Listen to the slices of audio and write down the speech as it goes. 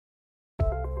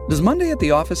Does Monday at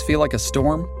the office feel like a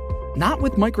storm? Not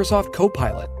with Microsoft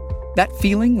Copilot. That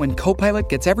feeling when Copilot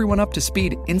gets everyone up to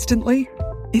speed instantly?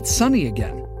 It's sunny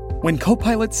again. When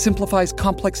Copilot simplifies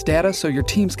complex data so your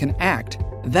teams can act,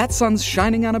 that sun's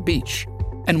shining on a beach.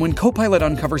 And when Copilot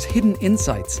uncovers hidden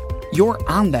insights, you're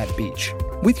on that beach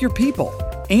with your people,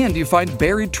 and you find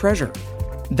buried treasure.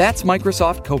 That's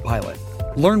Microsoft Copilot.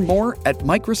 Learn more at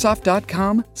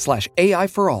Microsoft.com/AI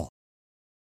for all.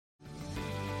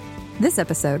 This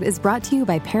episode is brought to you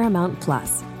by Paramount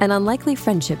Plus. An unlikely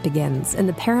friendship begins in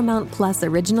the Paramount Plus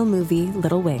original movie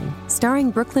Little Wing, starring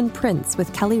Brooklyn Prince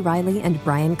with Kelly Riley and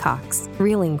Brian Cox.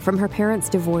 Reeling from her parents'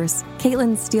 divorce,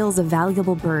 Caitlin steals a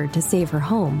valuable bird to save her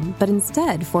home, but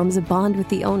instead forms a bond with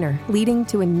the owner, leading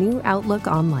to a new outlook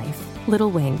on life. Little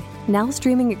Wing, now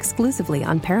streaming exclusively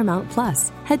on Paramount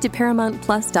Plus. Head to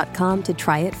ParamountPlus.com to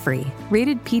try it free.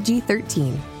 Rated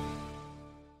PG-13.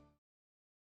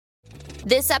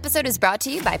 This episode is brought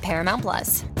to you by Paramount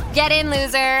Plus. Get in,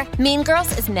 loser! Mean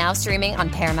Girls is now streaming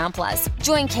on Paramount Plus.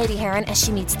 Join Katie Heron as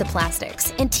she meets the plastics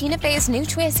in Tina Fey's new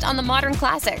twist on the modern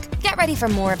classic. Get ready for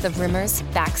more of the rumors,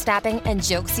 backstabbing, and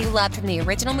jokes you loved from the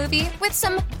original movie with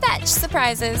some fetch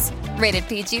surprises. Rated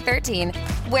PG-13.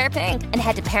 Wear pink and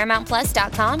head to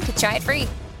ParamountPlus.com to try it free.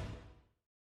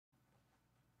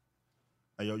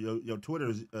 Your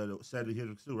Twitter is Seddy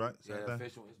Hendrinx too, right? Yeah, the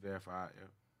official is verified, yeah.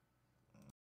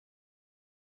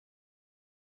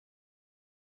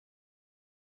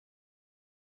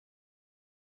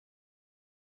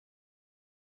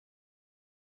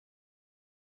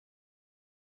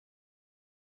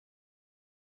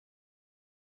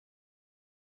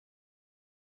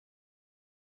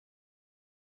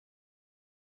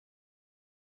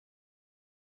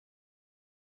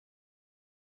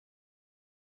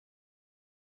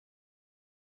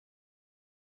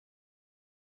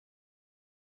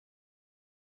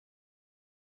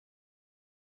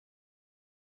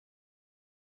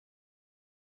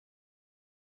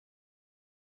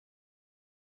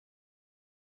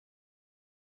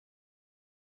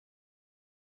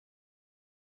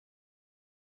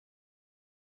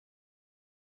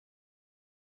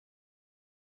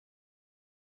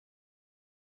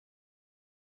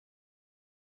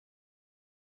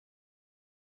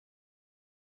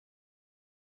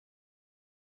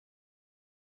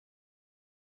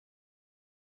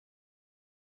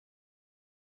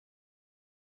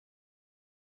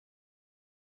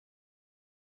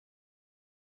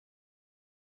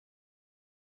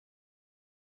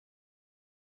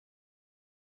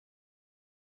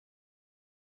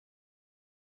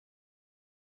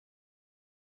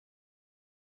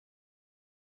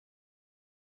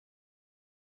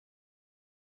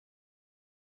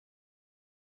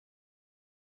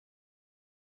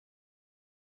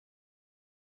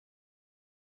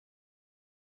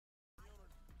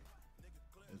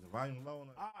 Volume low.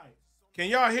 All right. Can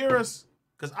y'all hear us?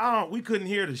 Because we couldn't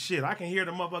hear the shit. I can hear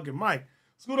the motherfucking mic.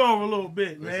 Scoot over a little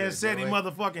bit, man. Seddy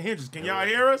motherfucking Hendrinx. Can y'all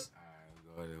hear us? All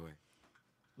right, go ahead.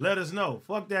 Let us know.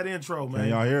 Fuck that intro, man.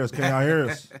 Can y'all hear us? Can y'all hear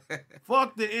us?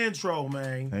 Fuck the intro,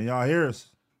 man. Can y'all hear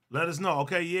us? Let us know.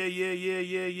 Okay, yeah. Yeah.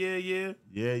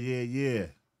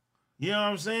 You know what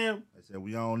I'm saying? I said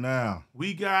we on now.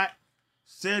 We got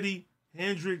Seddy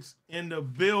Hendrinx in the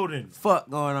building. Fuck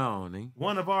going on, nigga?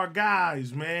 One of our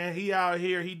guys, man. He out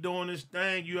here. He doing this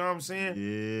thing. You know what I'm saying?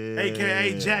 Yeah.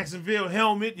 AKA Jacksonville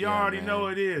Helmet. You already know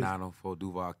it is. 904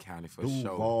 Duval County for sure.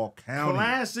 Duval County.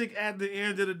 Classic at the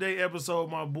end of the day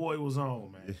episode my boy was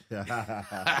on, man.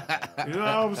 You know what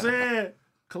I'm saying?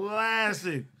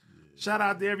 Classic. Shout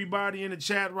out to everybody in the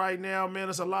chat right now, man.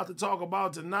 There's a lot to talk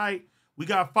about tonight. We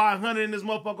got 500 in this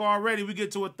motherfucker already. We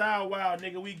get to 1,000. Wow,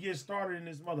 nigga, we get started in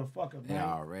this motherfucker, man. They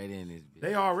already in this bitch.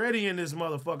 They already in this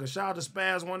motherfucker. Shout out to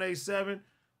Spaz187.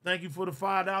 Thank you for the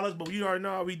 $5, but you already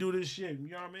know how we do this shit. You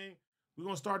know what I mean? We're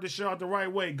going to start this show out the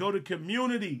right way. Go to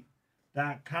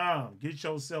Cuhmunity.com. Get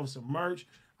yourself some merch.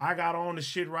 I got on the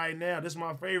shit right now. This is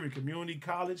my favorite, Community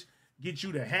College. Get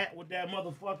you the hat with that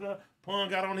motherfucker. Pun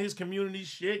got on his community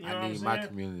shit. You know what I'm saying? I need my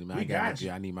community, man. We got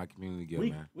you. I need my community gear,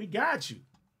 man. We got you.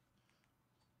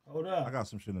 Hold up. I got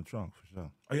some shit in the trunk for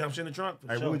sure. Oh, you got some shit in the trunk? For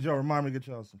hey, sure. Willie Joe, remind me to get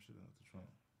y'all some shit in the trunk.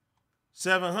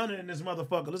 700 in this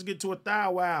motherfucker. Let's get to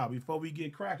 1,000 wow before we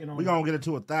get cracking on We gonna get it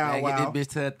to 1,000 wow. Get this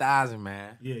bitch to 1,000,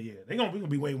 man. Yeah. We gonna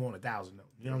be way more than 1,000 though.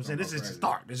 You know what I'm saying? This is just a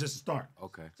start. It's just a start.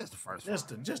 Okay. Just the first Just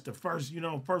the first,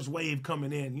 first wave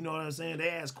coming in. You know what I'm saying? They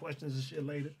ask questions and shit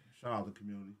later. Shout out to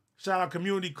community. Shout out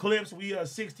Community Clips. We are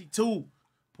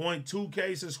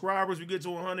 62.2K subscribers. We get to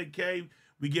 100K.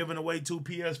 We giving away 2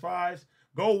 PS5s.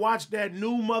 Go watch that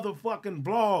new motherfucking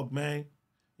vlog, man.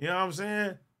 You know what I'm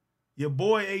saying? Your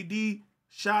boy AD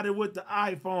shot it with the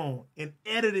iPhone, and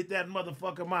edited that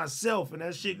motherfucker myself, and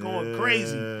that shit going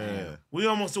crazy. Yeah. We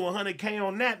almost to 100K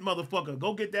on that motherfucker.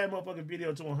 Go get that motherfucking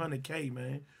video to 100K,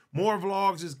 man. More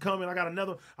vlogs is coming. I got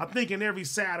another. I'm thinking every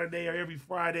Saturday or every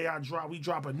Friday we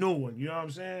drop a new one. You know what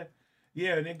I'm saying?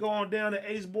 Yeah, and then go on down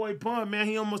to Ace Boy Pun, man.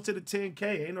 He almost to the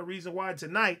 10K. Ain't no reason why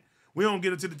tonight we don't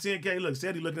get it to the 10K. Look,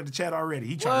 Seddy looking at the chat already.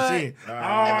 He trying to see it.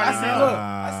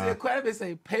 I see a quite a bit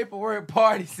say paperwork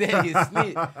party Seddy is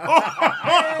snitch.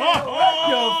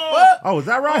 Oh, is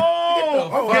that right?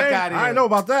 Oh, okay. fuck outta here. I didn't know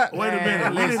about that. Wait a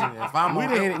minute. Listen,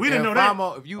 we didn't know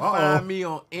that. If you find me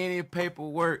on any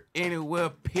paperwork, anywhere,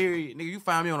 period, nigga, you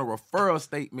find me on a referral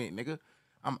statement, nigga,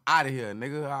 I'm out of here,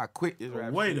 nigga. I quit this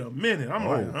rap Wait shit. a minute. I'm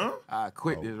like, huh? I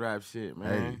quit this rap shit,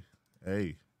 man.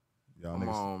 Hey. Y'all Come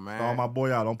niggas on, man. stall my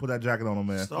boy out. Don't put that jacket on him,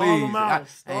 man. Stall him out.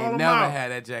 I ain't never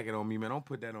had that jacket on me, man. Don't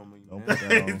put that on me, man. Don't put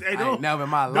that on. Hey, I ain't never in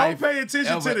my life. Don't pay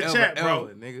attention to the chat, bro.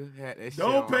 Nigga, had that shit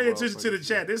Don't on, pay bro, attention for to the this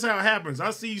chat. shit. This is how it happens.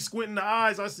 I see you squinting the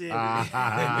eyes. I see it.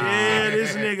 Yeah,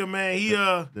 this nigga, man. He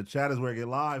The chat is where it get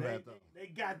live at, though. They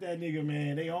got that nigga,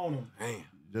 man. They own him. Damn.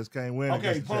 Just can't win. Okay,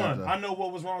 against the chat, Pun. though. I know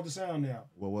what was wrong with the sound now.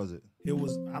 What was it? It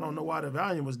was, I don't know why the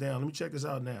volume was down. Let me check this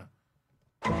out now.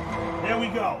 There we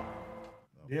go.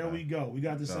 There we go. We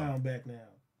got the sound back now.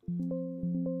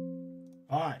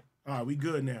 All right, we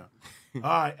good now. All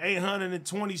right,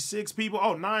 826 people.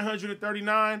 Oh,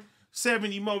 939,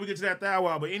 70 more. We get to that thou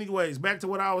hour. But anyways, back to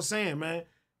what I was saying, man.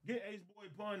 Get Ace Boy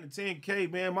Pun to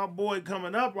 10K, man. My boy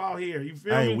coming up out here. You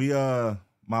feel me? Hey,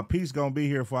 my piece gonna be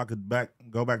here before I could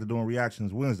go back to doing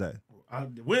reactions Wednesday.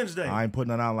 Wednesday. I ain't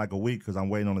putting it out in like a week because I'm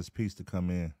waiting on this piece to come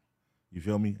in. You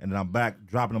feel me? And then I'm back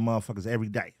dropping the motherfuckers every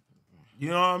day. You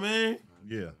know what I mean?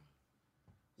 Yeah.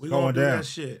 We gonna do that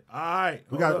shit. All right.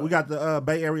 We got the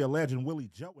Bay Area legend Willie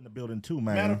Joe in the building too,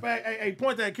 man. Matter of fact, hey,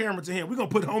 point that camera to him. We gonna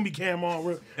put homie cam on.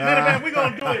 Matter of fact, we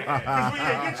gonna do it. Get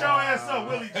your ass up,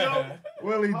 Willie Joe.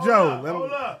 Willie Joe.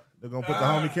 Hold up. They're gonna put the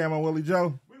homie cam on Willie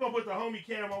Joe. We gonna put the homie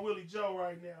cam on Willie Joe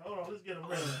right now. Hold on, let's get him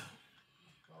ready.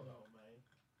 Hold on,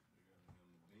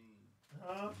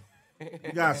 man. Huh?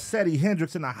 We got Seddy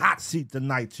Hendrinx in the hot seat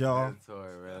tonight, y'all. That's all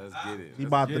right, man. Let's get it. He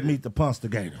about to meet the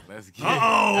Punstigator. Let's get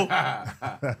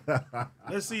it.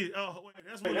 Let's see. Oh, wait,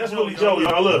 that's Willie Joe,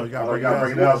 y'all. Look. You gotta break it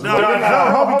down.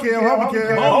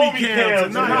 Homie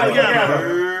cam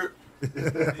tonight.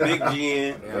 Big G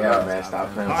in. Yeah, man,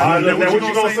 stop playing. All right, look, What you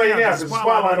gonna say now? There's a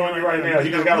spotlight on you right now. You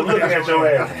just gotta look at your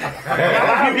ass. A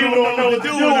lot of people don't know what to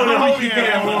do with the homie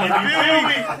cam on. You feel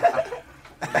me?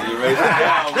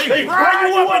 They fry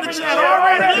you up in the chat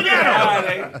already. Look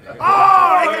at them.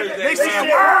 Oh, they see a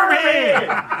wormhead.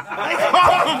 They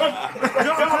call him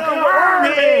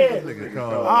wormhead.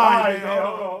 All right,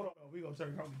 hold on. We gonna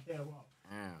turn homie cam off.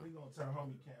 We gonna turn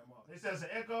homie cam off. They said it's an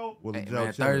echo. Willie Hey, Joe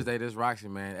man, chilling. Thursday, this Roxy,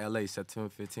 man. LA, September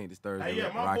 15th, this Thursday. Hey,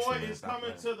 yeah, my Roxy, boy man, is stop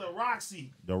coming playing. to the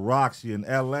Roxy. The Roxy in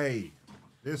L.A.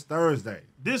 this Thursday.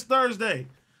 This Thursday,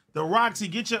 the Roxy.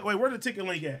 Get your wait. Where the ticket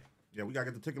link at? Yeah, we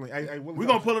gotta get the ticket link. Hey, Willie We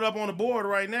Joe. gonna pull it up on the board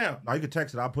right now. No, you can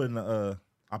text it. I'll put it in the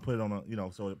I put it on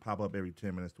a so it pop up every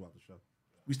 10 minutes throughout the show.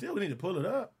 We still need to pull it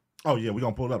up. Oh yeah, we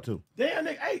gonna pull it up too. Damn,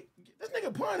 nigga, hey, this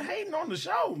nigga Pun hating on the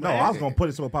show, No, man. I was gonna put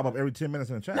it so it pop up every 10 minutes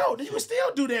in the chat. No, you can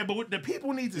still do that, but the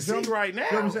people need to see right now.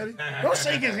 Feel me, Seddy? Don't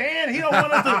shake his hand. He don't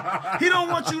want us to. He don't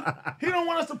want you. He don't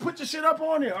want us to put your shit up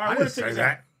on there. All right, where the tickets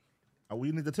at? Oh,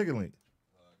 we need the ticket link.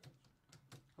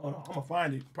 Hold on, I'm gonna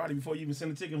find it probably before you even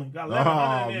send the ticket link. Got Oh,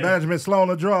 1100 in there. management slow on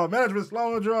the draw. Management slow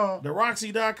on the draw.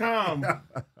 TheRoxy.com.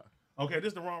 Okay, this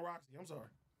is the wrong Roxy. I'm sorry.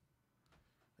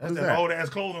 That's Who's that that? old ass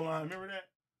clothing line. Remember that?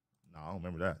 No, I don't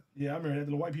remember that. Yeah, I remember that.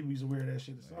 The white people used to wear that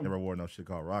shit. Or something. Never wore no shit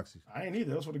called Roxy. I ain't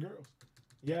either. That's for the girls.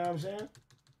 You know what I'm saying?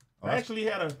 Oh, I actually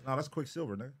had a. No, that's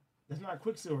Quicksilver, nigga. That's not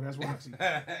Quicksilver. That's Roxy.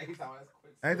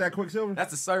 Ain't that Quicksilver?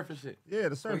 That's the surfer shit. Yeah,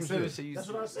 the surface Quicksilver shit. shit. That's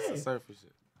what I It's the said. surfer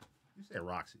shit. You said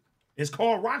Roxy. It's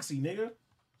called Roxy, nigga.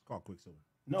 It's called Quicksilver.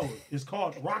 No, it's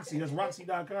called Roxy. That's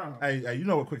Roxy.com. Hey, you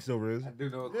know what Quicksilver is? I do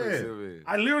know what Yeah. Quicksilver is.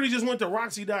 I literally just went to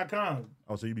Roxy.com.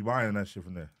 Oh, so you be buying that shit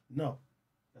from there. No,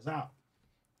 that's out.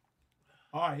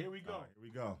 All right, here we go. All right, here we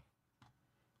go.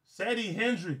 Seddy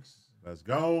Hendrinx, Let's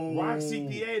go. Roxy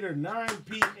Theater, 9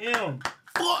 p.m.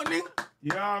 Fuck, nigga. You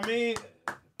know what I mean?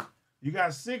 You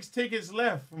got 6 tickets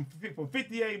left for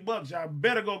 $58. Y'all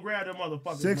better go grab them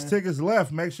motherfuckers. 6 man. tickets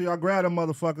left. Make sure y'all grab them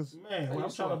motherfuckers. Man, Hey, I'm you trying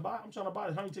to swear? buy. I'm trying to buy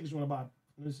this. How many tickets you want to buy?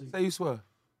 Let's see. Say you swear.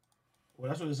 Well,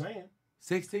 that's what it's saying.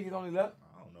 6 tickets only left?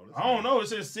 I don't know. I don't know. It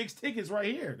says 6 tickets right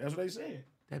here. That's what they said.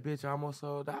 That bitch almost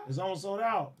sold out. It's almost sold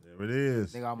out. There it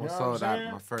is. Nigga almost You know what I'm sold out.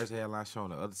 saying? My first headline show on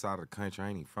the other side of the country. I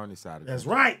ain't even from this side of the That's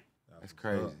country. right. That's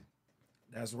crazy.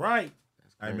 That's right.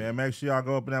 Hey, man, make sure y'all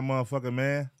go up in that motherfucker,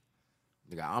 man.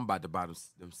 Nigga, I'm about to buy them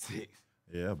 6.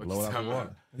 Yeah, blow it out the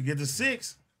water. We get to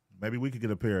 6. Maybe we could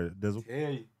get a pair of Dizzle.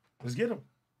 Yeah. Let's get them.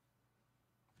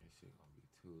 This shit gonna be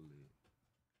too lit.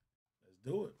 Let's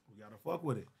do it. We gotta fuck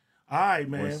with it. All right,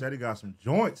 man. Boy, Seddy got some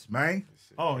joints, man.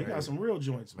 Oh, he got some real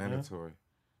joints, man. Mandatory.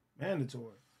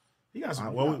 He got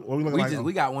some. What we looking like?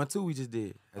 We got one too. We just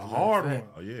did a hard one.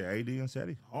 Oh yeah, AD and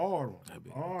Seddy. Hard one. That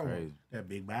big hard crazy. One. That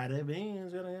big body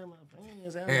beans. That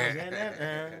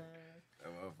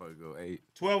motherfucker go 8.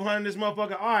 1,200. This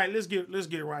motherfucker. All right, let's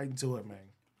get right into it, man.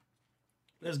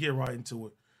 Let's get right into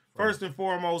it. First and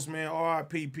foremost, man.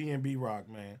 R.I.P. PnB Rock,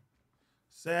 man.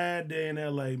 Sad day in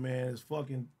L.A., man. It's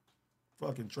fucking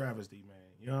travesty, man.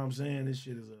 You know what I'm saying? This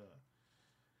shit is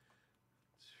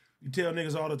You tell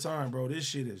niggas all the time, bro, this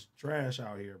shit is trash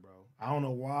out here, bro. I don't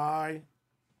know why.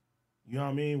 You know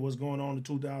what I mean? What's going on in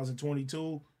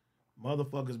 2022?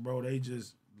 Motherfuckers, bro, they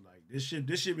just like this shit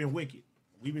been wicked.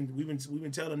 We've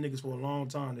been telling niggas for a long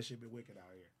time this shit been wicked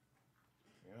out here.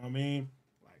 You know what I mean?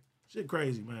 Like, shit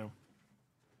crazy, man.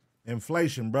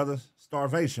 Inflation, brother.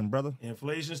 Starvation, brother.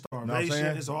 Inflation,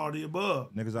 starvation, it's all the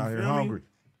above. Niggas out here hungry.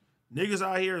 Niggas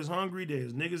out here is hungry.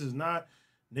 Niggas is not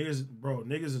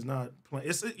playing.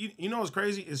 It's you know what's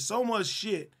crazy? It's so much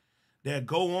shit that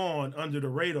go on under the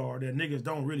radar that niggas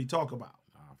don't really talk about,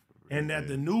 and that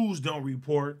the news don't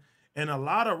report. And a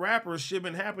lot of rappers shit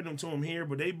been happening to them here,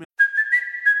 but they've been.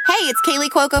 Hey, it's Kaylee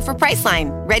Cuoco for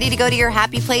Priceline. Ready to go to your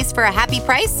happy place for a happy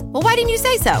price? Well, why didn't you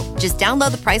say so? Just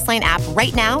download the Priceline app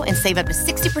right now and save up to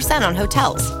 60% on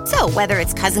hotels. So whether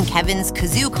it's Cousin Kevin's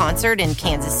Kazoo Concert in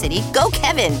Kansas City, go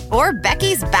Kevin, or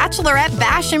Becky's Bachelorette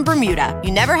Bash in Bermuda,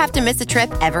 you never have to miss a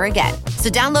trip ever again. So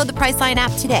download the Priceline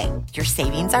app today. Your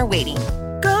savings are waiting.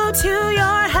 Go to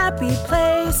your happy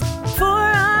place for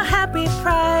a happy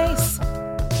price.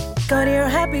 Go to your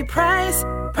happy price,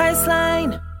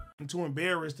 Priceline. Too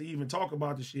embarrassed to even talk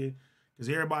about the shit because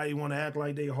everybody want to act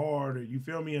like they hard or you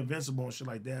feel me, invincible and shit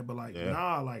like that. But like,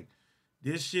 nah, like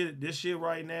this shit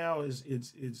right now is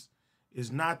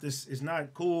not this. It's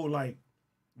not cool. Like,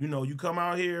 you know, you come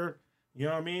out here, you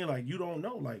know what I mean? Like, you don't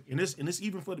know, like, and it's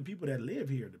even for the people that live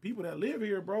here. The people that live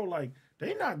here, bro, like,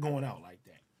 they not going out like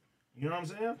that. You know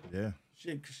what I'm saying? Yeah.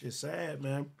 Shit sad,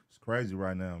 man. It's crazy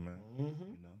right now, man. Mm-hmm.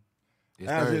 You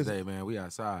know, it's Thursday, man. We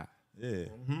outside. Yeah.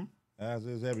 Mm-hmm. As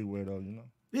is everywhere, though, you know.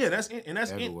 Yeah, that's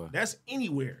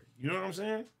anywhere. You know what I'm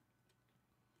saying?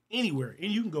 Anywhere,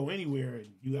 and you can go anywhere, and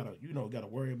you gotta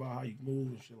worry about how you move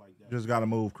and shit like that. Just gotta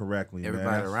move correctly.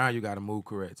 Everybody around you gotta move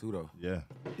correct too, though. Yeah,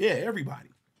 everybody.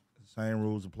 Same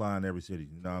rules apply in every city.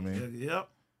 You know what I mean? Yep.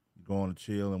 You going to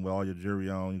chill and with all your jewelry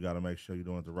on, you gotta make sure you're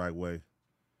doing it the right way,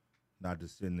 not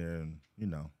just sitting there and you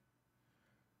know.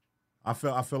 I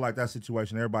feel like that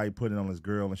situation. Everybody putting on this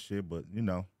girl and shit, but you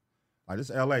know. Like,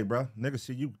 this L.A., bro. Nigga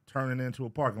see you turning into a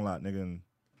parking lot, nigga, and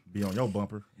be on your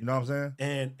bumper. You know what I'm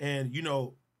saying? And you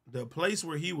know, the place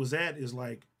where he was at is,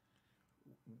 like,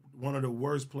 one of the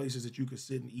worst places that you could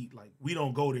sit and eat. Like, we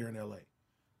don't go there in L.A.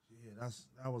 Yeah,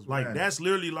 that was like, bad. that's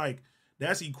literally, like,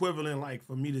 that's equivalent, like,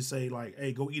 for me to say, like,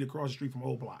 hey, go eat across the street from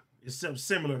Old Block. It's something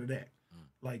similar to that.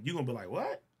 Like, you going to be like,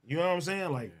 what? You know what I'm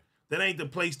saying? Like, that ain't the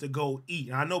place to go eat.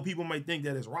 And I know people may think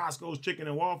that it's Roscoe's Chicken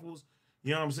and Waffles.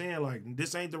 You know what I'm saying? Like,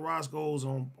 this ain't the Roscoe's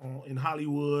on in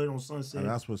Hollywood on Sunset. And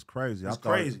that's what's crazy. It's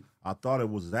crazy. I thought it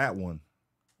was that one.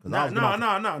 No.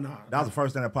 That was the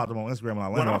first thing that popped up on Instagram when I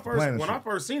landed off the plane. When I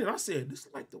first seen it, I said, this is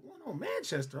like the one on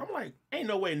Manchester. I'm like, ain't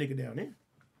no way nigga down there.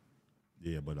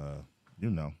 Yeah, but,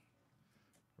 you know.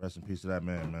 Rest in peace to that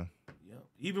man. Yeah.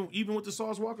 Even with the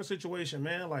Sauce Walker situation,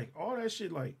 man, like, all that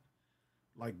shit, like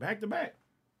back to back.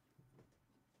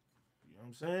 You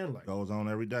know what I'm saying? Like, goes on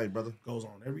every day, brother. Goes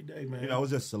on every day, man. You know,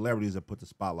 it's just celebrities that put the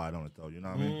spotlight on it, though. You know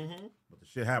what I mean? Mm-hmm. But the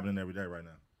shit happening every day right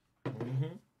now.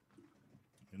 Mm-hmm.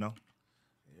 You know?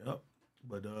 Yep.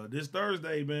 But this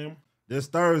Thursday, man. We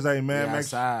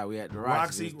outside. We at the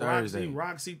Roxy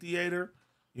Theater.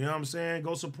 You know what I'm saying?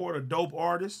 Go support a dope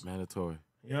artist. Mandatory.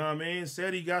 You know what I mean?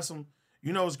 Seddy got some.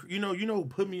 You know who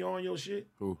put me on your shit?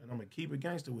 Who? And I'm gonna keep it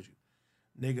gangster with you,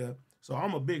 nigga. So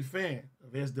I'm a big fan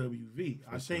of SWV.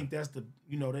 I think that's they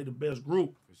the best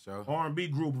group. For sure. R&B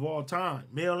group of all time.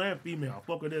 Male and female. I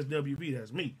fuck with SWV.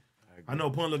 That's me. I know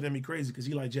Pun looked at me crazy because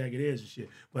he like Jagged Edge and shit.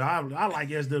 But I like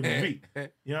SWV.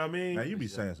 You know what I mean? Man, you be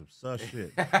saying some sus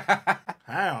shit.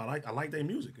 How? I like their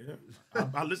music. Yeah.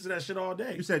 I listen to that shit all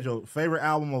day. You said your favorite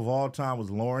album of all time was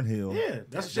Lauryn Hill. Yeah,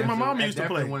 that's the shit my mom used to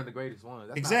play. One of the greatest ones.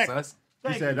 That's exactly. Not sus.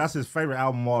 He said that's his favorite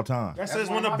album of all time. That says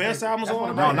one of the best albums of all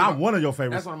time. No, not one of your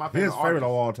favorites. That's one of my favorite. His favorite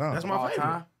of all time. That's my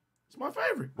favorite. It's my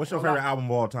favorite. What's your favorite album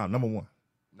of all time? Number one.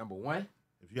 Number one?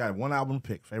 If you had one album to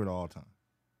pick, favorite of all time.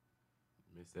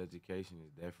 Miseducation is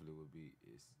definitely would be.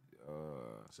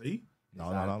 See?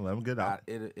 No, let him get out.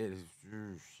 It is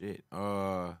shit.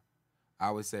 I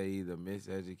would say either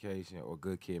Miseducation or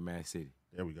Good Kid, Mad City.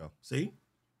 There we go. See?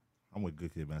 I'm with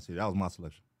Good Kid, Mad City. That was my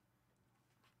selection.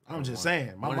 I'm just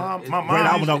saying. My mom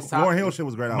Warren Hill shit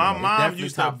was great. My mom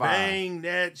used to bang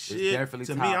that shit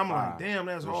to me. I'm like, damn,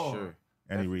 that's hard. Sure.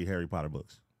 And he read Harry Potter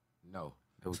books. No.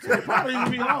 It was probably used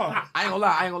to be hard. I ain't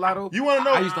gonna lie though. You want to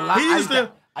know? I used to lie. He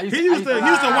used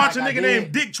to watch a nigga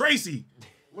named Dick Tracy.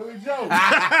 Willie Joe.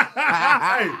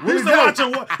 He used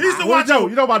to watch Joe.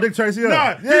 You know about Dick Tracy?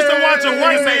 Nah, he used to watch a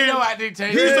white man. Know about Dick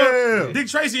Tracy. Dick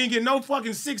Tracy ain't get no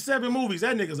fucking 6-7 movies.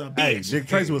 That nigga's a bitch. Hey, Dick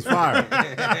Tracy was fire.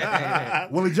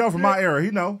 Willie Joe from my era, he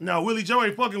know. No, Willie Joe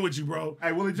ain't fucking with you, bro.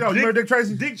 Hey, Willie Joe, you remember Dick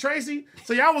Tracy? Dick Tracy?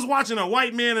 So y'all was watching a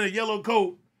white man in a yellow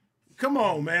coat. Come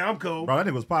on, man, I'm cool. Bro, that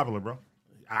nigga was popular, bro.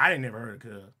 I ain't never heard of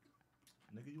Cuz.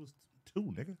 Nigga, you was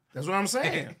 2, nigga. That's what I'm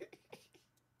saying.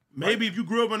 Maybe if you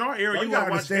grew up in our area, bro, you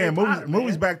gotta watch understand.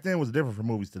 Movies man. back then was different from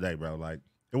movies today, bro. Like,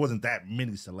 it wasn't that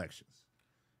many selections.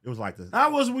 It was like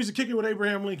How was we used to kick it with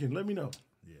Abraham Lincoln? Let me know.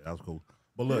 Yeah, that was cool.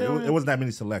 But look, it wasn't that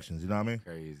many selections. You know what I mean?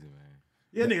 Crazy, man.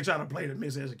 Yeah, nigga trying to play the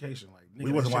Miseducation. Like, nigga,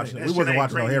 we wasn't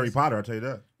watching no Harry Potter. I'll tell you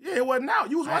that. Yeah, it wasn't out.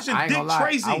 You was watching Dick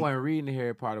Tracy. I wasn't reading the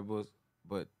Harry Potter books,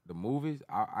 but the movies,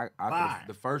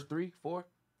 the first 3, 4.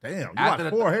 Damn, you watched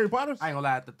 4 Harry Potters? I ain't gonna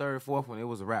lie, at the 3rd, 4th one, it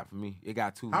was a wrap for me. It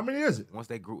got 2. How many is it? Once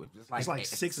they grew, it's like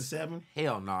 6 or 7.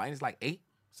 Hell no, ain't it's like 8?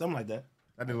 Something like that.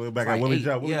 I did look back at Willie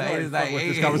Joe. Yeah, it's like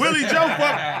 8.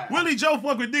 Willie Joe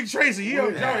fuck with Dick Tracy. He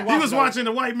was watching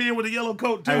the white man with the yellow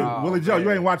coat too. Hey, Willie Joe,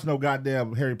 you ain't watching no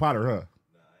goddamn Harry Potter, huh?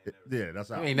 Yeah, that's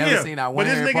how. You ain't never seen that one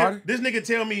Harry Potter? This nigga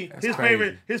tell me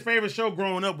his favorite show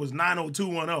growing up was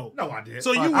 90210. No, I did.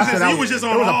 So you was just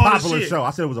on all the shit. It was a popular show. I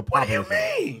said it was a popular show. What do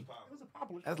you mean?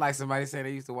 That's like somebody saying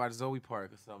they used to watch Zoe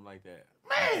Park or something like that.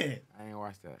 Man. I ain't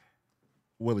watched that.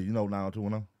 Willie, you know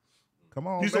 90210? Come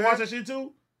on, You used to watch that shit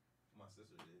too? My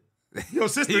sister did. Your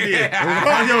sister did.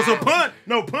 Yo, so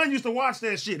Pun used to watch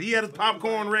that shit. He had his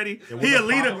popcorn ready. He'll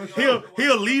leave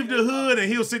the hood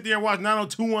and he'll sit there and watch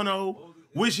 90210.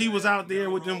 Wish he was out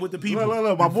there with the people.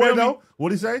 Look, my boy though.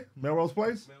 What'd he say? Melrose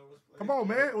Place? Come on,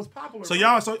 man. It was popular. So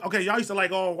y'all used to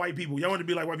like all white people. Y'all wanted to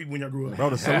be like white people when y'all grew up. Bro,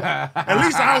 at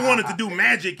least I wanted to do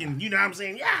magic and you know what I'm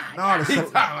saying? Yeah.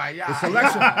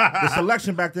 The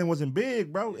selection back then wasn't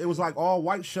big, bro. It was like all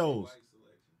white shows.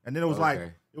 And then it was like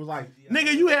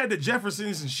nigga, you had the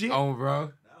Jeffersons and shit. Oh,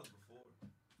 bro.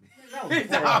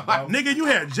 Nigga, you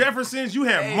had Jeffersons, you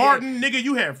had Martin, nigga,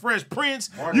 you had Fresh Prince,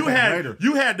 you had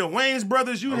the Wayans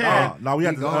brothers, you had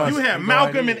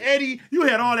Malcolm and Eddie, you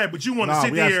had all that, but you want to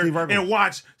sit there and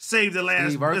watch Save the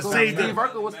Last. Steve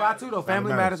Urkel was 5 too though.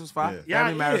 Family Matters was 5.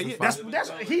 Yeah, that's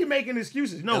he making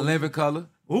excuses. No, The Living Color.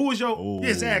 Who was your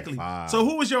exactly? 5. So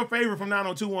who was your favorite from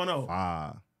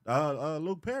 90210?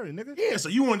 Luke Perry, nigga. Yeah, so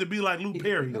you wanted to be like Luke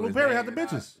Perry. Luke Perry had the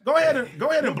bitches. Go ahead and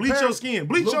bleach your skin.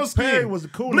 Bleach your skin. Perry was the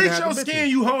cool. Bleach your skin,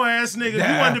 you hoe ass nigga.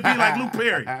 You wanted to be like Luke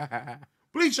Perry.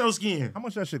 Bleach your skin. How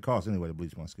much that shit cost anyway to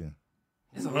bleach my skin?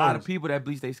 There's a lot of people that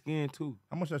bleach their skin too.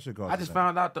 How much that shit cost? I just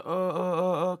found out the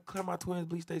Claremont twins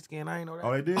bleach their skin. I ain't know that.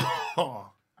 Oh, they did?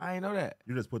 I ain't know that.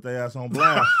 You just put their ass on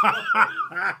blast. Nah,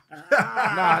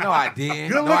 no, I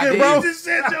didn't. Good looking, bro. You just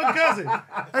said your cousin.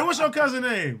 Hey, what's your cousin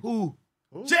name? Who?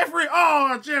 Jeffrey.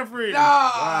 Oh, Jeffrey. No.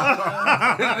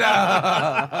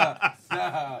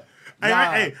 Hey,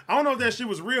 I don't know if that shit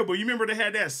was real, but you remember they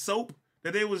had that soap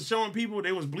that they was showing people?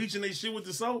 They was bleaching their shit with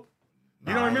the soap.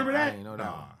 You don't remember that? I ain't know that.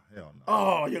 Hell no.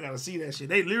 Oh, you gotta see that shit.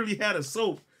 They literally had a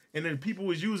soap, and then people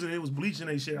was using it. It was bleaching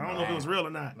their shit. I don't know if it was real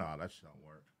or not. Nah, that shit don't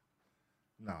work.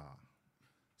 Nah.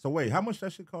 So wait, how much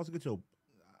that shit cost to get your?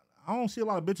 I don't see a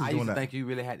lot of bitches doing that. I used to think you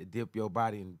really had to dip your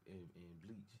body in bleach.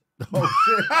 Oh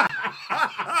shit!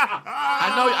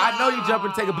 I know you jump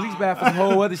and take a bleach bath for some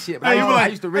whole other shit. But I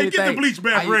used to really get think, the bleach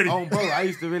bath ready. Bro, I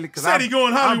used to really because Seddy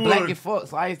going Hollywood. I'm black and fuck,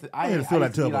 so I used to feel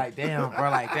that be tub. like, damn,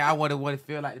 bro, like damn, I wonder what it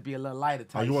feel like to be a little lighter.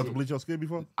 Type you want shit. to bleach your skin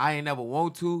before? I ain't never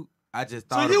want to. I just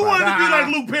thought. So you wanted to be like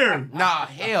Luke Perry? Nah,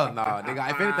 hell no,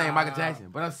 nigga. If anything, Michael Jackson.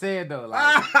 But I'm saying though,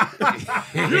 like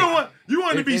you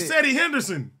want to be Seddy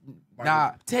Henderson?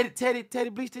 Nah, Teddy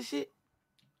bleached this shit.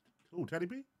 Ooh, Teddy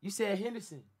B? You said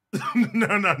Henderson. No.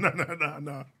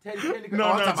 Teddy Pendergrass. No.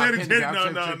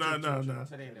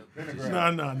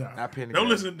 Don't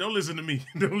listen to me.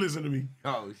 Don't listen to me.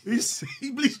 Oh shit.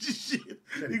 He bleached his shit.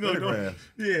 He gonna go.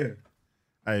 Yeah.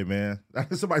 Hey man,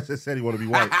 somebody said he want to be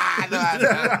white.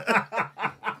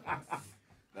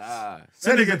 Nah.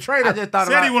 Said he's a traitor. I just thought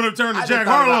said he want to turn to Jack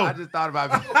Harlow. I just thought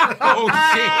about oh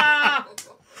shit.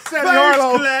 Said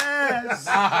Harlow.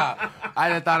 I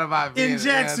just thought about being in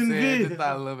Jacksonville. Just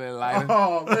thought a little bit lighter.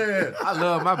 Oh man, I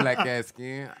love my black ass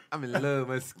skin. I'm in love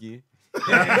with my skin.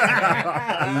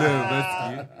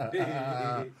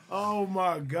 Oh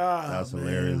my God. That's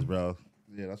hilarious, bro.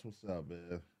 Yeah, that's what's up,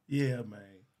 man. Yeah, man.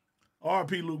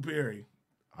 R.I.P. Luke Perry.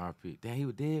 R.I.P. Damn, he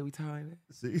was dead. We talking that?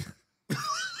 See?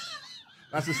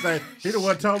 That's the same. He the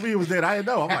one told me he was dead. I didn't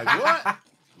know. I'm like, what?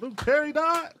 Luke Perry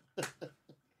died?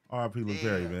 R.I.P. Luke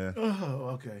Perry, man. Oh,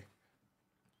 okay.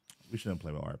 We shouldn't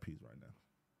play with R.I.Ps right now.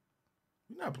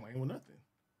 You're not playing with nothing.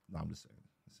 No, I'm just saying.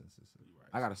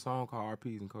 I got a song called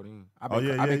RPs and Codeine. I've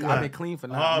been clean for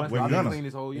 9 months. I've been clean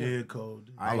this whole year. Yeah, cold.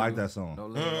 I like that song.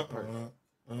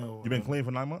 You been clean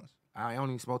for 9 months? I don't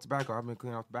even smoke tobacco. I've been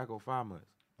clean off tobacco for 5 months.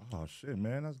 Oh, shit,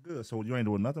 man. That's good. So you ain't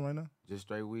doing nothing right now? Just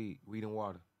straight weed and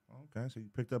water. Okay, so you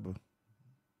picked up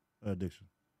a addiction.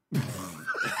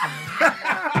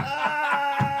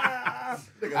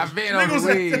 I've been on the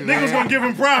weed. Niggas gonna give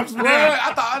him props, bro.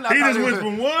 I thought he just went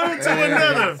from one to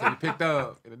another. So he picked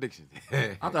up an addiction.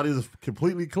 I thought he was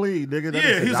completely clean, nigga.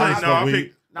 Yeah, he was like, no, I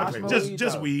picked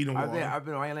just weed and water. I've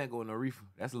been on, I ain't letting go no reefer.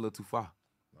 That's a little too far.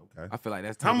 Okay. I feel like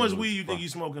that's how much weed you think you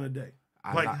smoking a day?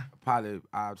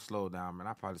 I'll slow down, man.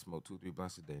 I probably smoke 2-3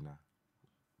 blunts a day now.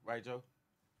 Right, Joe?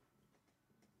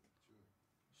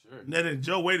 Sure. Then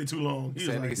Joe waited too long. He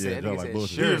was like,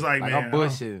 sure. He was like, man, I'm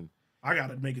bullshitting. I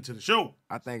gotta make it to the show.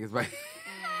 I think it's right.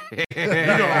 you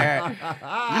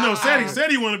know,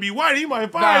 Seddy want to be white. He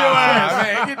might fire your ass.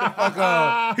 Man, get the fuck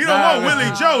up. He don't want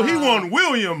Willie Joe. He want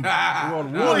William.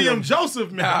 William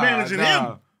Joseph managing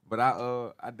him. But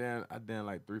I done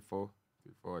like 3-4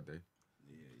 a day.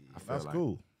 Yeah. That's like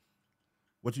cool.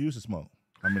 What you used to smoke?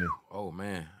 How many? Oh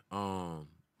man,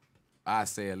 I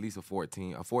say at least a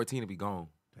 14. A 14 to be gone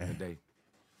in a day.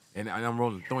 And I'm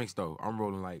rolling Hendrinx though. I'm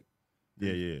rolling like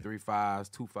 3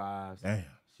 5s, 2 5s, damn,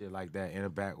 shit like that in a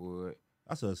backwood.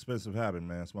 That's an expensive habit,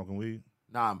 man. Smoking weed.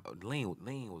 Nah, lean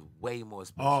was way more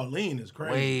expensive. Oh, lean is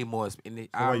crazy. Way more expensive.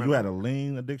 So you had a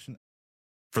lean addiction?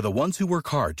 For the ones who work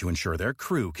hard to ensure their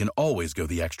crew can always go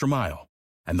the extra mile,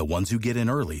 and the ones who get in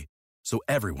early so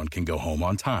everyone can go home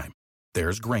on time,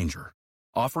 there's Grainger,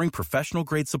 offering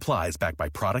professional-grade supplies backed by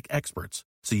product experts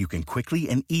so you can quickly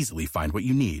and easily find what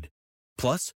you need.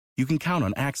 Plus, you can count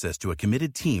on access to a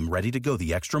committed team ready to go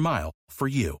the extra mile for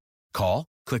you. Call,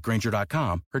 click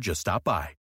Grainger.com, or just stop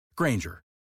by. Grainger,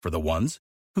 for the ones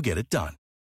who get it done.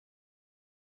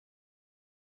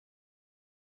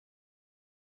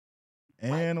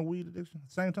 And a weed addiction at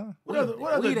the same time? What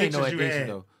other addictions you had?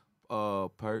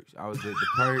 Though? Perch. I was the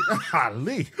perch.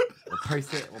 Golly.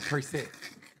 Percet.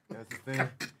 That's the thing.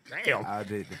 Damn. I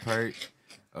did the perch.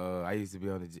 I used to be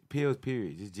on the pills,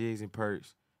 period. Just jigs and perch.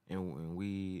 And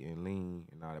weed and lean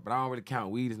and all that. But I don't really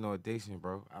count weed as no addiction,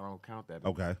 bro. I don't count that.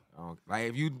 Okay. Like,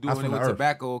 if you doing it with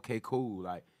tobacco, okay, cool.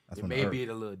 Like, it may be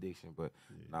a little addiction, but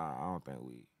nah, I don't think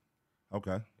weed.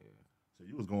 Okay. Yeah. So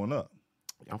you was going up.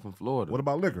 I'm from Florida. What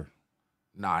about liquor?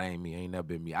 Nah, it ain't me. Ain't never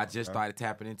been me. I just started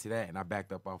tapping into that, and I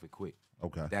backed up off it quick.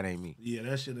 Okay. That ain't me. Yeah,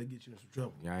 that shit'll get you in some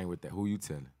trouble. Yeah, I ain't with that. Who you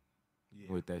telling?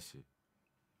 Yeah. With that shit.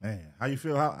 Man, how you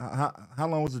feel? How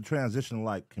long was the transition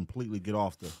like completely get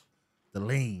off the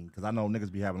lean? Because I know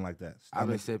niggas be having like that. I've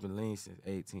been sipping lean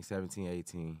since 17,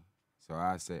 18. So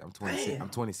I say I'm 26. Damn. I'm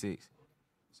 26.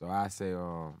 So I say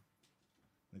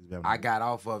I got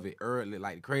off of it early.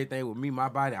 Like, the crazy thing with me, my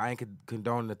body, I ain't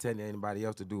condoning to tell anybody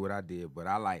else to do what I did, but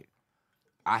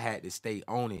I had to stay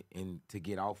on it and to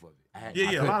get off of it.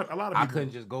 A lot of people. I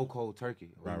couldn't just go cold turkey.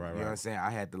 Right. You know what I'm saying?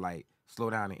 I had to like slow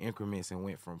down in increments and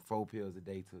went from 4 pills a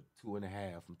day to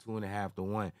 2.5, from 2.5 to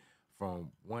 1,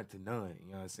 from 1 to none.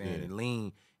 You know what I'm saying? Yeah. And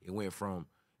lean, it went from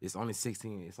it's only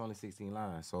 16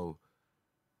 lines. So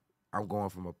I'm going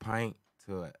from a pint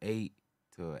to an 8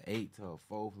 to an 8 to a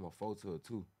 4, from a 4 to a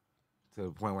 2. To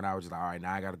the point when I was just like, all right,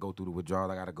 now I got to go through the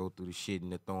withdrawal. I got to go through the shit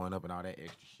and the throwing up and all that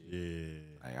extra shit. Yeah.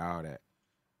 Like, all that.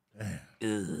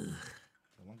 Damn.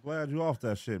 I'm glad you off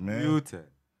that shit, man.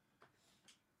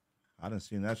 I done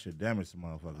seen that shit damage some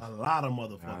motherfuckers. A lot of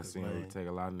motherfuckers, I seen man. it take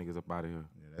a lot of niggas up out of here.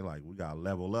 Yeah, they like, we got to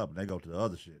level up, and they go to the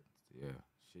other shit. Yeah,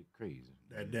 shit crazy.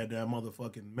 That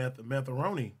motherfucking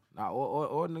metharoni. Nah,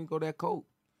 or nigga go that coke.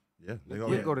 Yeah, they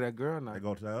go to that girl now. They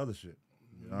go to that other shit.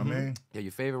 You know what I mean? Yeah,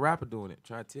 your favorite rapper doing it.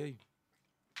 Try to tell you.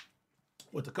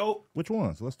 With the coke? Which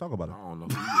one? So let's talk about it. I don't know.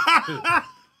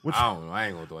 I don't know. I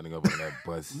ain't gonna throw a nigga up on that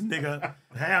bus. Nigga,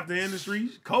 half the industry,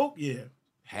 coke, yeah.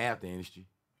 Half the industry.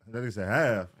 That nigga said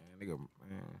half. Man, nigga,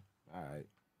 all right.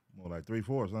 More like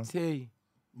 3/4, huh? Tell you.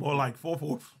 More like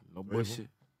 4/4. No bullshit.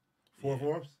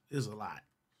 4/4? Is a lot.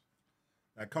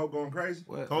 That coke going crazy?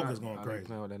 What? Coke is going crazy.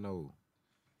 Playing with that nose.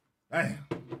 Damn.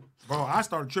 Bro, I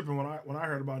started tripping when I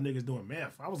heard about niggas doing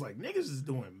meth. I was like, niggas is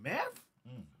doing meth?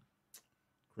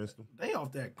 Crystal? They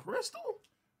off that crystal?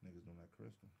 Niggas doing that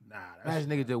crystal. Nah, Imagine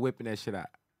niggas just whipping that shit out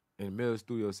In the middle of the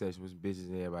studio session with some bitches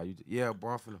and everybody. Yeah,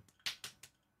 bro, I'm finna.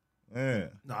 Man.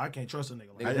 No, I can't trust a nigga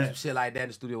like Nigga, do that. some shit like that in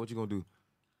the studio. What you gonna do?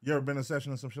 You ever been in a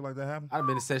session and some shit like that happen? I done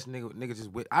been in a session, nigga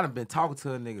just with. I done been talking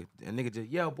to a nigga just,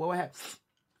 yo, boy, what happened?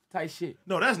 Type shit.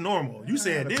 No, that's normal. You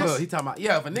said this. He talking about,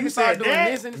 if a nigga You start said doing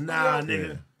that? this in the studio, Nah,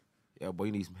 nigga. Yeah, boy,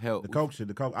 you need some help. The coke shit.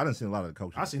 I done seen a lot of the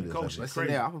coke shit. I seen the coke shit. Listen,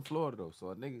 Crazy. I'm from Florida though,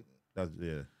 so a nigga.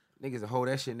 Niggas will hold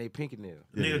that shit in their pinky nail.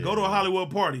 Nigga, go to a Hollywood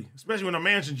party, especially when a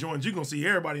mansion joins. You gonna see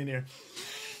everybody in there.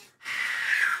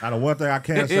 Now, the one thing I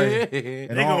can't say, they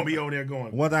gonna be over there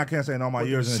going. One thing I can't say in all my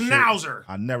years in Schnauzer.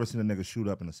 I never seen a nigga shoot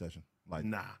up in a session. Like,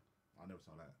 nah, I never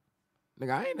saw that.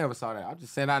 Nigga, I ain't never saw that. I'm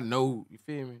just saying I know. You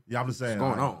feel me? Yeah, I'm just saying.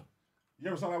 What's going on? You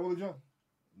ever saw that, Willie Joe?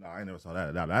 No, I ain't never saw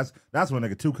that. That's when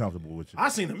nigga too comfortable with you. I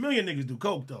seen a million niggas do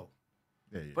coke though.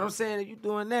 Yeah. But I'm saying if you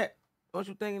doing that, don't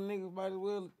you think a nigga might as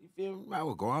well? You feel me? Might as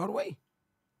well go all the way.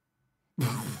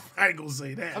 I ain't gonna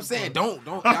say that. I'm saying don't.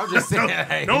 I'm just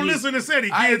saying. Don't listen to Seddy,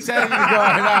 kids. I ain't telling you to go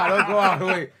out. Nah, don't go all the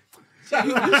way.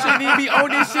 You shouldn't even be on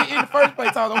this shit in the first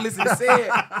place. Don't listen to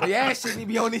Seddy. But your ass shouldn't even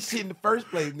be on this shit in the first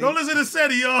place, nigga. Don't listen to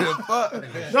Seddy,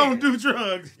 y'all. Don't do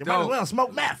drugs. You might as well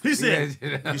smoke meth. He said,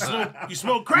 you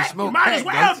smoke crack. You might as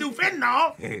well do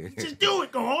fentanyl. Just do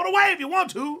it. Go all the way if you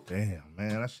want to. Damn,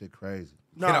 man, that shit crazy.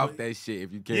 Get off that shit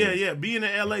if you can. Yeah. Being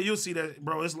in LA, you'll see that,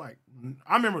 bro. It's like,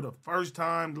 I remember the first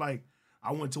time, like,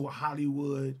 I went to a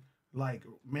Hollywood, like,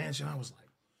 mansion. I was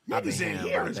like, niggas in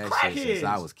here is crackheads. Since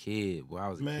I was kid. Boy, I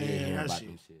was a kid hearing about shit,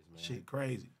 them shits, man. Shit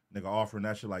crazy. Nigga offering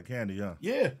that shit like candy, yeah.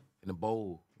 Yeah. In the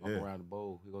bowl. Walk Yeah. around the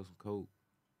bowl. Here goes some coke.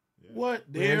 Yeah. What?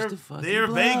 Where's the They're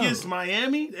fucking Vegas, blow?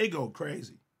 Miami, they go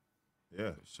crazy.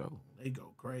 Yeah. So they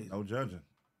go crazy. No judging.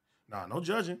 Nah, no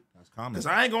judging. That's common. Because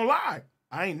I ain't gonna lie.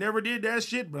 I ain't never did that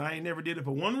shit, but I ain't never did it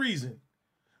for one reason.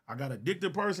 I got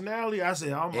addictive personality. I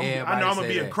said, I know I'm gonna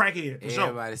be a crackhead for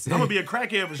sure. I'm gonna be a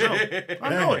crackhead for sure.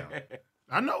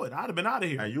 I know it. I'd have been out of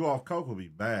here. Hey, you off coke would be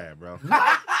bad, bro.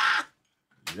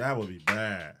 That would be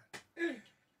bad.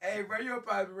 Hey, bro, you'll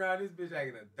probably be around this bitch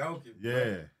acting a donkey.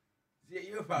 Yeah.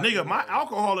 Nigga, my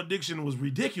alcohol addiction was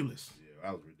ridiculous. Yeah,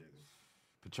 that was ridiculous.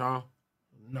 Patron?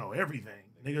 No, everything.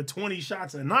 Nigga, 20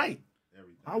 shots a night.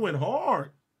 Everything. I went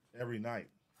hard. Every night.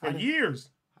 For years.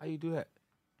 How you do that?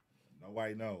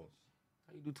 Nobody knows.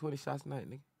 How you do 20 shots a night,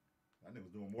 nigga? That nigga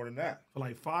was doing more than that. For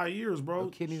like 5 years, bro. No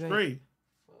kidneys straight.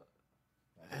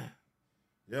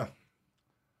 Yeah.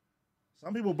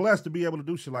 Some people blessed to be able to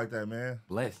do shit like that, man.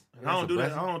 Blessed. I don't do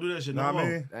that. I don't do that shit no more. I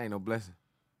mean? That ain't no blessing.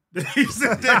 He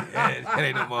said that. That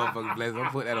ain't no motherfucking blessing.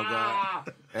 Don't put that on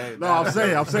God. Hey, No,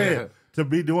 I'm saying to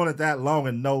be doing it that long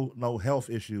and no health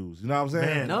issues. You know what I'm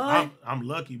saying? Man, I'm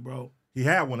lucky, bro. He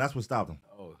had one. That's what stopped him.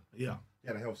 Oh, yeah. He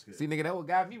had a health scare. See, nigga, that what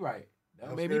got me right.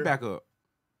 That made me back up.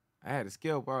 I had a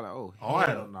skill, bro.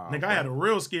 Like, I had a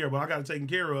real scare, but I got it taken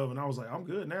care of, and I was like, I'm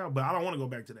good now, but I don't want to go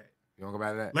back to that. You want to go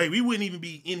back to that? Like, we wouldn't even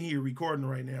be in here recording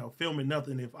right now, filming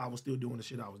nothing if I was still doing the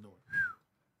shit I was doing.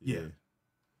 Yeah,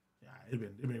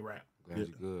 it'd been a wrap. Glad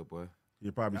you good, boy.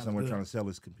 You're probably That was somewhere good. trying to sell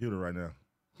his computer right now.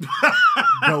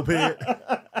 Dope head.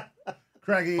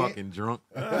 Crackhead. Fucking drunk.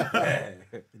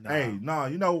 Hey, no,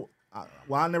 you know,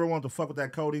 I never wanted to fuck with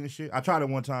that codeine and shit. I tried it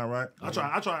one time, right? I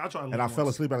tried. And I fell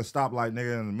asleep at a stoplight,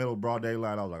 nigga, in the middle of broad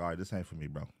daylight. I was like, all right, this ain't for me,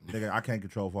 bro. Nigga, I can't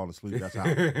control falling asleep. That's how.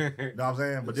 You know what I'm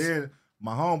saying? But then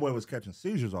my homeboy was catching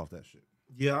seizures off that shit.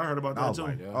 Yeah, I heard about I that was too.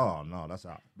 like, oh, no, that's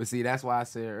out. But see, that's why I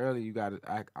said earlier,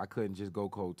 I couldn't just go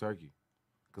cold turkey.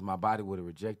 Because my body would have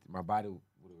rejected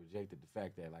the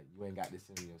fact that, like, you ain't got this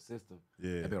in your system.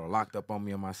 Yeah. That bitch locked up on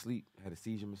me in my sleep. I had a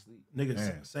seizure in my sleep.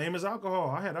 Nigga, same as alcohol.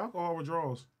 I had alcohol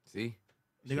withdrawals. See?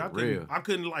 Nigga, I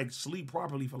couldn't like sleep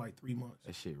properly for like 3 months.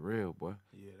 That shit real, boy.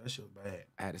 Yeah, that shit was bad.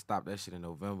 I had to stop that shit in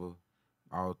November,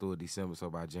 all through December, so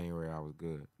by January I was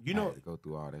good. You know, I had to go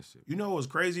through all that shit. You know what's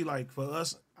crazy? Like, for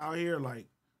us out here, like,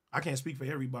 I can't speak for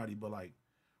everybody, but like,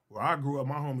 where I grew up,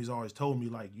 my homies always told me,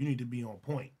 like, you need to be on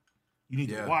point. You need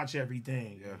to watch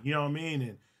everything. Yeah. You know what I mean?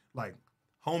 And like,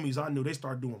 homies I knew, they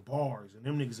started doing bars, and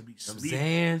them niggas would be sleeping.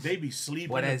 Zans? They be sleeping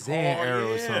Boy, in that the Zan car. era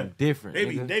was something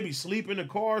different. They be sleeping in the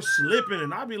car, slipping,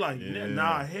 and I be like,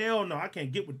 nah, hell no, I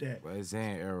can't get with that. But that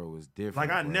Zan era was different.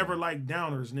 Like, I bro. never liked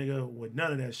downers, nigga, with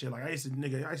none of that shit. Like, I used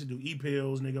to do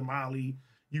E-pills, nigga, Molly.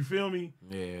 You feel me?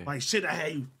 Yeah. Like, shit I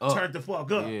had you turned the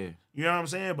fuck up. Yeah. You know what I'm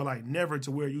saying? But, like, never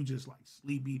to where you just, like,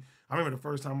 sleepy. I remember the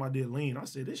first time I did lean, I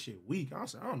said, this shit weak. I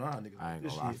said, I don't know how niggas I like ain't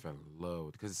this gonna lie, I shit. fell in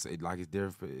love because it's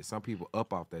different. Some people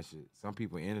up off that shit. Some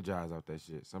people energize off that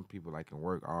shit. Some people like can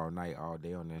work all night, all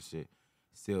day on that shit.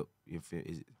 Still,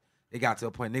 it got to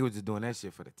a point niggas was just doing that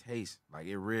shit for the taste. Like,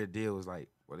 it real deal was like,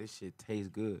 well, this shit tastes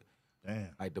good. Damn.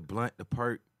 Like the blunt, the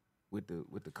perk with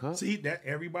the cup. See, that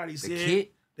everybody said,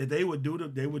 kit. that they would do the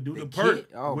The perk kid?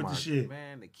 Oh, with my the shit.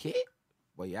 man, the kid.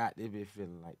 Boy, y'all they been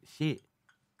feeling like the shit.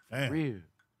 Damn. For real.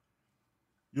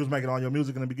 You was making all your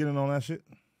music in the beginning on that shit?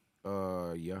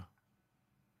 Yeah.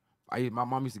 My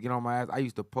mom used to get on my ass. I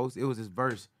used to post. It was this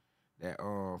verse that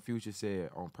Future said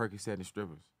on Percocet and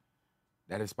strippers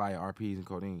that inspired RPs and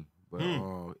codeine. But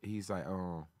he's like,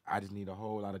 I just need a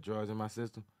whole lot of drugs in my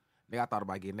system. Nigga, I thought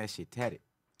about getting that shit tatted.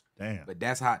 Damn. But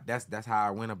that's how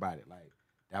I went about it. Like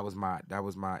that was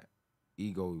my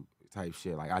ego type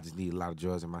shit. Like I just need a lot of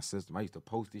drugs in my system. I used to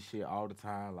post this shit all the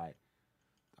time, like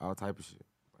all type of shit.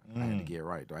 I had to get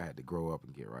right though. I had to grow up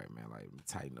and get right, man. Like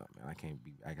tighten up, man. I can't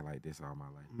be acting like this all my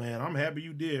life. Man, I'm happy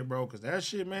you did, bro, because that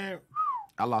shit, man.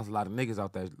 I lost a lot of niggas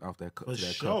off that cup. For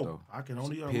sure. Cup, though. I can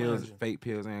only pills, imagine. fake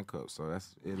pills and cups. So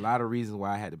that's a lot of reasons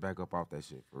why I had to back up off that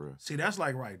shit for real. See, that's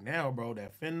like right now, bro.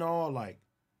 That fentanyl, like,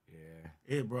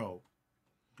 bro.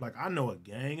 Like I know a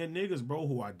gang of niggas, bro,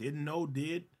 who I didn't know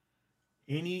did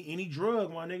any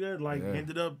drug, my nigga. Like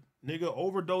ended up nigga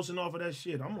overdosing off of that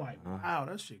shit. I'm like, wow,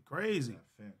 that shit crazy.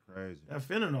 Crazy. That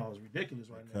fentanyl is ridiculous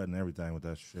right now. Cutting everything with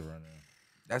that shit right now.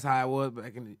 That's how it was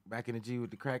back in the G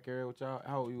with the crack era with y'all.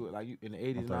 How old you like you in the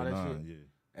 80s and all that shit?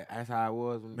 Yeah. That's how it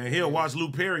was. Man, he'll watch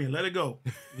Lou Perry and let it go.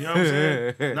 You know what I'm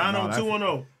saying?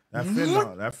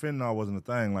 90210. That fentanyl wasn't a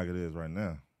thing like it is right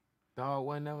now. Dog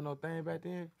wasn't never no thing back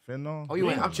then. Fentanyl? Oh,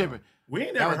 I'm tripping. We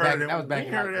ain't never heard of that. That was back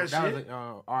in that shit. That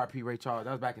was R.I.P. Ray Charles.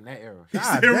 That was back in that era.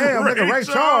 God damn, nigga, Ray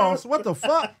Charles. What the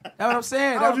fuck? That's what I'm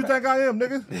saying. How would you think I am,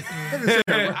 nigga?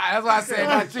 That's why I said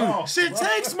not you. She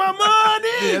takes my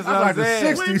money. That's what I'm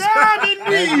saying. When I'm in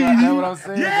need. That's what I'm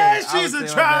saying. Yeah, she's a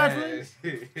trifling.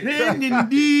 And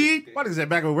indeed. What is that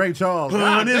back with Ray Charles?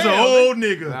 Pun is an old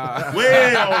nigga.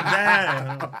 Well,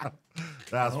 damn.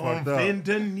 That's fucked up.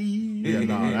 Fentanyl. Yeah,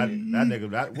 no, that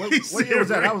nigga. What year was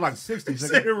that? That was like 60s.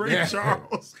 Said Ray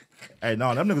Charles. Hey,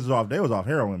 no, them niggas was off. They was off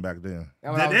heroin back then.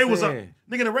 They was off.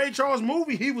 Nigga, the Ray Charles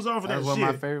movie, he was off of that shit. That was one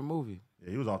of my favorite movies.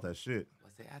 Yeah, he was off that shit.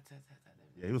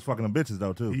 Yeah, he was fucking them bitches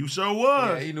though too. You sure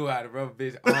was. Yeah, he knew how to rub a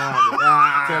bitch arm.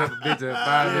 Tell a bitch to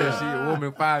 5 years. She a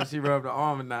woman 5. She rubbed the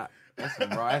arm and not. That's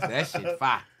some raw. That shit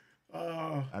fire.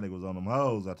 That nigga was on them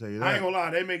hoes, I tell you that. I ain't gonna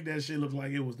lie, they make that shit look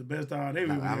like it was the best time they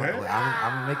ever had.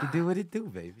 I'm gonna make it do what it do,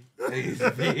 baby.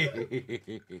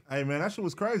 Hey man, that shit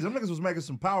was crazy. Them niggas was making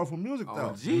some powerful music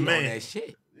though. Gee, man, that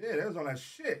shit. Yeah, they was on that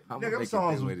shit. I'm Nigga, them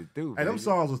songs was, hey, them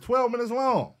songs was 12 minutes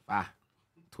long.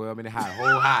 12 minute high,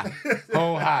 whole high,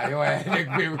 whole high. Yo, ass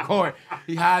nigga be recording.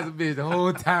 He hides a bitch the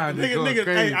whole time. Nigga,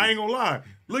 hey, I ain't gonna lie.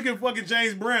 Look at fucking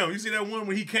James Brown. You see that one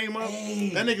when he came up? Hey,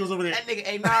 that nigga was over there. That nigga,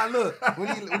 hey, nah, look.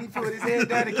 When he put his head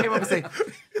down, he came up and say,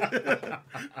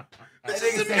 "This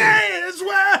is a man, that's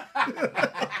why."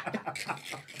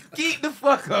 Keep the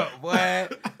fuck up, boy.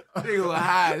 Nigga was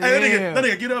high. Hey, that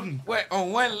nigga get up and what,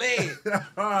 on one leg.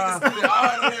 All the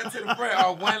way to the front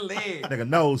on one leg. Nigga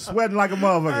nose sweating like a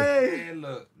motherfucker. Hey,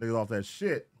 look. Niggas off that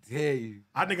shit. Tell you.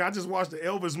 I think I just watched the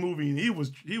Elvis movie and he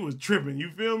was tripping.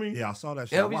 You feel me? Yeah, I saw that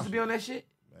shit. Elvis used to be on that shit?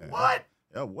 Man. What?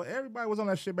 Everybody was on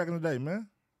that shit back in the day, man.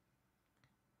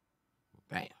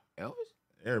 Damn. Elvis?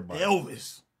 Everybody.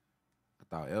 Elvis. I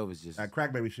thought Elvis just... That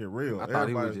crack baby shit real. I thought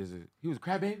he was just... He was a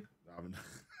crack baby?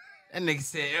 That nigga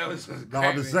said Elvis was a crack baby.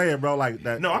 I'm just saying, bro, like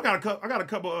that. No, I got a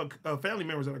couple of family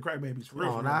members that are crack babies. For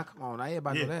real. Come on now.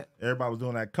 Everybody know that. Everybody was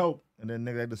doing that coke, and then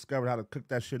nigga, they discovered how to cook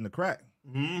that shit in the crack.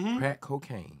 Mm-hmm. Crack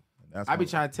cocaine. I be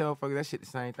trying to tell fuckers that shit the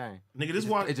same thing. Nigga,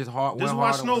 it's just hard. Just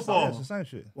watch Snowfall. It's the same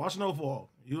shit. Watch Snowfall.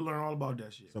 You'll learn all about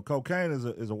that shit. So cocaine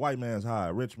is a white man's high,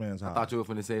 a rich man's high. I thought you were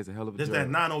finna say it's a hell of a drug. It's that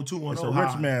 90210 It's a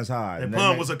rich man's high. That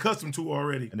Pun was accustomed to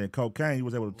already. And then cocaine, he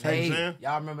was able to take. Hey,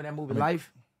 y'all remember that movie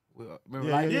Life? Remember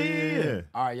Life? Yeah.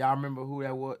 All right, y'all remember who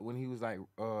that was when he was like,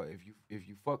 if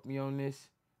you fuck me on this,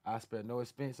 I spare no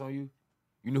expense on you.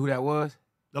 You knew who that was?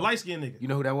 The light skinned nigga. You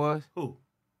know who that was? Who?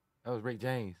 That was Rick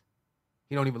James.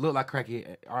 He don't even look like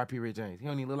crackhead. R.I.P. Rick James. He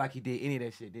don't even look like he did any of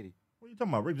that shit, did he? What you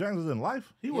talking about? Rick James was in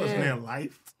Life? He wasn't in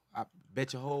Life. I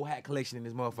bet your whole hat collection in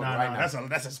this motherfucker now.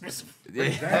 That's expensive.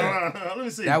 Let me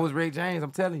see. That was Rick James,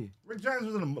 I'm telling you. Rick James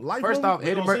was in a Life First movie? off,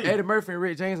 Eddie Murphy and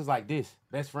Rick James was like this,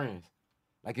 best friends.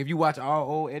 Like if you watch all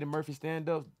old Eddie Murphy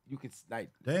stand-ups, you could like...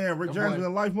 Damn, Rick James was in a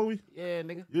Life movie? Yeah,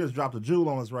 nigga. You just dropped a jewel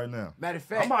on us right now. Matter of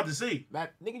fact... I'm about to see.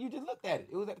 Nigga, you just looked at it.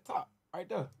 It was at the top, right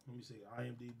there. Let me see.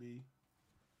 IMDb.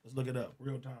 Let's look it up.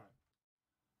 Real time.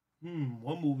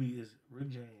 What movie is Rick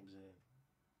James in?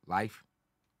 Life.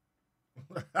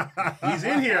 He's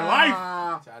in here. Life.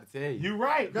 I'm trying to tell you. You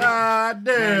right. God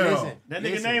damn. Man, listen, that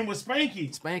nigga name was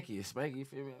Spanky. Spanky, you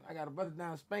feel me? I got a brother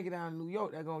Spanky down in New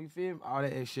York. That going, you feel me? All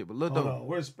that shit. But look Hold though. on.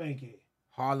 Where's Spanky?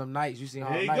 Harlem Nights. You seen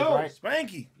Harlem Nights, right?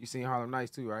 Spanky. You seen Harlem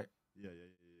Nights too, right? Yeah.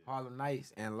 Harlem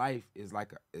Nights and Life is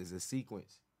a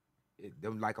sequence.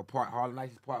 Them like a part. Harlem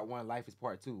Nights is part 1, Life is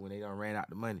part 2. When they done ran out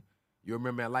the money. You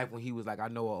remember in Life when he was like, I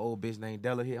know an old bitch named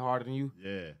Della hit harder than you.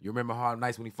 Yeah. You remember Harlem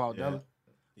Nights when he fought Della?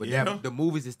 But Yeah. the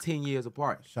movies is 10 years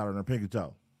apart. Shot on her pinky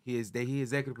toe. He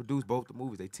executive produced both the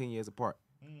movies. They 10 years apart.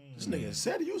 This nigga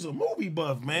said he was a movie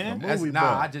buff, man.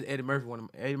 I just Eddie Murphy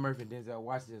and Denzel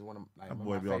Washington is one of That my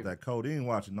boy be off favorites. that codeine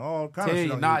watching all kind of Tell shit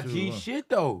you, on nah, YouTube, G huh? shit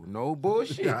though. No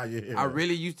bullshit. Yeah. I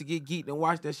really used to get geeked and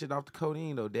watch that shit off the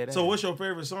codeine though. Dead So ass. what's your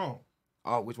favorite song?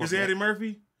 Oh, which one? Is it Eddie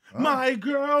Murphy? Huh? My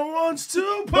girl wants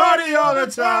to Party all the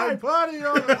time. Party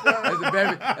all the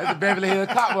time. That's a Beverly Hills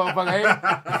Cop motherfucker,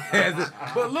 ain't?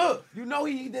 But look, you know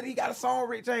he got a song with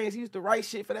Rick James. He used to write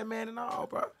shit for that man and all,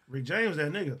 bro. Rick James,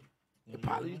 that nigga. They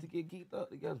probably used to get geeked up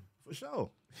together. For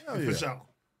sure. Hell yeah. For sure.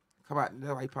 Come out,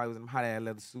 that's why he probably was in them hot ass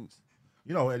leather suits.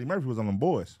 You know, Eddie Murphy was on them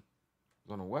boys.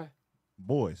 On the what?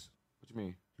 Boys. What you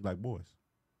mean? He like boys.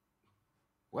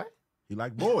 What? He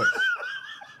like boys.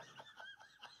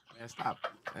 Man, stop.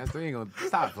 That's ain't gonna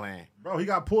stop playing. Bro, he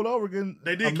got pulled over again.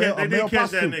 They did catch that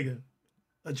nigga.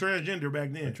 A transgender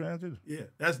back then. A transgender. Yeah,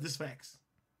 that's this facts.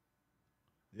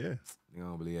 Yeah. You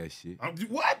don't believe that shit.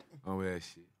 What? I don't believe that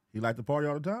shit. He like to party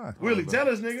all the time. Willie, tell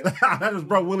us, nigga. That just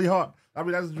broke Willie Hart. I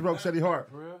mean, that just broke Seddy Hart.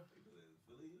 For real?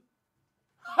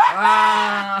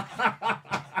 Ah.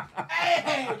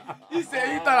 Hey, he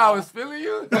said he thought I was feeling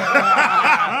you.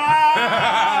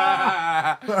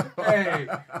 Hey,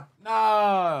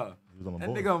 nah. He was on That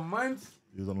them boys. nigga Munch.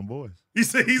 He was on them boys. He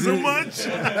said he's a munch.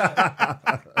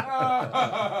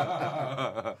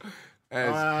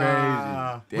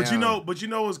 That's crazy. But you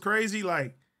know what's crazy?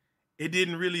 Like, it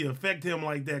didn't really affect him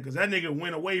like that because that nigga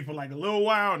went away for like a little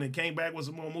while and then came back with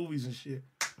some more movies and shit.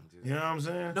 You know what I'm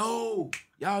saying? No,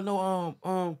 y'all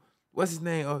know what's his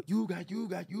name? You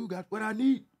got what I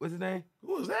need. What's his name?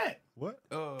 Who was that? What?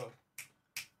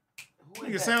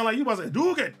 Nigga sound like you about to say,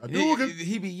 Duke it.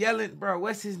 He be yelling, bro.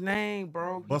 What's his name,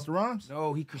 bro? Busta Rhymes?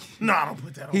 No, Nah, don't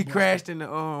put that on. He Busta. crashed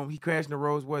in the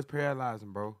Rolls Royce, paralyzed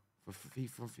him, bro.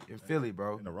 In Philly,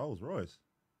 bro. In the Rolls Royce.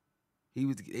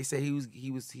 They said he was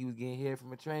getting hit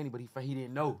from a trainee, but he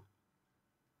didn't know,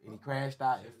 and he crashed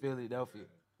out in Philadelphia.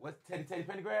 What's Teddy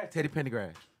Pendergrass? Teddy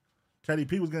Pendergrass. Teddy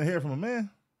P was gonna hear from a man.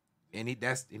 And he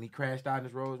crashed out in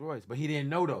his Rolls Royce, but he didn't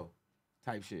know though.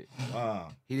 Type shit. Wow.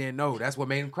 He didn't know. That's what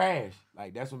made him crash.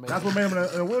 Like that's what made him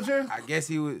in a wheelchair. I guess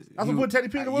he was. That's what put Teddy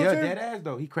P in a wheelchair. Yeah, dead ass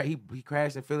though. He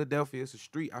crashed in Philadelphia. It's a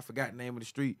street. I forgot the name of the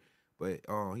street, but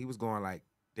he was going like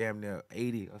damn near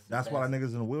 80. Or That's why that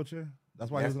nigga's in a wheelchair.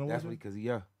 That's why he was in a wheelchair. Because he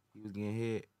was getting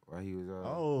hit while he was.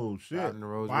 Oh shit! In the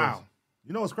Rolls wow. Royce.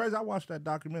 You know what's crazy? I watched that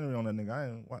documentary on that nigga. I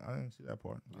didn't see that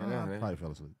part. I probably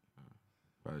fell asleep.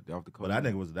 Off the But that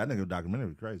nigga documentary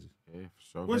was crazy. Yeah,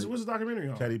 for sure. What's the documentary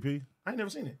on? Teddy P. I ain't never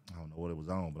seen it. I don't know what it was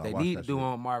on, but They I watched need that to do shit.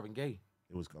 on Marvin Gaye.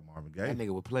 It was called Marvin Gaye. That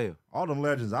nigga would play. All them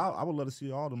legends. I would love to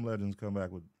see all them legends come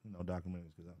back with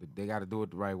documentaries. They got to do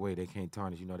it the right way. They can't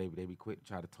tarnish. You know, they be quick to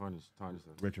try to tarnish us.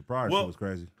 Richard Pryor shit was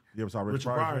crazy. You ever saw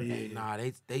Richard Pryor? Yeah. Nah,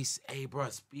 hey, bro.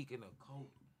 Speaking of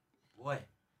coke, boy,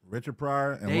 Richard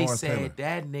Pryor and they Lawrence said Taylor.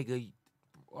 that nigga.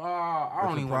 I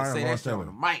don't even want to say that shit on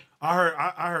the mic. I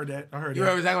heard that. You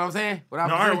heard exactly what I'm saying?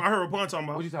 I heard what Pun talking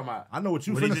about. What you talking about? I know what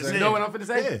you What he finna just say. said. You know what I'm finna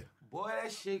say? Yeah. Boy,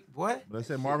 that shit, boy. But they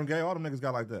said Marvin Gaye, all them niggas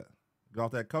got like that. Get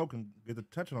off that coke and get to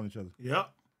touching on each other. Yep.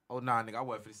 Oh, nah, nigga, I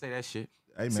wasn't finna say that shit.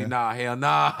 Hey, man. See, nah, hell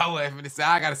nah. I wasn't finna say.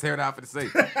 I gotta say what I finna say.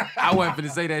 I wasn't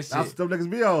finna say that shit. That's them niggas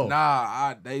be on.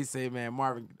 Nah, they say, man,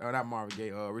 not Marvin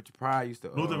Gaye. Richard Pryor used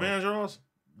to. Luther Vandross?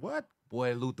 What?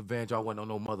 Boy, Luther Vandross wasn't on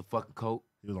no motherfucking coke.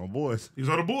 He was on Boys. He was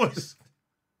on the Boys.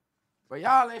 But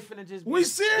y'all ain't finna just. We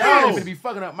serious? Y'all ain't finna be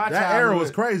fucking up my childhood. That era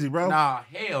was crazy, bro. Nah,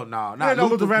 hell no. Yeah, no,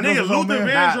 Luther Vandross Nigga, was on Luther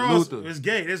man. Vandross is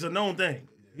gay. It's a known thing.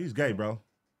 He's gay, bro.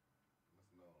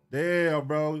 Damn,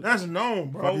 bro. That's known,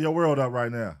 bro. Fucking your world up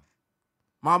right now.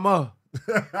 Mama.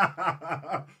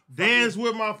 Dance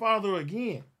with my father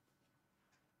again.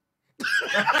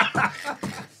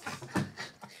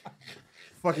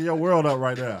 Fucking your world up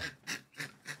right now.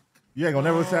 You ain't gonna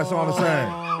never listen to that song the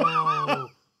same.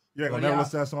 You ain't gonna never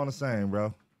listen to that song the same,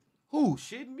 bro. Who?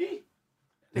 Shitting me?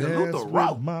 Nigga, Dance Luther with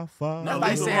Raw. my father. That's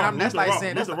like saying I'm. That's like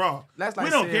saying Luther Raw. That's like we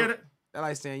don't saying, care that. That's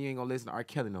like saying you ain't gonna listen to R.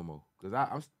 Kelly no more. Cause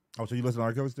I'm. Oh, so you listen to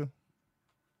R. Kelly still?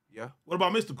 Yeah. What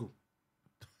about Mystical?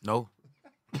 No.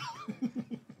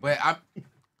 But I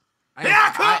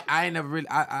ain't never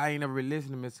really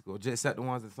listened to Mystical. Just except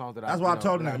the songs that I. That's why I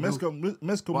told him. Mystical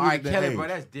well, R. music Kelly, age. bro,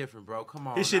 that's different, bro. Come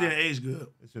on. His shit didn't age good.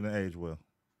 It shouldn't age well. You know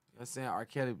what I'm saying? R.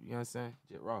 Kelly, you know what I'm saying?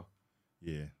 Just raw.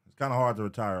 Yeah. It's kind of hard to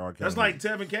retire R. Kelly. That's like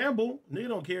Tevin Campbell. Nigga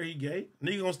don't care he gay.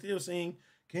 Nigga gonna still sing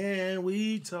Can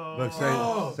we talk? Look,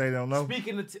 say they don't know.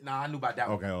 Speaking of, I knew about that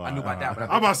one. Okay, all I knew right, about that one.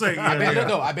 I'm about to say,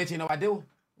 I bet you know I do.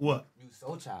 What? You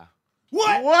Soul Child.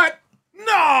 What?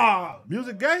 Nah.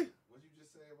 Music gay?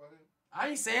 I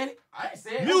ain't saying it.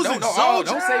 Music Soul Soul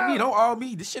Don't say Child? me. Don't all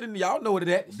me. This shit in y'all know what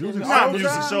it is. Music Not Soul Music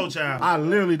Child? Soul Child. I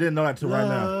literally didn't know that till right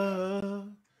now.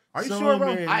 Are you sure,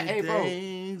 bro? Hey, bro.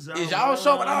 Is y'all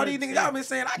sure about all these niggas y'all been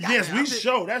saying? I got Yes, that. we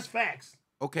show. That's facts.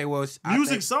 Okay, well,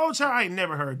 Music Soul Child, I ain't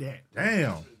never heard that.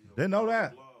 Damn. Didn't know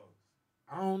that.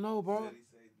 I don't know, bro.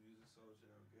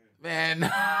 Man, no,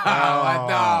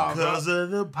 Because of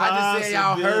the possibility. I just said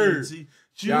y'all heard.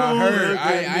 Y'all heard.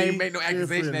 I ain't make no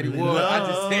accusation that he was. I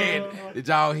just said that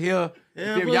y'all hear.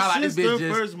 Y'all like this bitch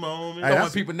just throwing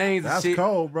people names and shit. That's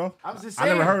cold, bro. I was just I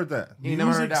saying. never heard that. You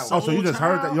never heard that Oh, one. so you just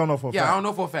heard that? You don't know for a fact? Yeah, I don't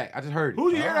know for a fact. I just heard it. Who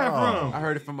you hear that from? I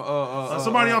heard it from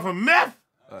somebody off of meth?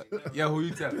 Yeah, who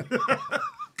you telling?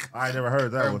 I ain't never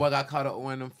heard that one. But I caught up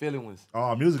on them feeling ones.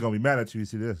 Oh, music gonna be mad at you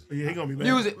see this. Yeah, he gonna be mad.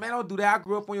 Music, man, don't do that. I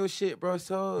grew up on your shit, bro.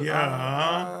 So all of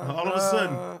a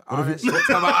sudden. All of a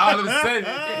sudden.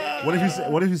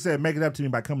 What if you said make it up to me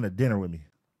by coming to dinner with me?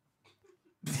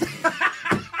 You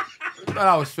thought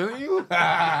I was feeling you?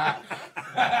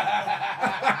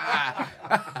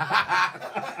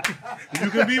 You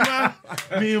can be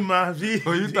my V.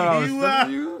 Oh, you thought I was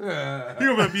feeling you?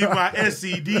 You gonna be my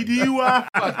SCDDY.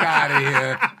 Fuck out of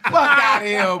here. Fuck out of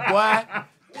here, boy.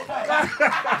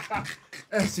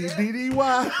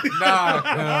 SCDDY.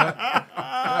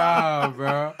 Nah,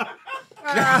 bro.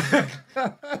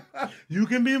 You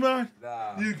can be mine.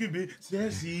 You can be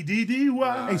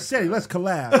SCDDY. Hey, Seddy, let's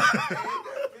collab.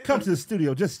 Come to the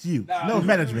studio, just you. No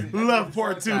management. Love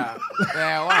part 2.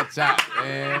 Man, watch out,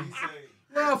 man.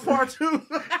 Love part 2.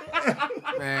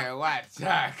 Man, watch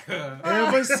out.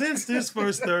 Ever since this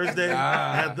first Thursday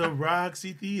at the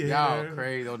Roxy Theater. Y'all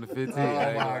crazy on the 15th.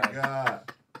 Oh, my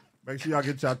God. Make sure y'all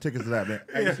get y'all tickets to that, man.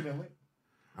 Yeah.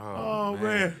 Oh,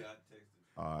 man.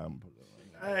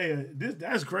 Hey,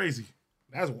 that's crazy.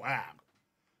 That's wild.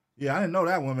 Yeah, I didn't know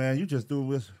that one, man. You just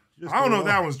threw this. I don't know if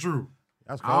that one's true.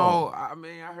 That's cool. I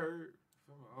mean, I heard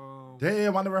from,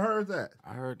 Damn, I never heard that.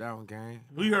 I heard that one, gang.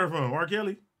 Who you heard from? R.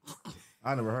 Kelly?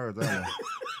 I never heard that one.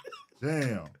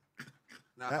 Damn.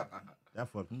 That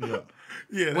fucked me up.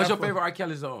 Yeah. What's your favorite R.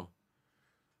 Kelly song?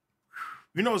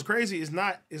 You know what's crazy? It's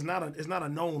not a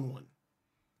known one.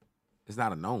 It's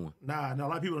not a known one. Nah, no, a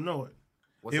lot of people don't know it.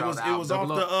 What's it was off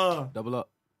the Double Up.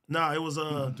 Nah, it was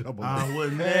Double I Up.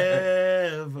 would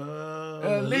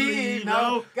never leave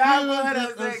no God put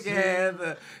us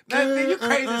together. Nothing, you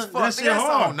crazy as fuck. That shit That's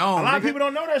hard. all known. A lot of nigga. people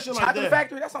don't know that shit like Chocolate that.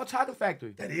 Factory. That's on Chocolate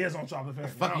Factory. That is on Chocolate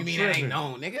Factory. Fuck you mean that ain't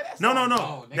known, nigga? That's No. all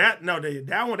known, nigga.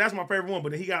 That one, that's my favorite one.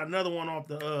 But then he got another one off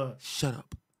the. Shut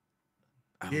up.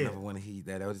 I don't ever want to hear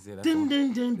that. I was just say that. Dun,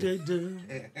 dun, dun, dun, dun.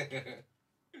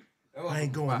 I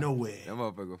ain't going nowhere. That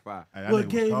motherfucker fire. What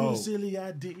gave me a silly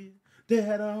idea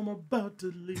that I'm about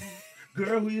to leave?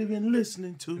 Girl, who you been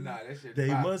listening to? Nah, that shit they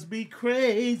fire. must be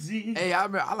crazy. Hey, I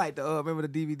like the remember the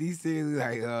DVD series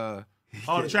like the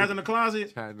Trapped in the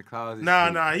Closet? Trapped in the Closet.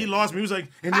 Nah, he lost me. He was like,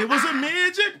 and it was a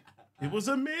midget. It was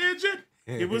a midget.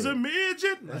 It was a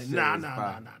midget. Like, nah.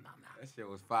 That shit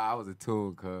was fire. I was a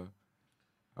tune, cuz.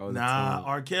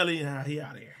 R. Kelly, he out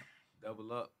of here.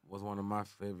 Double Up was one of my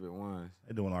favorite ones.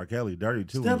 They doing R. Kelly dirty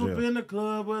too. Step up in the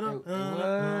club with him.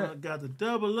 Got the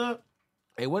double up.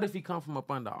 Hey, what if he come from up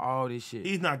under all this shit?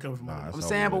 He's not coming from under. I'm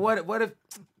saying, but what if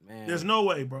man? There's no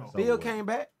way, bro. Bill came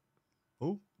back.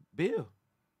 Who? Bill.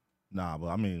 Nah, but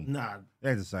I mean, it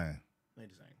ain't the same.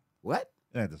 Ain't the same. What?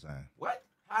 It ain't the same. What?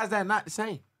 How is that not the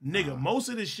same? Nigga, most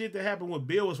of the shit that happened with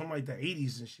Bill was from like the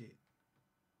 80s and shit.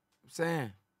 I'm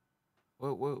saying,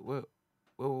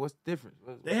 what's the difference?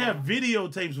 They have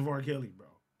videotapes of R. Kelly, bro.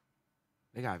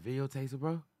 They got videotapes,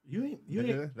 bro. You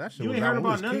ain't heard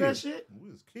about none of that shit?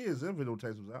 We was kids, them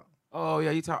videotapes was out. Oh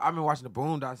yeah, I've been watching the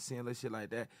Boondocks, seeing that shit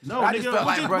like that. No, I nigga, just felt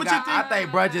like bro, I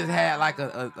think bro just had like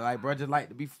bro just like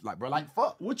to be like bro like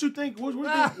fuck. What you think? Where do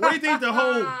you think the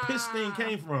whole piss thing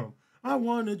came from? I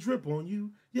want to drip on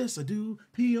you, yes I do.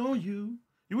 Pee on you.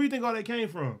 Where do you think all that came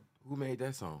from? Who made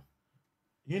that song?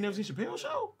 You ain't never seen Chappelle's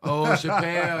show? Oh, Chappelle,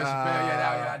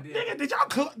 yeah, I did. Nigga,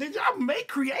 did y'all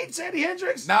create Seddy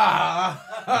Hendrinx? Nah,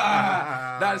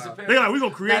 not Chappelle. They like, we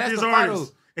gonna create this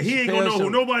artist, and he ain't gonna know who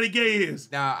nobody gay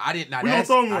is. Nah, I didn't. We gonna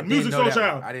throw him on Music Soul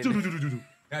Child.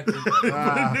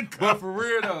 But for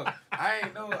real though, I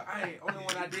ain't only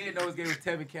one I did know was gay was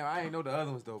Tevin Campbell. I ain't know the other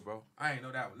ones though, bro. I ain't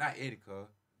know that one. Not Eddie, cuz.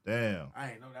 Damn.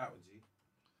 I ain't know that one, G.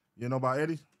 You know about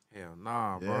Eddie? Hell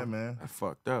nah, bro. Yeah, man. I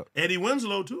fucked up. Eddie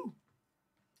Winslow too.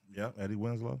 Yep, Eddie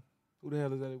Winslow. Who the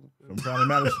hell is Eddie? From Family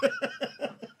Matters.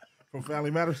 From Family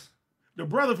Matters. The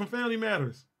brother from Family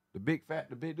Matters. The big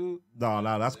dude? No,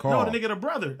 that's Carl. No, the nigga, the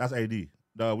brother. That's AD.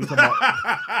 No, we talking about.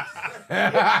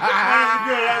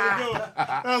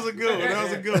 That was a good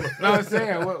one. No, I'm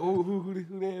saying, who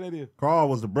that is? Carl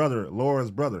was the brother,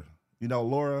 Laura's brother. You know,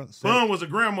 Laura. Bun was a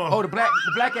grandma. Oh, the black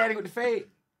addict with the fade?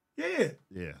 Yeah.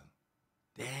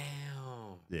 Damn.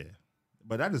 Yeah.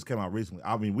 But that just came out recently.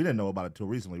 I mean, we didn't know about it till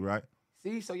recently, right?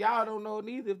 See, so y'all don't know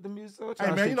neither if the music soul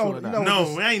Hey, man, you know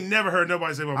No, I ain't never heard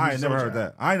nobody say about music. I ain't never heard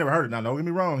that. I ain't never heard it. Now, don't get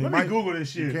me wrong. Let me Google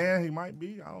this shit. He can. He might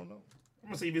be. I don't know. I'm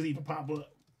going to see if it's even pop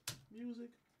up. Music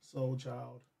Soul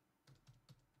Child.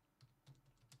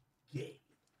 Yeah.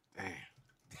 Damn.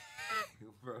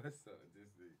 Bro, that's so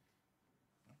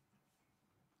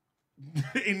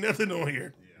ain't nothing on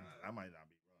here. Yeah, that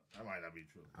might not be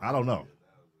true. I don't know.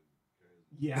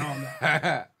 Yeah, I don't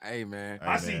know. Hey, man.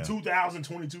 I see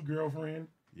 2022 girlfriend.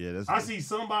 Yeah, that's. I see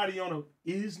somebody on a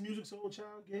is Music Soul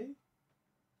Child gay?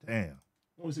 Damn.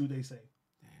 Let me see what they say.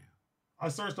 I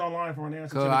searched online for an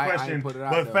answer to the I question, ain't put it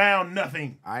out but there. Found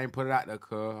nothing. I ain't put it out there,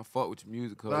 cuz. I fuck with your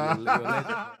music, cuz. Clean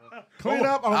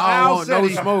up on I don't want no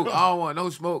Seddy. smoke. I don't want no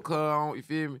smoke, cuz. You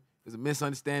feel me? It's a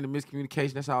misunderstanding,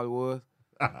 miscommunication. That's all it was.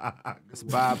 Let's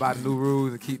abide by the new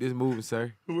rules and keep this moving,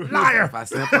 sir. Liar. If I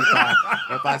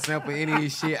sample any of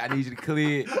this shit, I need you to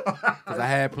clear it. Because I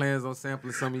had plans on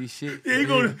sampling some of these shit. Yeah, he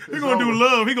gonna do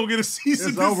love. He gonna get a cease and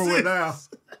It's over with desist. now.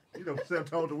 You know,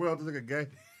 Seth told the world this nigga gay.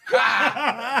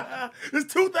 There's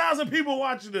 2,000 people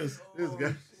watching this. This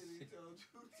guy.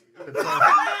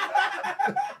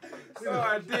 No,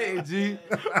 I didn't, G.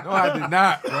 No, I did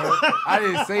not, bro. I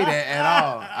didn't say that at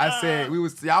all. I said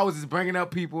I was just bringing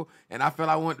up people, and I felt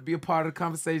I wanted to be a part of the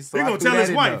conversation. So He I gonna threw tell that his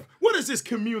in wife, there. what is this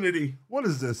community? What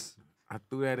is this? I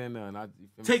threw that in there. And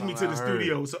Take me to the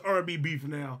studio. It's an R&B beef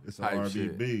now. It's an Type R&B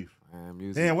shit. beef. Man,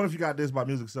 music. Damn, what if you got this by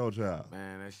Music Soul Child?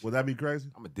 Man, that shit. Would that be crazy?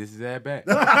 I'm going to diss his ass back.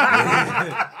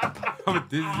 I'm going to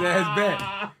diss his ass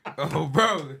back. Oh,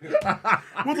 bro.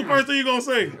 What's the first thing you gonna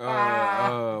say?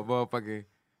 Motherfucking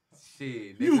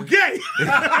shit. You nigga. gay.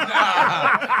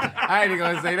 I ain't even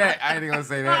gonna say that.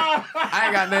 I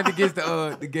ain't got nothing against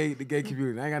the gay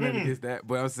community. I ain't got nothing against that.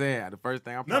 But I'm saying the first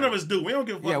thing I'm None of us do. We don't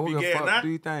give a fuck. Yeah, we're be gay gonna or fuck. not. Do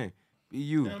your thing. Be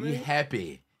you. Yeah, Be man.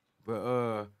 happy. But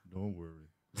Don't worry.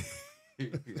 I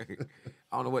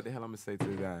don't know what the hell I'm gonna say to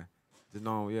the guy. Just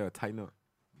know, tighten up.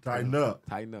 Tighten up.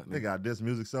 Tighten up. They Nigga. got this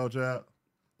Music Soul Child.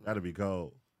 That'd be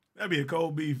cold. That'd be a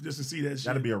cold beef just to see that shit.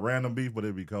 That'd be a random beef, but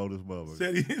it'd be cold as motherfucker.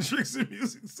 Seddy Hendrinx and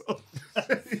Music Soul.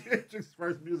 Hendrinx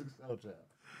first Music Soul Child.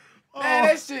 Man,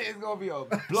 that shit is gonna be a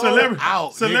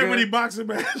blowout. Celebrity boxing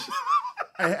match.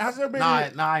 Hey, has there been Nah,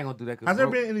 I ain't gonna do that. Has there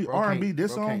been any R&B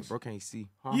diss bro songs? Bro can't see.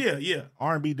 Huh? Yeah.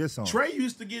 R&B diss songs. Trey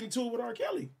used to get into it with R.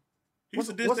 Kelly. He used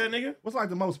to diss that nigga. What's like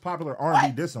the most popular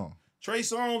R&B diss song? Trey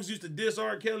Songz used to diss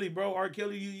R. Kelly, bro. R.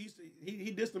 Kelly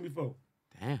he dissed him before.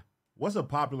 Damn. What's a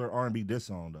popular R&B diss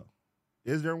song though?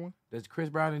 Is there one? Does Chris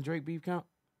Brown and Drake beef count?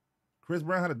 Chris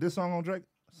Brown had a diss song on Drake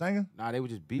singing? Nah, they were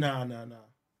just beef. Nah.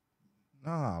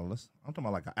 Nah, I'm talking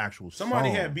about like an actual Somebody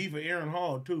song. had beef with Aaron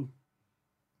Hall too.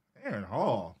 Aaron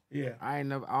Hall. Yeah. I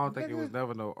don't think it was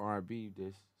never no R&B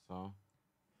diss song.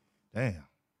 Damn.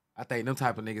 I think them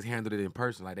type of niggas handled it in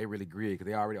person, like they really grid, because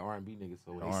they already R&B niggas.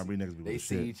 So The R&B niggas be they with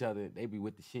see shit. each other, they be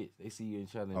with the shit. They see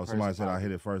each other in person. Somebody said I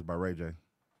hit it first by Ray J.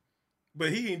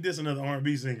 But he ain't diss another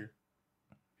R&B singer.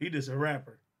 He diss a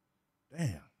rapper. Damn.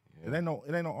 Yeah. It ain't no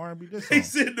R&B diss song. He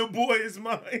said the boy is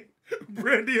mine.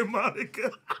 Brandy and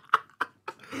Monica.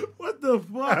 What the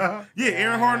fuck? Yeah,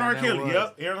 Aaron Hall and R. that Kelly. was.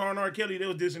 Yep. Aaron Hall and R. Kelly, they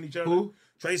was dissing each other. Who?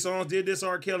 Trey Songz did this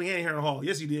R. Kelly and Aaron Hall.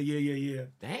 Yes, he did. Yeah.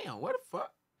 Damn, what the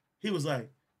fuck? He was like,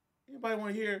 anybody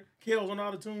want to hear Kel's on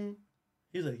Autotune?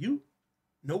 He's like, you?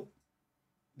 Nope.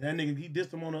 That nigga, he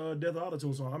dissed him on the Death of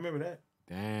Autotune song. I remember that.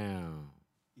 Damn.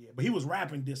 Yeah, but he was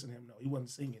rapping dissing him, though. He wasn't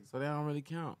singing. So that don't really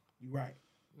count. You right.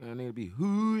 That nigga be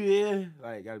who yeah,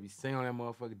 like gotta be singing on that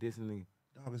motherfucker dissing nigga.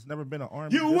 Dog, it's never been an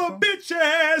R&B You diss a song? bitch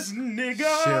ass nigga.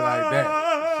 Shit like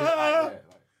that. Like,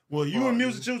 Well, you and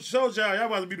Music Soul Child, y'all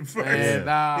about to be the first. Man,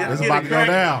 nah. Yeah, It's get about it to go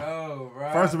cracking. down. Oh,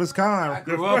 bro. First of its I kind.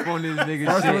 grew up on this nigga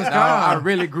First of shit. its Dog. kind. I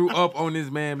really grew up on this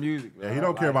man music. Yeah, he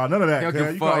don't care about none of that. He don't Cuz. give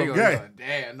a You fuck. call He him gonna gay. go,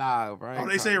 damn, nah, bro. Oh,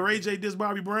 they say Ray J dissed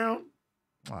Bobby Brown?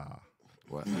 Ah,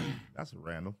 What? that's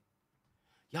random.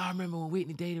 Y'all remember when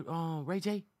Whitney dated Ray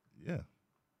J? Yeah.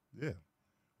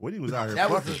 Whitney was out here That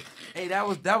was fucking.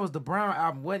 that was the Brown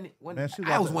album, wasn't it? Man, she was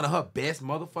that off was that- one of her best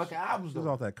motherfucking albums. She was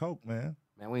Though. off that coke, man.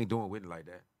 Man, we ain't doing Whitney like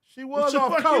that. She What was the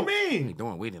off fuck coke. you We mean? ain't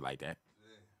doing Whitney like that.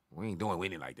 We ain't doing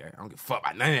Whitney like that. I don't give a fuck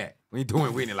about none of that. We ain't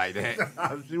doing Whitney like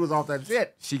that. She was off that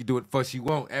shit. She can do it the fuck she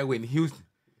want at Whitney Houston.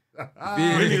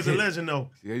 Whitney is a legend, though.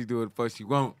 She do it the fuck she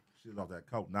want. She was off that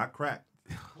coke, not crack.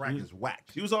 Crack is whack.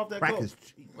 She was off that Crack coke. is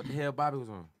cheap. What the hell Bobby was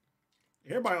on?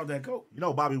 Everybody on that coke. You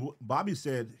know, Bobby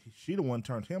said she the one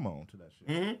turned him on to that shit.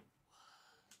 Mm-hmm.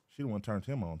 She the one turned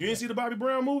him on. You didn't see the Bobby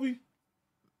Brown movie?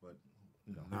 But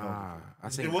you know, Nah,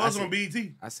 it was on BET.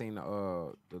 I seen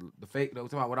the fake though,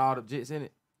 talking about with all the jits in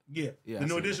it. Yeah, the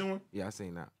new edition one. Yeah, I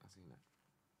seen that.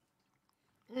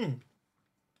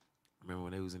 Remember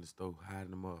when they was in the store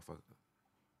hiding the motherfucker?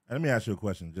 And let me ask you a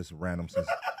question, just random, since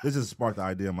this just sparked the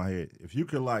idea in my head. If you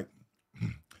could like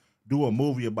do a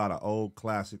movie about an old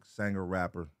classic singer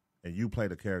rapper and you play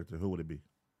the character, who would it be?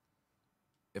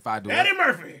 If I do Eddie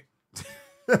Murphy.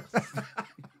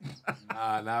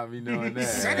 Nah, not me doing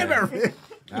that. Eddie Murphy.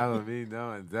 Not me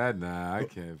doing that. Nah, I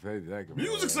can't play that.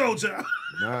 Music Soul Child.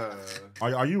 Nah.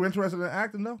 Are you interested in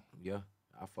acting though? Yeah,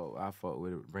 I fuck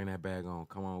with it. Bring that bag on.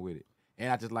 Come on with it. And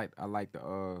I like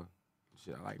the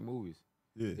shit. I like movies.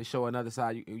 Yeah. They show another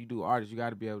side. You do artists, you got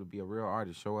to be able to be a real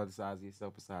artist. Show other sides of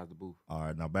yourself besides the booth. All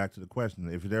right, now back to the question.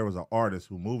 If there was an artist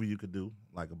who movie you could do,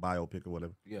 like a biopic or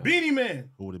whatever, Beanie Man.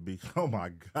 Who would it be? Oh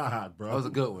my God, bro. That was a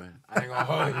good one. I ain't gonna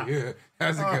hold you.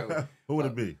 That's a good one. Who would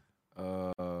it be?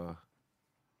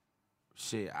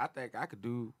 Shit, I think I could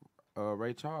do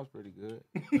Ray Charles pretty good.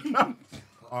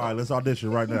 All right, let's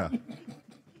audition right now.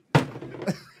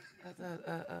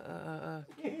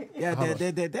 Yeah,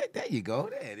 there you go.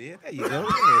 There it is. There you go.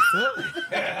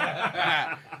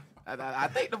 I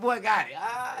think the boy got it.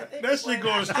 That shit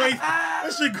going straight.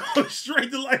 That shit going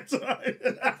straight to Lifetime.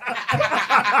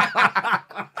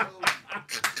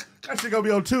 That shit gonna be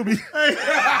on Tubi.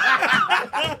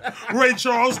 Ray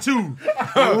Charles 2.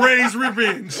 Ray's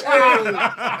Revenge.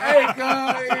 Hey,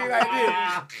 God, like this.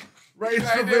 Ray's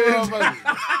Revenge.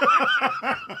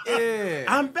 Yeah.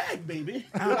 I'm back, baby.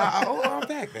 I'm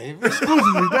back, baby.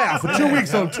 Exclusively now for 2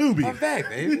 weeks on Tubi. I'm back,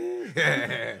 baby.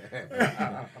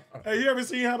 Hey, you ever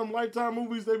seen how them Lifetime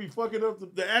movies, they be fucking up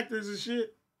the actors and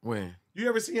shit? When? You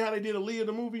ever seen how they did Aaliyah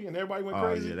the movie and everybody went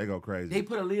crazy? Oh, yeah, they go crazy. They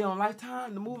put Aaliyah on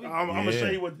Lifetime, the movie? I'm going to show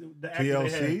you what the actor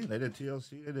TLC. They did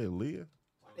TLC. They did Leah.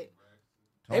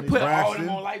 They put all of them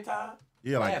on Lifetime?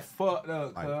 Yeah, like, that fucked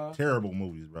up, like terrible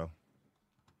movies, bro.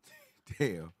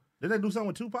 Damn. Did they do something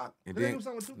with Tupac? And Did then, they do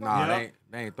something with Tupac? Nah, Yeah.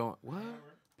 they ain't throwing. What?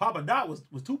 Papa Dot was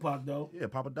Tupac, though. Yeah,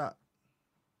 Papa Dot.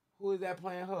 Who is that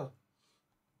playing her?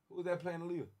 Who is that playing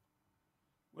Aaliyah?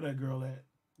 Where that girl at?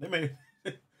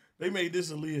 They made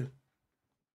this Aaliyah.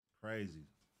 Crazy.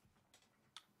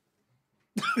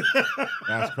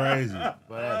 That's crazy. Boy,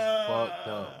 that's fucked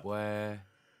up, boy.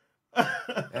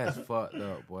 That's fucked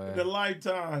up, boy. The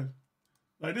Lifetime.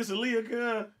 Like this Aaliyah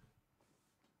girl.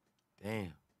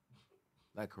 Damn.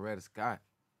 Like Coretta Scott.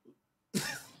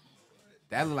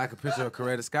 That look like a picture of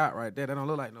Coretta Scott right there. That don't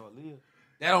look like no Aaliyah.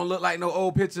 That don't look like no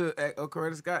old picture of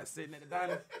Coretta Scott sitting at the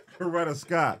diner. Coretta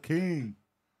Scott, King.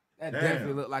 That Damn.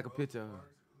 definitely look like a picture of her.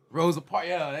 Rosa Parks,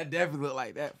 yeah, that definitely look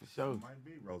like that for sure. Might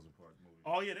be Rosa Parks movie.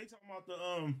 Oh yeah, they talking about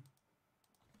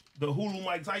the Hulu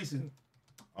Mike Tyson.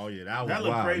 Oh yeah, that was That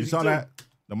looked wild. crazy, You saw too. that?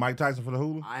 The Mike Tyson for the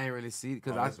Hulu? I ain't really see it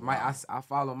because Oh, that's wild. I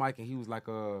follow Mike and he was like,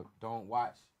 don't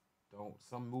watch,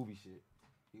 some movie shit.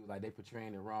 He was like, they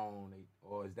portraying it wrong,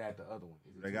 or is that the other one?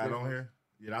 Is it They two got it on different?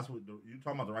 here? Yeah, that's what you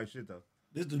talking about the right shit though.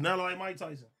 This do not look like Mike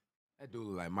Tyson. That dude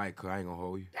look like Mike, cause I ain't gonna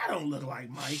hold you. That don't look like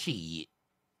Mike. Shit.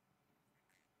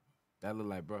 That look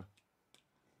like, bro.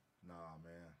 Nah,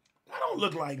 man. That don't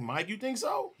look like Mike. You think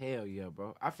so? Hell yeah,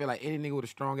 bro. I feel like any nigga with a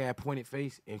strong ass pointed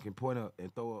face and can point up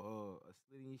and throw a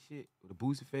slit in your shit with a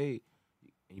boosted fade,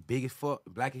 and you big as fuck,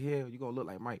 black as hell, you gonna look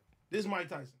like Mike. This Mike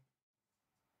Tyson.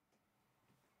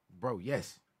 Bro,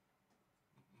 yes.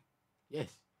 Yes.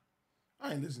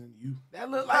 I ain't listening to you. That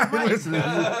look like Mike.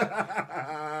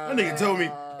 That nigga told me.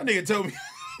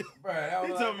 Bro, that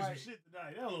He look told like me some Mike. shit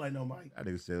tonight. That don't look like no Mike. That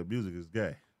nigga said music is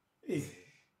gay. Yeah.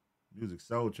 Music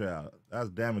soul child. That's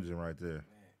damaging right there.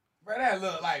 Bro, that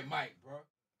look like Mike, bro.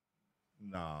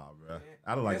 Nah, bro.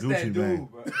 I look like That's Gucci that Man.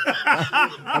 dude, bro.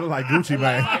 I look like Gucci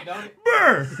Man. Mike, don't it?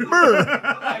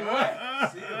 Like what?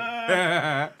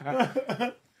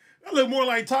 That look more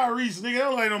like Tyrese, nigga. That don't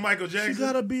look like no Michael Jackson. She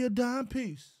gotta be a dime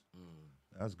piece.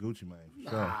 That's Gucci Man. For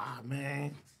sure. Nah,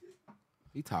 man.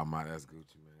 He talking about that's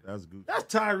Gucci, man. That's Gucci.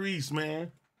 That's Tyrese,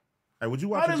 man. Hey, would you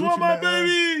watch I a just Gucci want my Man?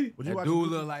 baby. Would you That watch dude a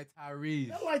Gucci? look like Tyrese.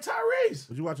 That look like Tyrese.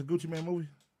 Would you watch a Gucci Man movie?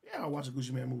 Yeah, I'll watch a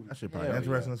Gucci Man movie. That shit probably Hell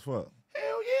interesting as fuck.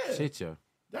 Hell yeah. Shit, yo.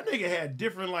 That nigga had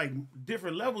different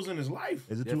levels in his life.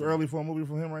 Is it too Definitely. early for a movie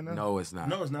from him right now? No, it's not.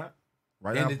 No, it's not.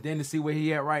 Right then, now, then to see where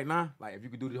he at right now, like if you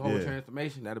could do the whole Yeah.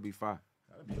 transformation, that'll be fire.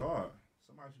 that'd be hard.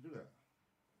 Somebody should do that.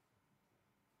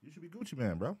 You should be Gucci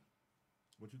Man, bro.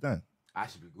 What you think? I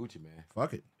should be Gucci, man.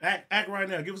 Fuck it. Act right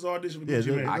now. Give us an audition for Yeah, Gucci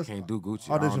dude, Man. I let's can't do Gucci.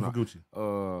 Audition I for don't Gucci.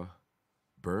 know.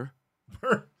 Burr.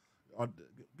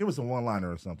 Give us a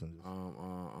one-liner or something.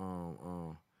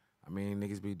 I mean,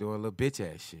 niggas be doing little bitch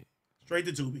ass shit. Straight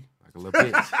to Tubi. Like a little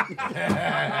bitch.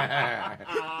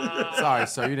 Sorry,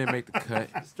 sir, you didn't make the cut.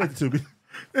 Straight to Tubi.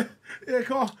 Yeah,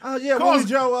 call. Oh yeah, Willie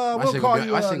Joe. We'll call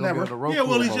you never. Yeah,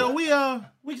 Willie Joe.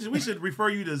 We should refer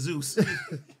you to Zeus.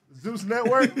 Zeus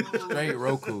Network. Straight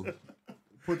Roku.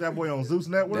 Put that boy on Zeus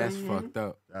Network. That's fucked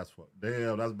up.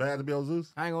 Damn, that's bad to be on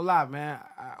Zeus. I ain't gonna lie, man.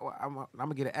 I'm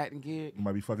gonna get an acting gig. You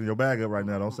might be fucking your bag up right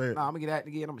now. Don't say it. Nah, I'm gonna get an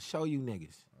acting gig. And I'm gonna show you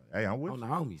niggas. Hey, I'm with on you.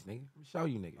 the homies, nigga. I'm gonna show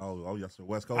you niggas. Oh, yes, sir.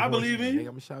 West Coast. I believe in you. Nigga,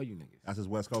 I'm gonna show you niggas. That's his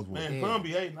West Coast voice. Man, PnB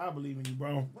hating. I believe in you,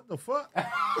 bro. What the fuck? I'm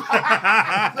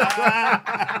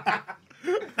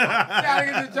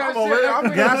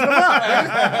gassing him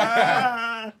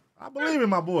up. I believe in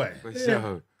my boy. For sure. You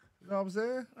know what I'm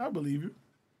saying? I believe you.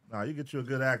 Nah, you get you a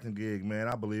good acting gig, man.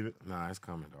 I believe it. Nah, it's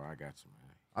coming though. I got you,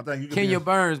 man. I think you can Kenya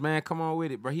Burns, man, come on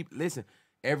with it, bro. Listen,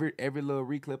 every little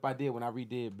reclip I did when I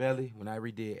redid Belly, when I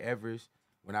redid Everest,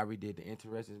 when I redid The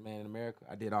Interested Man in America,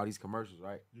 I did all these commercials,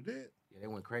 right? You did? Yeah, they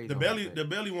went crazy. The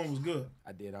belly one was good.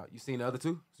 I did all. You seen the other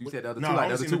two? So you said the other No, two, I like only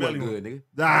the other seen two the wasn't belly good,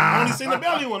 nigga. I only seen the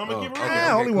belly one. I'm gonna give it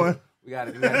Yeah, only cool. one. We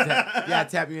gotta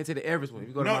tap you into the Everest one. If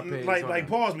you go to my page, like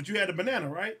pause, but you had the banana,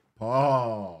 right?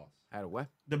 Pause. Had a what?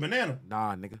 The banana.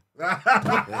 Nah, nigga.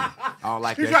 I don't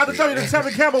like that. He tried to shit. show you the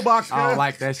Tevin Campbell box. I don't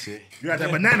like that shit. You got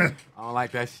that banana. I don't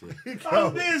like that shit. I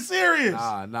was being serious.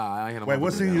 Nah, I ain't. Wait,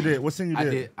 what scene you did? What scene you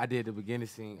did? I did the beginning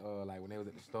scene, like when they was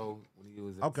at the stove, when he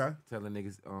was telling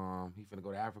niggas, he finna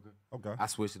go to Africa. Okay. I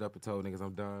switched it up and told niggas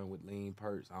I'm done with lean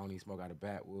perks. I don't even smoke out of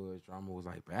backwoods. Drama was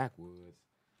like backwoods.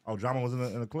 Oh, drama was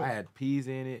in the clip. I had peas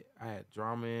in it. I had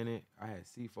drama in it. I had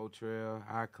C4 Trail,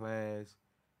 High Class.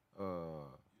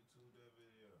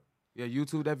 Yeah,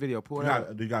 YouTube that video. Pull it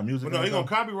out. Do you got music? But no, he gonna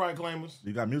copyright claim us.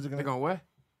 You got music in They it? gonna what?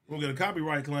 We gonna get a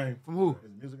copyright claim. From who?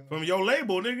 From your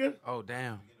label, nigga. Oh,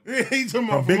 damn. Yeah, he talking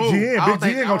about Big who? GN.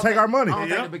 Big GN gonna take our money. I don't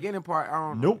think the beginning part. I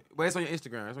don't Nope. But it's on your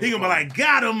Instagram. It's on He your gonna be phone. like,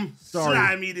 got him. Sorry.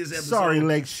 Slide me this episode. Sorry,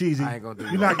 Lake Sheezy. I ain't gonna do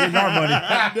You're that. not getting our money.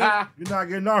 You're not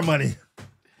getting our money.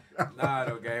 Nah,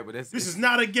 okay, but This is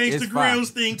not a Gangsta Grills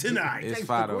thing tonight. It's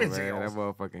fine, though, man. That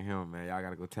motherfucking him, man. Y'all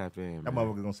gotta go tap in, That man.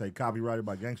 motherfucker gonna say copyrighted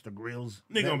by Gangsta Grills.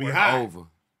 Nigga gonna be Network. high. Over.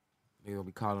 They gonna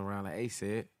be calling around like, hey,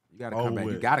 said, you gotta Over come back.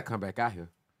 with. You gotta come back out here.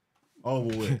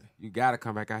 Over with. You gotta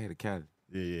come back out here to Cali.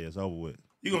 Yeah, it's over with.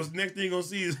 Next thing you gonna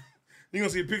see is you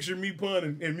gonna see a picture of me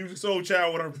pun and Music Soul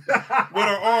Child with her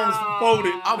arms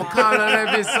folded. I'ma comment on that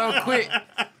bitch so quick.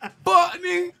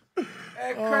 Buttony.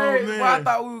 That crazy. man. Boy, I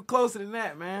thought we were closer than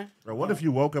that, man. Bro, what if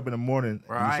you woke up in the morning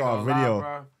Bro, and I you ain't saw a gonna video? lie,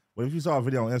 bro. What if you saw a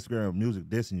video on Instagram of music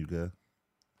dissing you, cuz?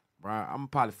 Bro, I'm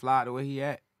probably fly the way he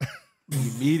at.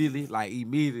 Immediately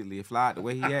fly the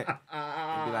way he at.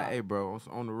 And be like, hey, bro,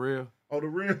 on the real. Oh, the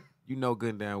real? You know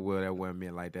good and damn well that wasn't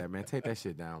meant like that, man. Take that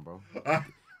shit down, bro.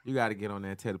 You got to get on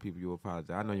there and tell the people you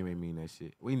apologize. I know you ain't mean that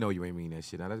shit. We know you ain't mean that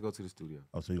shit. Now, let's go to the studio.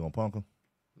 Oh, so you gonna punk him?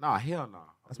 Nah, hell no.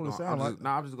 That's what it sounds like.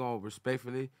 Nah, I'm just going to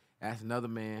respectfully ask another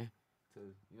man to, you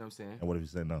know what I'm saying? And what if you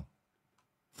say no?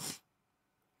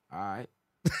 All right.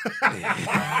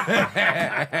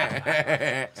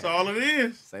 That's all it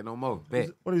is. Say no more. Bet.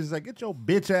 What if you say, get your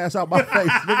bitch ass out my face,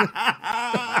 nigga?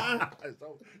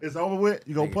 It's over with.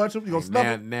 You gonna punch him? You gonna snuff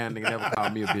him? Now, nigga never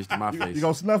called me a bitch to my face. You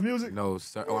gonna snuff music? No,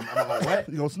 sir. Oh, I'm gonna what?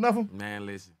 You gonna snuff him? Man,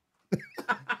 listen.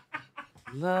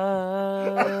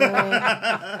 Love.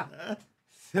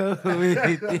 So many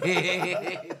things.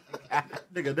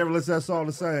 Nigga, never listen to that song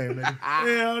the same, nigga.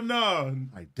 Hell no.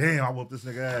 Like, damn, I whooped this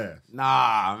nigga ass.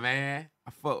 Nah, man.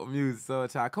 I fuck with music, Soul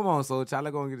Child. Come on, Soul Child.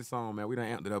 Let's go and get the song, man. We done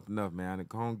amped it up enough, man.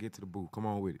 Go on, get to the booth. Come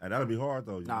on with it. Hey, that'll be hard,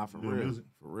 though. Nah, for doing real. Music.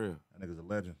 For real. That nigga's a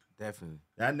legend. Definitely.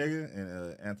 That nigga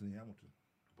and Anthony Hamilton.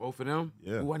 Both of them?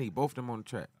 Yeah. Ooh, I need both of them on the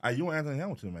track. Hey, you and Anthony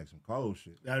Hamilton make some cold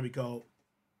shit. That'd be cold.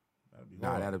 That'd be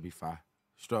Nah, hard. that'll be fire.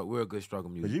 Real good struggle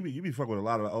music. Cause you be fucking with a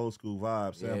lot of the old school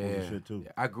vibes, samples and shit too.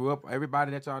 Yeah. I grew up. Everybody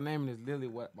that y'all naming is literally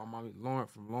what my mom.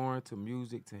 Lauren to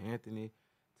music to Anthony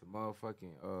to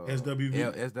motherfucking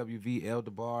SWV. SWV, El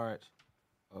DeBarge.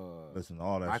 Listen to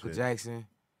all that Michael shit. Jackson.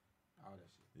 All that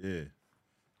shit. Yeah.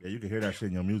 Yeah, you can hear that shit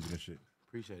in your music and shit.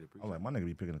 Appreciate it. I'm like, my nigga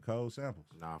be picking the cold samples.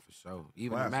 Nah, for sure.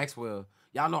 Even Classic. Maxwell.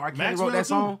 Y'all know R. Kelly Maxwell wrote that too?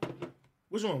 song?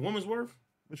 Which one? Woman's Worth?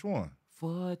 Which one?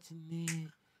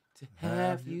 Fortunate to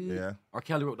have you. Yeah. R.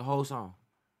 Kelly wrote the whole song.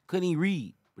 Couldn't even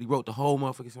read, but he wrote the whole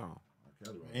motherfucking song.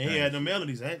 And he had the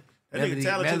melodies, That nigga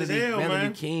talented as hell, Melody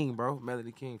man. King, bro.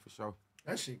 Melody King, for sure.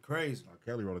 That shit crazy. R.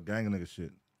 Kelly wrote a gang of nigga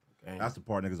shit. Gang. That's the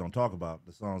part niggas don't talk about.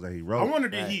 The songs that he wrote. I wonder,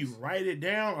 did he write it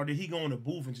down or did he go in the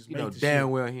booth and just You make know the damn shit?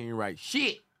 well he ain't write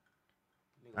shit.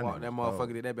 That Walk nigga that was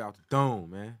motherfucker did that be out the dome,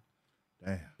 man.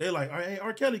 Damn. They like, hey,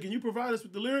 R. Kelly, can you provide us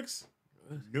with the lyrics?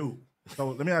 No. So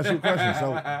let me ask you a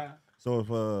question. So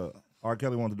if R.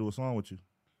 Kelly wanted to do a song with you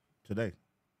today,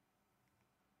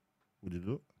 Would you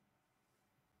do it?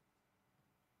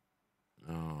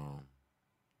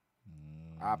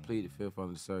 I plead the fifth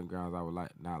on certain grounds. I would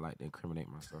not like to incriminate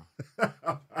myself. I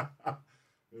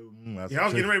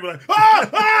was getting ready to be like, ah!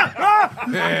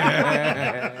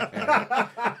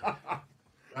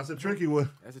 That's a tricky one.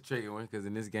 That's a tricky one because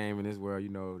in this game, in this world, you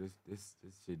know, this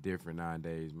shit different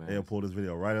nowadays, man. They'll pull this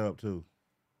video right up too.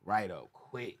 Right up,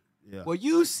 quick. Yeah. Well,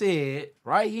 you said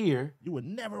right here you would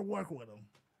never work with them.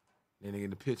 Then they get in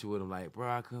the picture with him like, bro,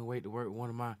 I couldn't wait to work with one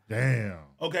of my. Damn.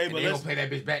 Okay, and but they gonna play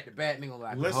that bitch back to back.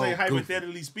 Like, let's say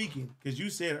hypothetically speaking, because you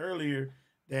said earlier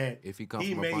that if he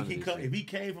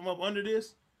came from up under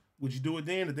this, would you do it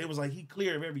then? If they was like he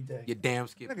clear of everything, you damn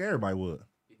skip. Like everybody would.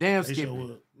 You damn skip.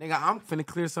 Nigga, I'm finna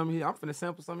clear some of his. I'm finna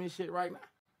sample some of his shit right now.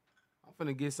 I'm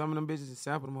finna get some of them bitches and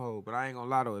sample them whole. But I ain't gonna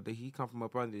lie though, he come from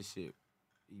up under this shit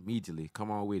immediately. Come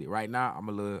on with it. Right now, I'm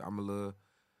a little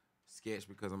sketch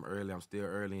because I'm early. I'm still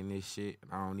early in this shit,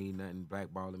 and I don't need nothing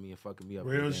blackballing me and fucking me up.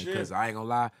 Real shit. Because I ain't gonna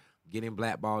lie, getting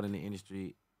blackballed in the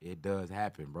industry, it does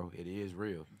happen, bro. It is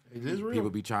real. It is real. People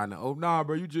be trying to, oh nah,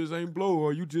 bro, you just ain't blow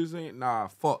or you just ain't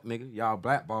fuck nigga. Y'all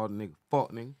blackballed nigga.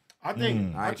 Fuck nigga. I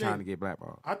think I ain't trying to get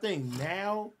blackballed. I think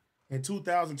now in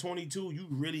 2022, you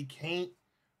really can't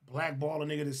blackball a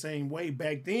nigga the same way.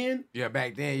 Back then,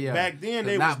 Back then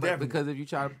they was definitely because if you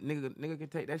try to nigga can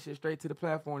take that shit straight to the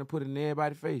platform and put it in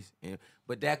everybody's face.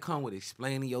 But that come with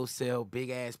explaining yourself, big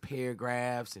ass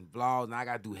paragraphs and vlogs, and I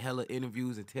gotta do hella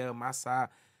interviews and tell my side.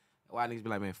 Why niggas be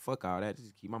like, man, fuck all that.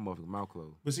 Just keep my motherfucking mouth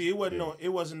closed. But see, it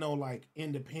wasn't no like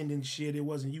independent shit. It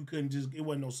wasn't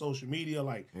no social media.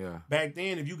 Like back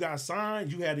then, if you got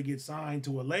signed, you had to get signed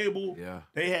to a label. Yeah.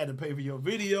 They had to pay for your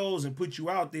videos and put you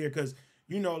out there because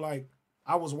you know, like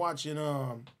I was watching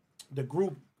the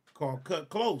group called Cut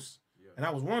Close, and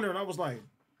I was wondering, I was like,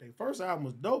 their first album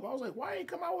was dope. I was like, why ain't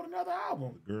come out with another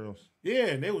album? The girls. Yeah,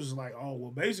 and they was just like, oh,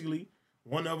 well, basically,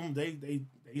 one of them, they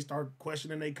start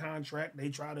questioning their contract. They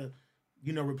try to,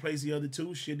 replace the other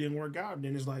two. Shit didn't work out. And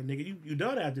then it's like, nigga, you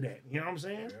done after that. You know what I'm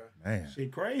saying? Yeah. Man.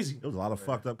 Shit crazy. There was a lot of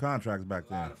fucked up contracts back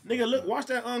then. Nigga, look, watch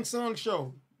that Unsung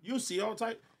show. You'll see all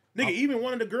type. Nigga, even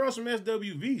one of the girls from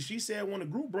SWV, she said when the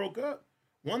group broke up,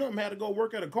 one of them had to go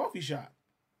work at a coffee shop.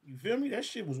 You feel me? That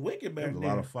shit was wicked back then. There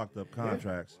was a lot of fucked up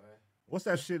contracts. Yeah. What's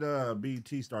that shit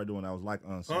BT started doing that was like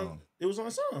Unsung? It was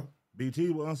Unsung. BT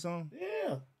was Unsung?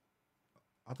 Yeah.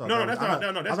 I thought that's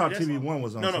not. I thought TV1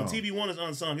 was Unsung. No, TV1 is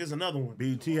Unsung. Here's another one.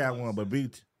 BT had one, but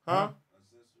BT.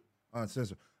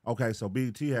 Uncensored. Okay, so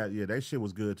BT had, that shit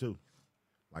was good too.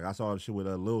 Like I saw the shit with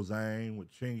Lil Zane,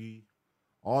 with Chingy.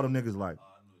 All them niggas like,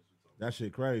 that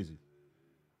shit crazy.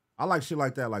 I like shit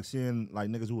like that, like seeing like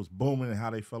niggas who was booming and how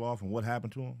they fell off and what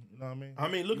happened to them. You know what I mean? I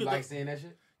mean, look at seeing that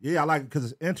shit? Yeah, I like it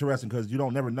because it's interesting because you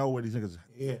don't never know where these niggas,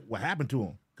 what happened to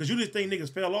them. Because you just think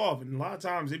niggas fell off, and a lot of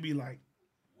times it be like.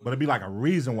 But it'd be like a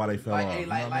reason why they fell off. Hey,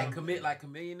 like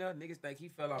Chameleon, niggas think he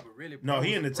fell off, but really, bro, no,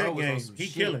 he in the tech game. He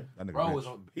killing. Bro was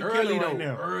on early though.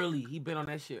 Right early, he been on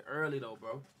that shit early though,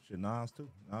 bro. Shit, Nas too.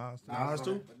 Nas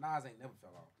too. But Nas ain't never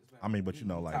fell off. I mean, but he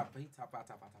like he top 5.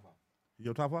 He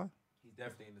your top 5? He's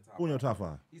definitely in the top. Who in your top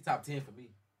 5? He's top 10 for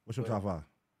me. What's your top 5?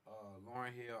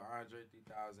 Lauryn Hill, Andre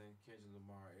 3000, Kendrick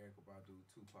Lamar, Erykah Badu,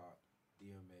 Tupac,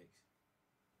 DMX.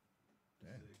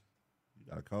 Damn. You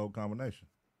got a cold combination.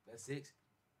 That's 6.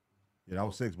 Yeah, that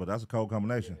was 6, but that's a cold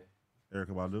combination. Yeah.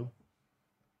 Erykah Badu.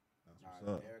 That's what's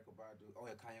up. Erykah Badu. Oh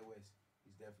yeah, Kanye West.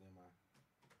 He's definitely in mine.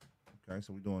 Okay,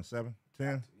 so we doing 7, 10?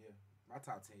 Yeah, my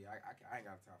top 10. I ain't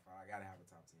got a top 5. I gotta have a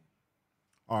top 10.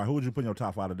 All right, who would you put in your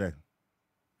top 5 today?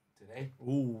 Today?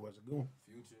 Ooh, that's a good one.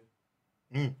 Future.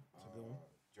 That's a good one.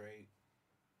 Drake.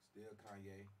 Still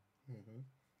Kanye. Mm-hmm.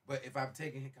 But if I'm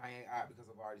taking Kanye out because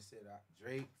I've already said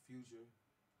Drake, Future.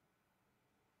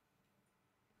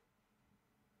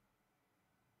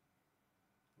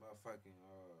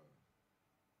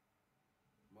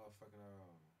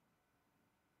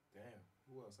 Damn,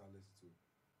 who else I listen to?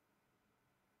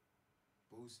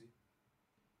 Boosie,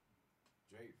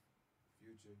 Drake,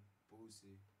 Future,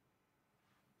 Boosie,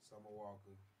 Summer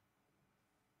Walker,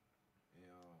 and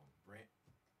Brent.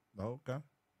 Oh, okay.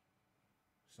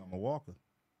 Summer Walker.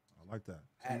 I like that.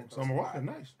 Summer Walker,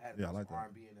 nice. Yeah, I like that.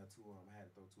 R&B in there too. I had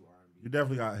to throw 2 R&B. You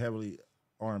definitely got heavily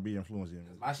R&B influence in.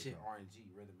 My shit R&G,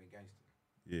 rhythm and gangster.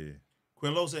 Yeah.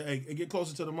 Quinlo said, "Hey, get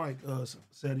closer to the mic,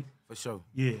 Seddy." For sure.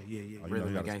 Yeah. Oh,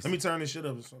 rhythm and gangster. Let me turn this shit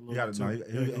up.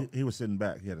 He was sitting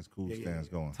back. He had his cool stance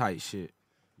going. Tight shit.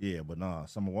 Yeah, but nah,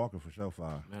 Summer Walker for sure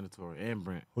fire. Mandatory. And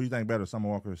Brent. Who you think better, Summer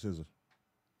Walker or SZA?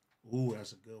 Ooh,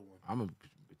 that's a good one.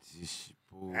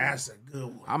 That's a good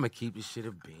one. I'm gonna keep this shit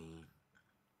a bean.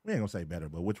 We ain't gonna say better,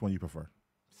 but which one you prefer?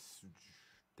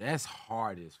 That's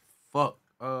hard as fuck.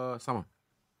 Summer.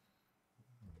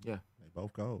 Yeah.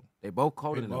 both cold. They both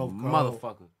colder than a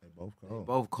motherfucker. They both cold. They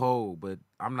both cold, but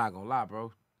I'm not gonna lie,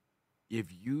 bro. If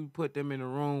you put them in a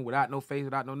room without no face,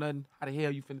 without no nothing, how the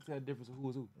hell you finna tell the difference of who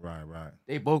is who? Right.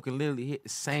 They both can literally hit the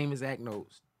same exact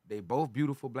notes. They both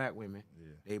beautiful black women. Yeah.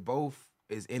 They both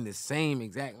is in the same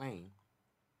exact lane.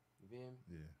 You feel me?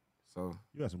 Yeah. So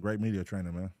you got some great media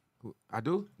training, man. I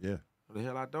do? Yeah. What the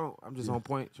hell I don't? I'm just on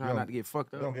point trying not to get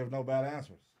fucked up. You don't give no bad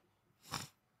answers.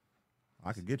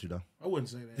 I could get you, though. I wouldn't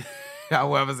say that. I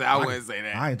wouldn't say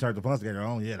that. I ain't turned the punch together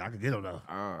on yet. I could get him, though.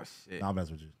 Oh, shit. I'll mess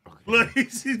with you. Okay. Look, he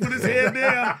put his head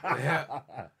down. Yeah.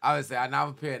 I would say, now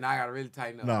I'm prepared. Now I got to really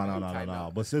tighten up.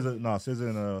 No. But Scissor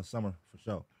in Summer, for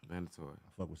sure. Mandatory. I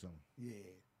fuck with Summer. Yeah.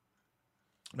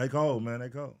 They cold, man. They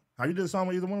cold. How you did a song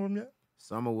with either one of them yet?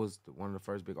 Summer was one of the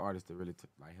first big artists that really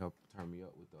helped turn me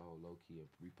up with the whole low key of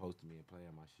reposting me and playing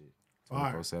my shit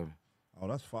 24/7. Oh,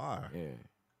 that's fire. Yeah,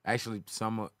 actually,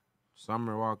 Summer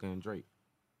Walker and Drake.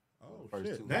 Oh first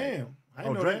shit! Two. Damn, I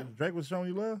didn't know Drake. that. Drake was showing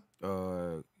you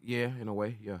love. Yeah, in a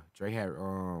way, yeah. Drake had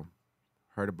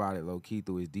heard about it low key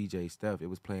through his DJ stuff. It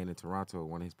was playing in Toronto at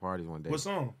one of his parties one day. What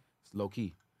song? It's low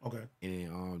key. Okay.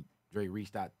 And Drake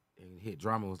reached out and hit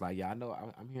Drama and was like, "Yeah, I know.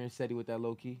 I'm hearing Seddy with that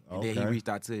low key." And then he reached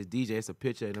out to his DJ. It's a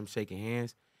picture of them shaking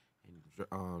hands.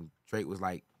 And Drake was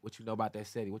like, "What you know about that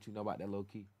Seddy? What you know about that low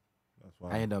key?" That's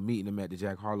why I ended up meeting him at the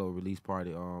Jack Harlow release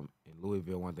party in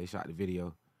Louisville once they shot the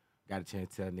video. Got a chance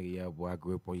to tell nigga, yeah, boy, I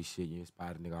grew up on your shit. You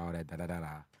inspired a nigga, all that,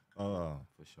 da-da-da-da. Oh.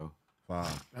 For sure.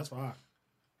 Fine. That's fine.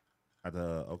 At the,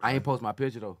 okay. I ain't post my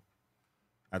picture, though.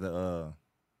 At the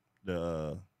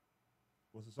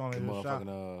what's the song? The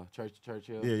motherfucking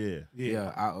Churchill.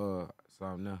 Yeah.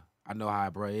 I know how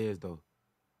bro is, though.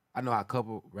 I know how a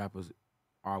couple rappers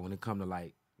are when it come to,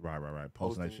 like, Right.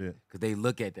 Posting that shit. Because they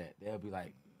look at that. They'll be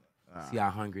like, see how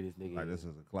hungry this nigga like is.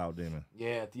 This is a cloud demon.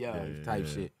 Yeah, type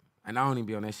shit. And I don't even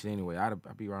be on that shit anyway. I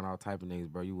be around all type of niggas,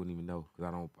 bro. You wouldn't even know. Because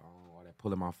I don't all that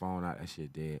pulling my phone out. That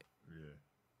shit dead. Yeah.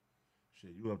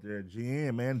 Shit, you up there at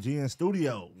GN, man. GN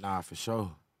Studio. Nah, for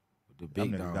sure. The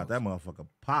big niggas dogs. got that motherfucker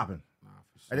popping. Nah,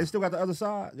 for sure. And they still got the other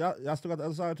side? Y'all still got the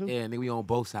other side, too? Yeah, nigga, we on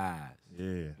both sides.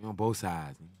 Yeah. We on both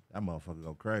sides. That motherfucker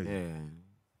go crazy. Yeah.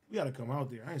 We gotta come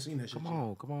out there. I ain't seen that shit. Come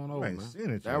on over, I ain't man. seen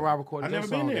it That's yet. where I recorded I your never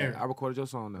song. been there. I recorded your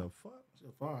song now. The fuck? So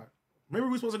far. Remember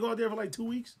we were supposed to go out there for like 2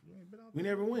 weeks? We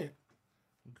never went.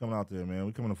 We coming out there, man.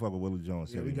 We coming to fuck with Willie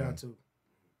Jones. Yeah, we got man. to.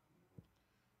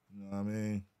 You know what I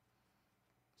mean?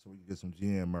 So we can get some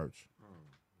GN merch.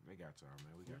 They got y'all,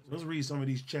 man. We got y'all. Let's read some of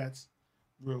these chats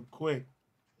real quick.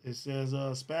 It says,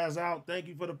 Spaz out, thank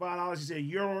you for the $5. He said,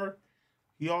 Your.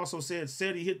 He also said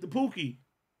he hit the Pookie.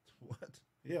 What?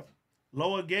 Yep.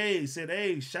 Loa Gay said,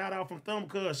 hey, shout out from Thumb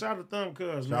Cuz. Shout out to Thumb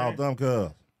Cuz, man. Shout out Thumb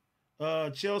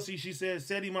Cuz. Chelsea, she said,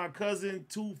 Seddy, my cousin,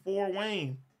 2-4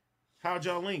 Wayne. How'd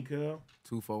y'all link, cuz?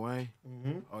 2-4 Wayne?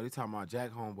 Mm-hmm. Oh, they talking about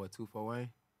Jack homeboy, 2-4 Wayne?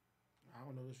 I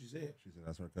don't know what she said. She said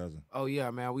that's her cousin. Oh, yeah,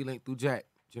 man. We linked through Jack.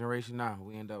 Generation 9.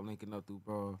 We end up linking up through,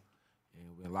 bro. And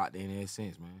we've been locked in there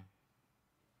since, man.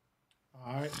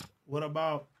 All right. What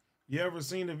about, you ever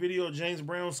seen the video of James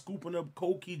Brown scooping up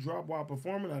Cokie drop while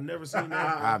performing? I've never seen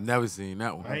that. I've never seen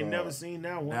that one. I ain't never seen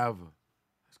that one. Never.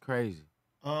 It's crazy.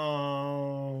 You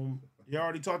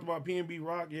already talked about PnB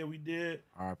Rock. Yeah, we did.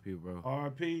 R.I.P, bro.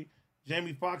 R.I.P.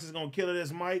 Jamie Foxx is gonna kill it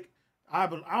as Mike. I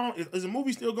don't. Is the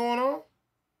movie still going on?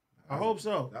 I hope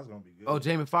so. That's gonna be good. Oh,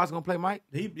 Jamie Foxx gonna play Mike?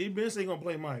 He been saying he gonna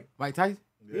play Mike. Mike Tyson?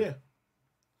 Yeah.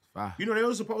 Fire. You know they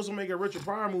were supposed to make a Richard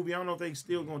Pryor movie. I don't know if they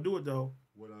still gonna do it though.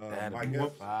 With That'd Mike be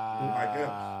Epps. fire. Mike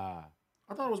Epps. I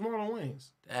thought it was Marlon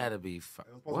Wayans. That'd be fire.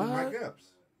 It was supposed to be Mike Epps.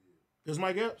 It was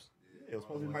Mike Epps? Yeah, it was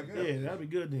supposed to be Mike Epps. Yeah, that'd be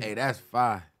good then. Hey, that's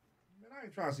fire. Man, I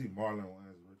ain't trying to see Marlon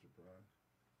Wayans and Richard Pryor.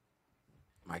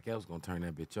 Mike Epps gonna turn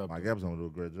that bitch up. Mike Epps gonna do a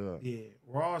great job. Yeah.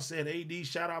 Ross said, AD,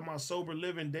 shout out my Sober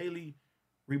Living Daily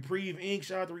Reprieve Inc.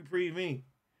 Shout out to Reprieve Inc.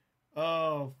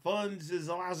 Funds is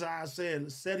as I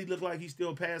said he looked like he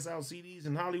still pass out CDs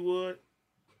in Hollywood.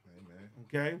 Hey, man.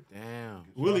 Okay. Damn.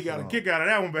 Willie got a kick out of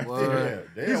that one back there.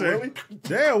 Yeah. Damn, Willie.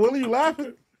 Damn, Willie, you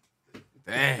laughing?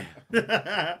 Damn.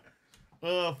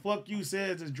 Fuck you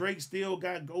says Drake still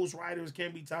got Ghost Riders,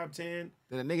 can be top 10.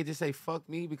 Did a nigga just say fuck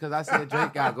me because I said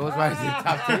Drake got Ghost Riders in the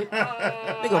top 10?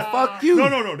 Nigga, fuck you.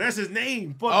 No, that's his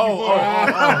name. Fuck you, boy.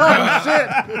 Shit.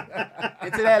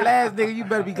 And to that last nigga, you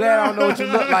better be glad I don't know what you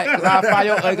look like because I'll fire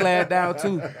your ugly ass down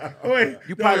too. Wait,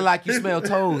 you probably like you smell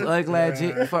toes, ugly ass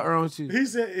jit. Fuck around with you. He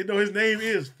said, his name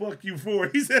is Fuck You For.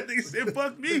 He said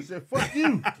fuck me. He said fuck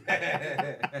you.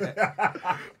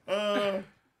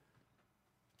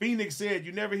 Phoenix said,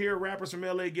 you never hear rappers from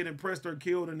LA get impressed or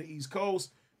killed in the East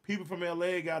Coast. People from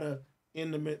LA gotta, in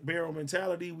the barrel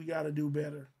mentality, we gotta do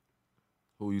better.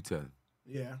 Who you telling?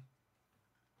 Yeah.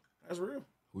 That's real.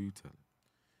 Who you telling?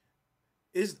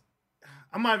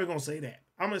 I'm not even gonna say that.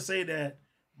 I'm gonna say that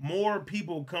more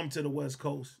people come to the West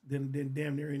Coast than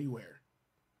damn near anywhere.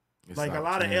 It's like a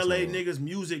lot of LA niggas'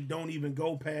 music don't even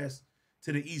go past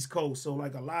to the East Coast. So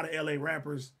like a lot of LA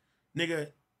rappers,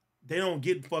 nigga, they don't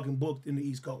get fucking booked in the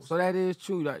East Coast. So that is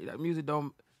true. That music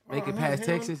don't make it past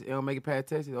Texas. It don't make it past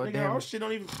Texas. Or nigga,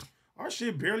 damn, our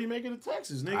shit barely make it to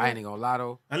Texas, nigga. I ain't gonna lie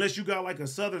though. Unless you got like a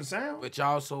Southern sound. But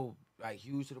y'all so like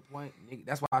huge to the point. Nigga,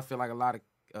 that's why I feel like a lot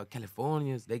of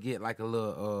Californians, they get like a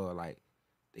little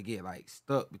they get like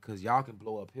stuck because y'all can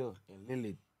blow up here and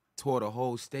literally tour the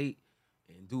whole state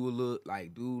and do a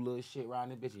little shit around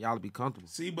this bitch and y'all be comfortable.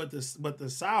 See, but the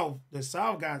South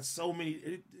got so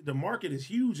many. The market is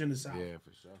huge in the South. Yeah,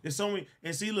 for sure. There's so many.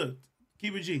 And see, look,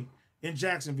 keep it G in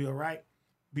Jacksonville, right?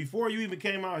 Before you even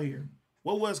came out here,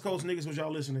 what West Coast niggas was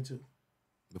y'all listening to?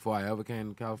 Before I ever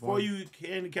came to California. Before you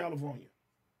came to California.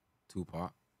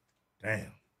 Tupac.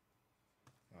 Damn.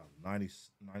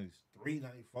 93,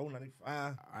 94,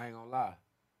 95. I ain't gonna lie.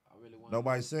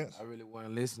 Nobody since? I really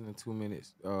wasn't listening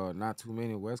to not too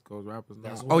many West Coast rappers now.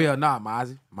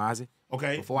 Mozzie.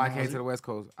 Okay. Before I came to the West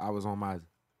Coast, I was on Mozzie.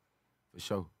 For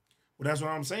sure. Well, that's what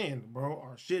I'm saying, bro.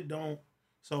 Our shit don't.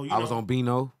 So I was on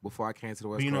Bino before I came to the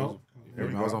West Coast.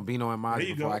 I was on Bino and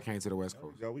Mozzie before I came to the West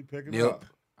Coast. There we picking Nip. up.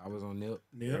 I was on Nip.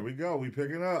 There we go. We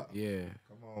picking up. Yeah.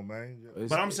 Come on, man.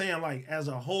 But I'm saying, like, as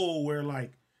a whole, where,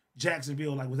 like,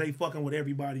 Jacksonville, like, was they fucking with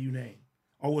everybody you named?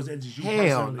 Or was that just you personally?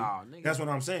 Hell no, nigga. That's what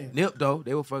I'm saying. Nip, though.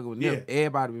 They were fucking with Nip. Yeah.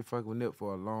 Everybody been fucking with Nip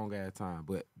for a long ass time.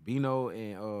 But Bino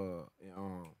and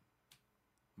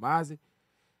Mozzie,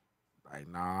 like,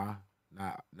 nah,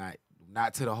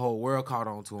 not to the whole world caught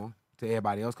on to him. To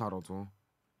everybody else caught on to him.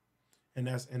 And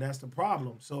that's the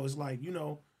problem. So it's like, you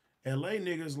know, LA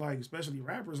niggas, like, especially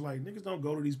rappers, like, niggas don't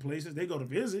go to these places. They go to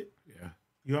visit. Yeah.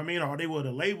 You know what I mean? Or they were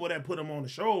the label that put them on the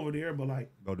show over there, but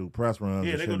like... Go do press runs.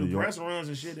 Yeah, they go do press runs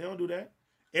and shit. They don't do that.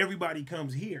 Everybody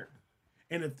comes here.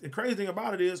 And the crazy thing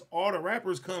about it is all the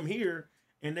rappers come here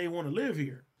and they want to live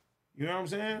here. You know what I'm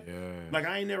saying? Yeah. Like,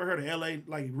 I ain't never heard of LA,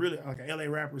 like, really, like a LA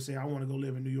rapper say, I want to go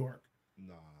live in New York.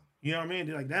 Nah. You know what I mean?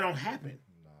 They're like, that don't happen.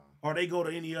 Or they go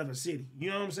to any other city.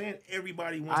 You know what I'm saying?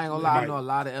 Everybody wants to I ain't gonna lie, I know a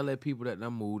lot of LA people that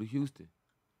done moved to Houston.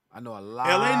 I know a lot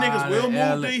LA niggas will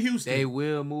move to Houston. They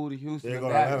will move to Houston. They'll go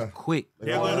to That Atlanta. is quick.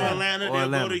 They'll go to Atlanta. They'll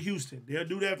go to Houston. They'll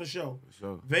do that for sure.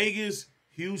 Vegas,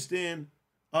 Houston,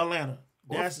 Atlanta.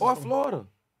 Or Florida.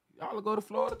 Y'all will go to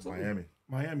Florida too.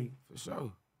 Miami. For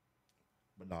sure.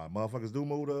 But nah, motherfuckers do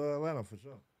move to Atlanta for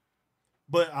sure.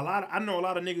 But I know a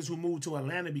lot of niggas who move to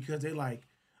Atlanta because they like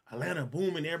Atlanta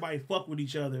booming, everybody fuck with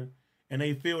each other, and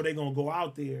they feel they gonna go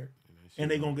out there and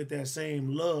they gonna get that same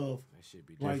love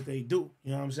like they do.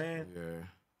 You know what I'm saying? Yeah.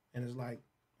 And it's like,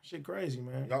 shit crazy,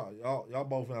 man. Y'all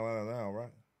both in Atlanta now,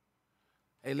 right?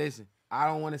 Hey, listen, I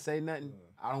don't want to say nothing.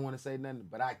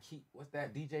 But I keep, what's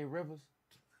that, DJ Rivers?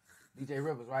 DJ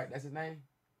Rivers, right? That's his name?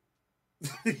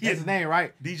 That's his name,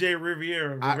 right? DJ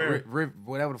Riviera.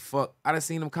 Whatever the fuck. I done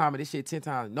seen him comment this shit 10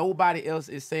 times. Nobody else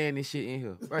is saying this shit in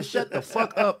here. Bro, shut the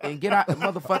fuck up and get out the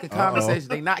motherfucking conversation.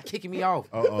 They not kicking me off.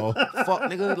 Fuck,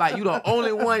 nigga. Like, you the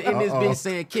only one in this bitch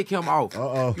saying kick him off.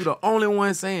 You the only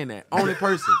one saying that. Only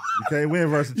person. You can't win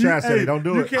versus the chat, Seddy. Don't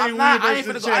do it. I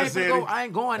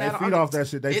ain't going at it. They feed off that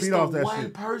shit. They feed off that shit. It's the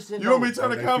one person. You want me to turn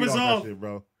the comments off? Shit,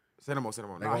 bro. Send them on.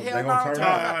 They gonna turn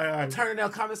I'm turning their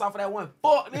comments off of that one.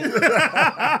 Fuck, nigga. Fuck.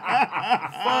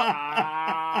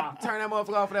 Turn that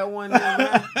motherfucker off of that one, nigga,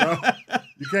 man.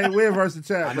 You can't win versus the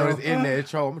chat, I know bro. it's in there.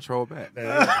 It's troll. I'm going to troll back.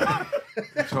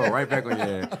 Troll right back on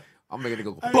your ass. I'm making it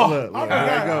go.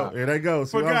 Look, here they go.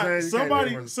 See what I'm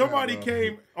saying? Somebody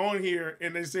came on here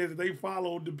and they said that they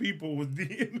followed the people with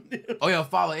DM. Oh, yeah,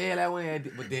 follow Ed that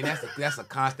one. But then that's a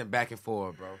constant back and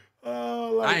forth, bro.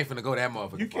 I ain't finna go that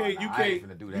motherfucker. I ain't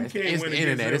finna do that. It's the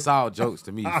internet. It's all jokes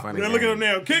to me. Funny. Look at him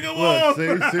now. Kick him off. See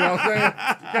what I'm saying?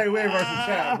 You can't win versus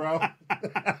chat, bro.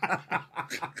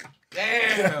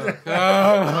 Damn.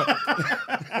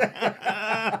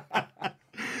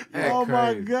 Oh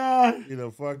my God. You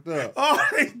done fucked up. Oh,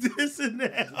 they dissing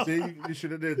now. See, you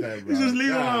should have did that, bro. You just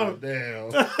leave it alone.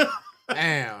 Damn.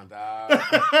 Damn, dog.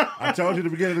 I told you at the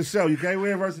beginning of the show, you can't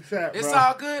win versus chat, bro. It's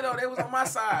all good, though. They was on my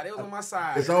side.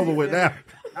 It's over with now.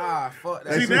 Nah, fuck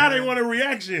that. See, now they want a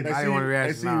reaction. I didn't want a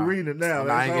reaction. They see you reading it now.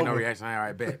 I ain't getting no reaction. All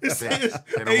right, bet.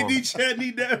 AD chat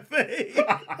need that fade.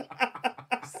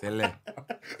 Say less.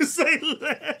 Say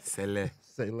less. Say less.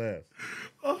 Say less.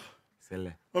 Say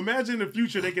less. Imagine in the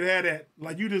future they could have that.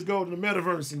 Like, you just go to the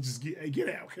metaverse and just get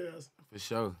out, cuz. For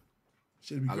sure.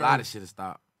 A lot of shit to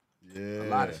stop. Yeah. A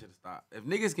lot of shit to stop. If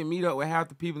niggas can meet up with half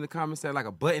the people in the comments, say like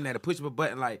a button that'll push up a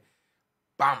button like,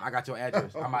 bam, I got your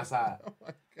address. I'm outside. Oh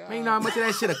my God. Man, you know how much of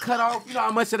that shit a cut off? You know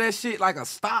how much of that shit like a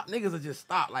stop? Niggas will just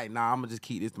stop. Like, nah, I'm gonna just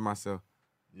keep this to myself.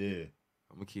 Yeah.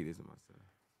 I'm gonna keep this to myself.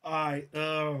 All right.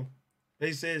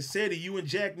 They said, Seddy, you and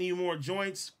Jack need more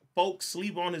joints. Folks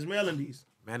sleep on his melodies.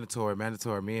 Mandatory.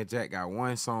 Me and Jack got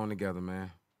one song together,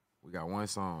 man. We got one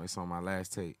song. It's on my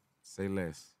last tape. Say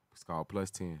Less. It's called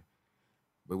Plus 10.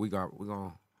 But we're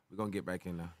gonna get back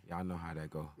in there. Y'all know how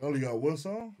that go. You only got one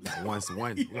song? We got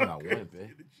one. We got one,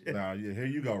 man. Nah, yeah, here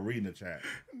you go reading the chat.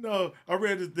 No, I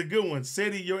read the good one.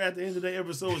 Seddy, your At the End of the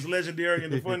Episode was legendary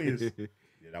and the funniest. Yeah,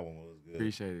 that one was good.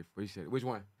 Appreciate it. Which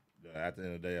one? At the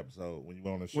end of the day episode, when you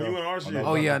went on the show. When you went on our shit.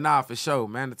 Oh, yeah, nah, for sure.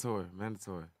 Mandatory.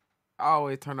 I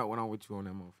always turn up when I'm with you on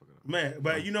that motherfucker. Man,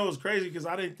 but you know it's crazy because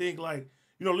I didn't think like,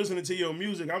 listening to your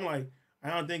music, I'm like,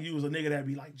 I don't think you was a nigga that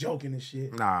be like joking and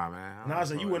shit. Nah, man. And I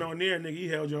said, you went on there, nigga, you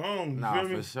held your own. You feel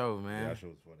me? For sure, man. Yeah, that shit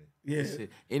was funny. Yeah. Shit.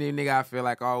 Any nigga I feel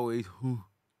like always, you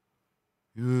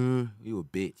a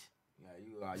bitch.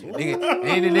 You nigga,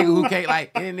 any nigga who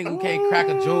can't crack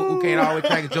a joke, who can't always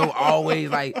crack a joke, always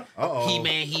like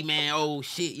he man, oh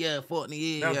shit, yeah, fuck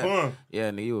nigga, yeah. Fun. Yeah,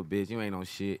 nigga, you a bitch. You ain't no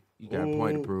shit. You got a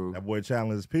point to prove. That boy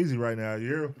challenge is peasy right now.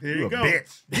 Here you you go.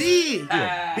 Bitch.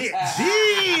 Yeah. You a bitch.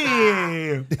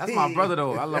 Damn. That's my brother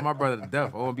though. I love my brother to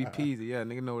death. I want to be peasy. Yeah,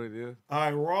 nigga know what it is. All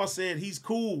right, Ross said he's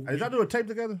cool. Hey, did y'all do a tape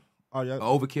together? Oh yeah.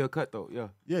 Overkill cut though. Yeah.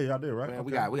 Yeah, y'all did, right? Man,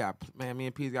 Okay. we got. Man, me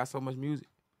and Peasy got so much music.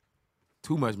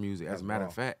 Too much music, as a matter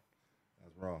of fact.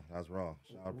 That's raw.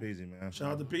 Shout out Peasy, man.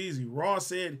 Shout out to Peasy. Ross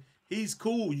said he's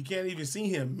cool. You can't even see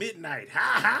him. Midnight.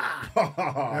 Ha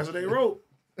ha. That's what they wrote.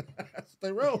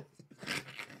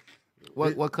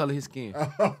 What color his skin?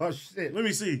 Oh shit. Let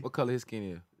me see. What color his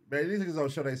skin is? Man, these niggas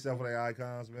don't show themselves with their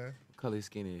icons, man. What color his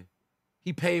skin is?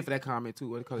 He paid for that comment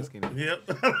too. What color his skin is? Yep.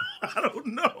 I don't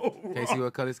know. Can't see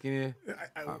what color his skin is?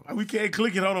 We can't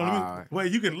click it. Hold on. Right. Well,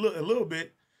 you can look a little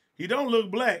bit. He don't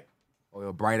look black. Oh,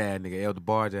 a bright ass nigga, Elder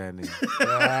Barge ass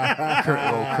nigga.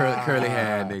 Curly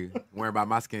hair nigga. Worrying about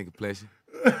my skin complexion.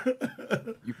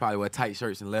 You probably wear tight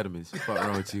shirts and Lettermans. Fuck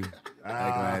wrong with you? Ugly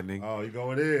ass nigga. Oh, you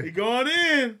going in? He going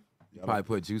in. You probably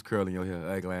put juice curl in your hair.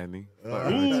 Ugly ass nigga. Fuck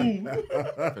wrong with you?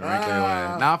 Finna wrinkle your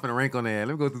ass. Now I'm finna wrinkle on that.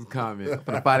 Let me go through the comments. I'm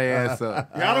finna fire their ass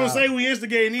up. Y'all don't say we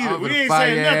instigating either. We ain't fire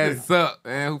saying your nothing. ass up,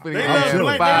 man. Who finna They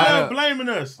get love blaming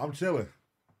us. I'm chilling.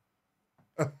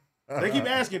 They keep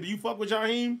asking, do you fuck with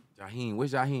Jaheim? Jaheim,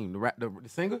 which Jaheim? The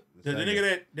singer? The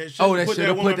nigga that should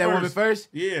have put that woman first?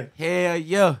 Yeah. Hell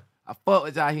yeah. I fuck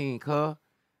with Jaheim, cuz. I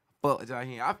fuck with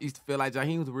Jaheim. I used to feel like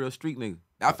Jaheim was a real street nigga.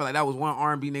 I feel like that was one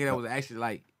R&B nigga that was actually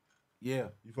like, yeah.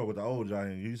 You fuck with the old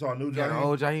Jaheim. You saw new Jaheim? Yeah, the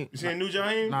old Jaheim. You seen new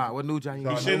Jaheim? Nah, what new Jaheim?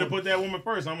 You shouldn't have put that woman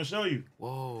first. I'm going to show you.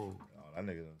 Whoa. Oh, that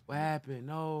nigga. What happened?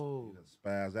 No. He just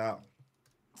spazzed out.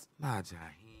 Nah,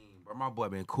 Jaheim. Bro, my boy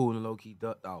been cool and low-key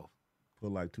ducked off.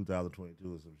 Put like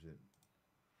 2022 or some shit.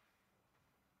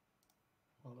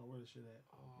 Hold on, where the shit at?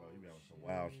 Bro, you be having some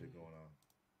wild shit going on.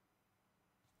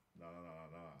 No.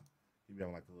 He be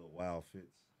having like the little wild fits.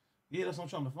 Yeah, that's what I'm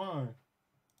trying to find.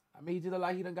 I mean, he just look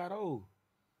like he done got old.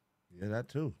 Yeah, that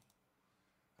too.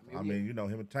 I mean, you know,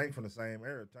 him and Tank from the same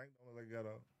era. Tank don't look like he got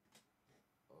old.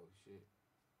 Oh,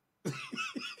 shit.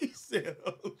 He said,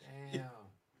 oh, damn. Shit.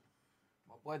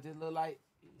 My boy just look like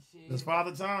shit. It's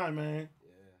father time, man.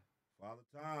 Father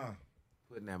time.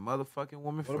 Putting that motherfucking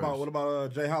woman first. What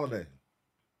about Jay Holiday?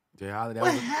 Jay Holiday.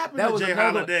 What happened to Jay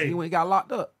Holiday? He got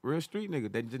locked up. Real street nigga.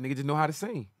 Nigga just know how to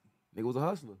sing. Nigga was a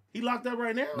hustler. He locked up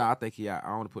right now? Nah, I think he out. I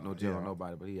don't want to put no jail on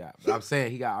nobody, but he out. But I'm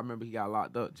saying I remember he got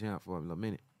locked up, jammed for a little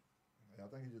minute. Yeah, I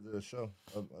think he just did a show.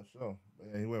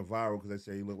 But he went viral because they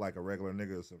said he looked like a regular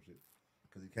nigga or some shit.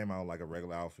 Because he came out like a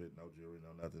regular outfit, no jewelry,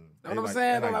 no nothing. That's what I'm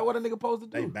saying. Like, what a nigga supposed to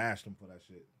do? They bashed him for that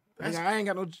shit. I ain't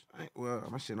got no. Well,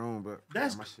 my shit on, but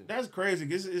that's crazy.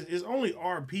 It's only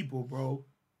our people, bro.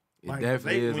 It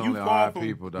definitely is only our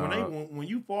people, dog. When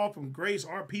you fall from grace,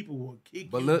 our people will kick you down.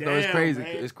 But look, though, it's crazy.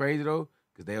 Man. It's crazy though,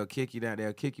 because they'll kick you down.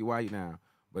 They'll kick you while you down.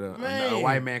 But a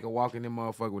white man can walk in there,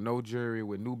 motherfucker, with no jewelry,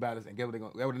 with New Balance, and get what the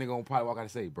nigga gonna probably walk out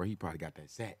and say, bro, he probably got that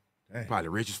sack. Probably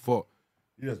rich as fuck.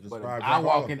 You just described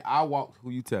who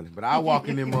you telling? But I walk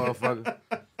in there, motherfucker.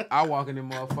 I walk in there,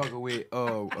 motherfucker,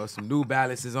 with some New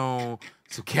Balances on,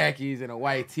 some khakis and a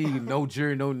white tee, no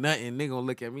jewelry, no nothing. Nigga gonna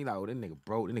look at me like, oh, that nigga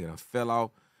broke. That nigga done fell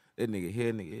off. That nigga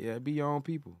here, nigga. Yeah, it be your own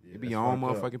people. Yeah, it be your own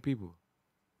motherfucking people.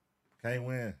 Can't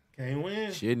win.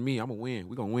 Shit, me, I'ma win.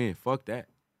 We gonna win. Fuck that.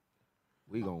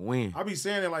 We gonna win. I be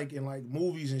saying it like in like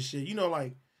movies and shit. You know,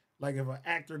 like if an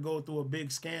actor go through a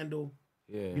big scandal.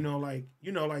 Yeah. You know, like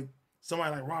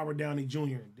somebody like Robert Downey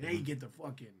Jr. They get the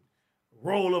fucking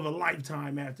role of a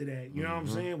lifetime after that. You know what I'm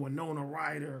saying? Winona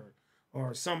Ryder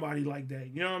or somebody like that.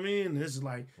 You know what I mean? This is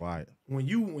like right. When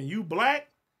you black,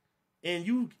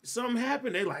 and something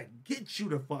happened, they like, get you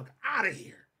the fuck out of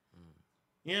here.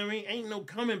 You know what I mean? Ain't no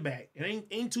coming back. It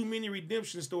ain't too many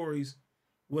redemption stories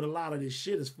with a lot of this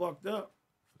shit. It's fucked up.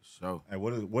 For sure. Hey,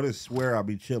 what is swear I'll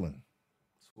be chilling?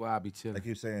 Swear I'll be chilling. They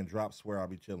keep saying drop swear I'll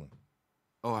be chilling.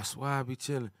 Oh, I swear I'll be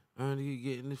chilling. You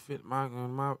getting this fit?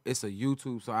 It's a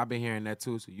YouTube song. I've been hearing that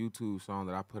too. It's a YouTube song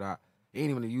that I put out. It ain't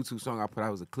even a YouTube song I put out.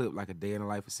 It was a clip, like a day in the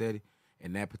life of Seddy.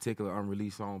 And that particular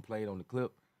unreleased song played on the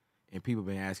clip. And people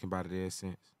been asking about it ever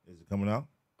since. Is it coming out?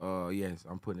 Yes.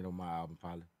 I'm putting it on my album,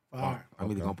 probably. I'm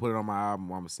either going to put it on my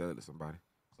album or I'm going to sell it to somebody.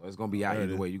 So it's going to be out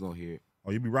either way. You're going to hear it.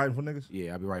 Oh, you be writing for niggas?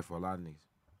 Yeah, I be writing for a lot of niggas.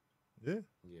 Yeah?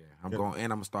 Yeah. I'm going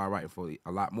to start writing for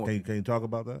a lot more. Can you talk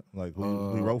about that? Like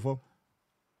who you wrote for?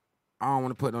 I don't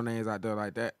want to put no names out there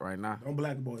like that right now. Don't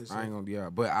black boys. I ain't going to,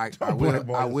 but I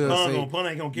will say. Pun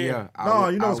ain't going to care. Yeah,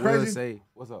 you know what's crazy? Say,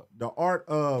 what's up? The art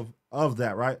of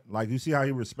that, right? Like, you see how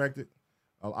he respected?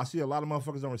 I see a lot of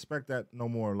motherfuckers don't respect that no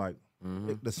more. Like,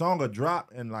 the song will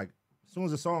drop, and like, as soon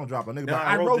as the song drop, a nigga be like,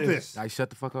 I wrote this. Like,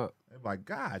 shut the fuck up. They're like,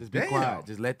 God just damn. Be quiet.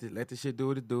 Just let the shit do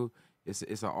what it do. It's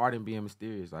an art in being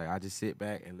mysterious. Like, I just sit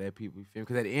back and let people feel.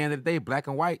 Because at the end of the day, black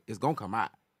and white is going to come out.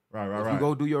 Right. If you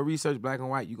go do your research, black and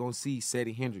white, you're going to see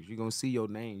Seddy Hendrinx. You're going to see your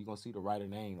name. You're going to see the writer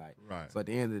name. Like, right. So at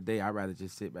the end of the day, I'd rather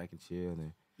just sit back and chill.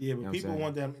 And, yeah, but people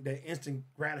want that instant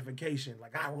gratification.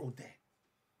 Like, I wrote that.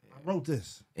 I wrote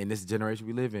this. In this generation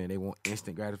we live in, they want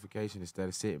instant gratification instead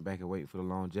of sitting back and waiting for the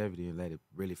longevity and let it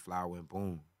really flower and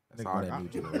boom. That's all that new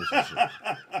generation shit.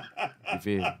 You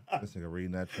feel me? This nigga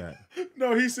reading that chat.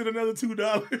 No, he said another $2.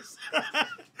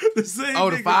 The same the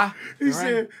nigga. $5? He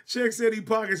said, check said he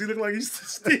pockets. He looked like he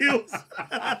steals. You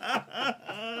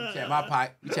check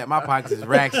my pockets is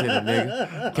racks in them,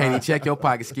 nigga. Can't even check your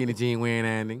pocket, skinny jean wearing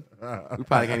that nigga. You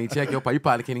probably can't even check your pocket. You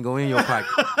probably can't even go in your pocket.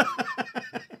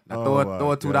 Now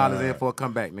throw $2 in for a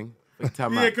comeback, nigga.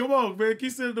 Yeah, come on, man.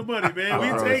 Keep sending the money, man.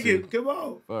 We take it. Come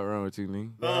on. What's wrong with you,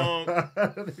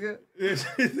 nigga?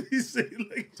 He said,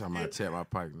 like, talking about check my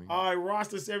pocket, nigga. All right,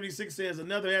 Roster 76 says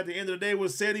another at the end of the day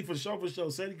was Seddy for sure.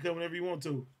 Seddy come whenever you want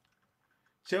to.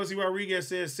 Chelsea Rodriguez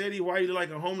says, Seddy, why you look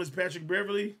like a homeless Patrick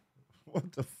Beverly?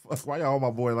 What the fuck? Why y'all on my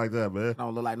boy like that, man? I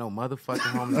don't look like no motherfucking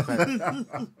homeless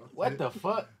Patrick. What the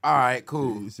fuck? All right,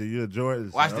 cool. So you enjoy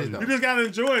it? Watch this, though. You just got to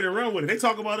enjoy it and run with it. They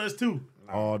talk about us, too.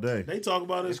 All day. They talk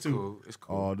about us, too. Cool. It's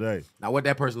cool. All day. Now, what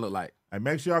that person look like? Hey,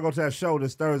 make sure y'all go to that show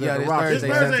this Thursday at the this Rock.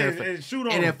 Thursday and shoot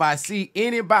on. And if I see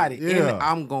anybody,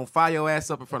 I'm going to fire your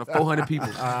ass up in front of 400 people.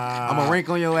 I'm going to rank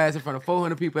on your ass in front of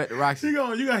 400 people at the Roxy. He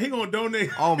gonna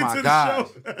donate. Oh, my to God.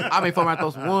 The show. I mean, for my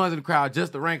throw some ones in the crowd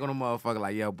just to rank on the motherfucker.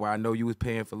 Like, yo, boy, I know you was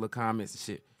paying for little comments and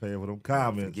shit. Paying for them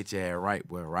comments. Get your ass right,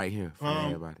 boy, right here for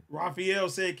everybody. Raphael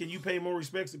said, can you pay more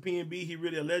respects to PnB? He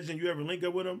really a legend. You ever link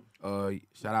up with him?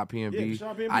 Shout out PnB. Yeah, shout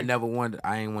out PnB. I never wanted,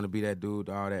 I ain't want to be that dude,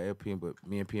 all that LPN, but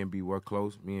me and PnB work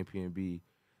close. Me and PnB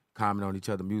comment on each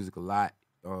other's music a lot.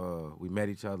 We met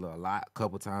each other a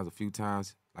couple times, a few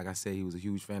times. Like I said, he was a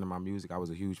huge fan of my music. I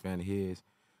was a huge fan of his.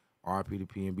 R.I.P to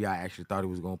PnB. I actually thought he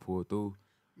was going to pull through.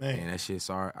 Man. And that shit,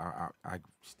 sorry, I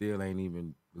still ain't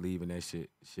even believing that shit.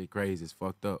 Shit crazy. It's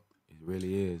fucked up. It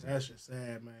really is. That shit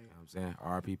sad, man. You know what I'm saying?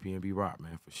 R.I.P PnB Rock,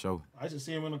 man, for sure. I just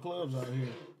see him in the clubs out here.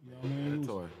 You know what I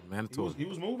mean? Mandatory. He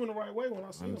was moving the right way when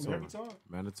I see him every time.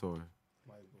 Mandatory.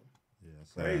 Like, yeah,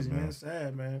 sad, crazy, man.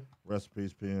 Sad, man. Rest in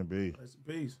peace, PnB. Rest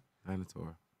in peace.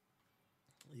 Mandatory.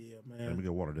 Yeah, man. Let me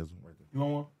get water. This one right there. You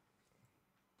want one?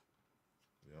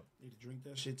 Yep. Need to drink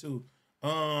that shit too.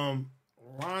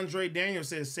 Rondre Daniel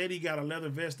says Seddy got a leather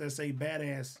vest that say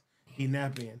badass he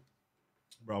nap in.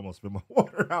 Bro, I'm gonna spit my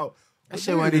water out. That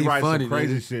shit wasn't even funny,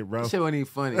 crazy nigga. shit, bro. That shit wasn't even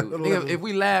funny. Nigga, if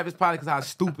we laugh, it's probably because how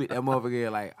stupid that motherfucker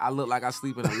is. Like, I look like I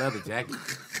sleep in a leather jacket.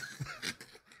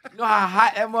 You know how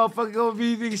hot that motherfucker gonna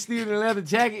be, nigga, sleeping in a leather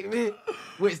jacket, man?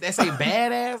 Which, that say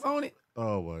badass on it?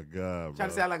 Oh, my God, bro. Trying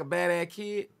to sound like a badass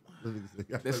kid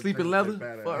that sleep in leather?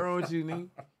 Fuck wrong with you, nigga?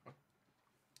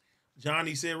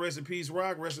 Johnny said, rest in peace,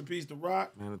 Rock. Rest in peace to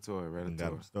Rock. Mandatory.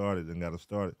 Got him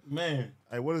started. Man.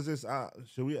 Hey, what is this?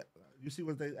 Should we... You see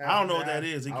what they ask? I don't know what that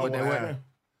is. I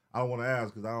don't want to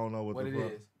ask because I don't know what the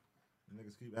fuck. Is.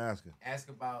 Niggas keep asking. Ask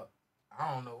about,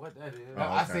 I don't know what that is. Oh,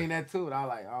 okay. I seen that too, and I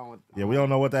like, I don't want. Yeah, we don't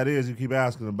know what that is. You keep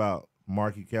asking about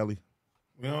Marky Kelly.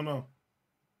 We don't know.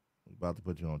 We're about to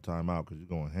put you on timeout because you're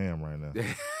going ham right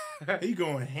now. He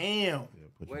going ham.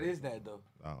 Yeah, what is that, though?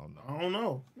 I don't know. I don't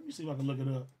know. Let me see if I can look it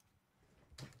up.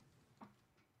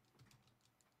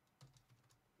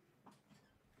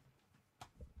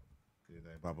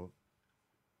 Anything pop up?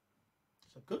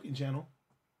 It's a cooking channel.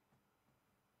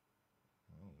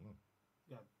 I don't know.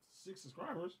 Got 6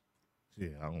 subscribers. Yeah,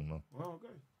 I don't know. Well,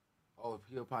 okay. Oh,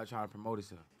 he'll probably trying to promote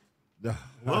himself.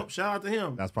 Well, shout out to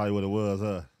him. That's probably what it was,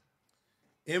 huh?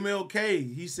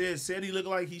 MLK, he said Seddy looked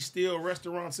like he steal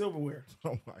restaurant silverware.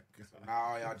 Oh my God.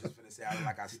 Now y'all just finna say I look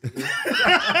like I steal.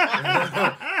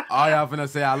 All y'all finna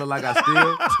say I look like I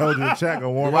steal. Told you the chat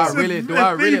gonna warm Do I up. really look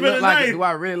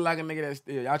like a nigga that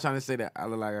steal? Y'all trying to say that I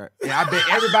look like a... Yeah, I bet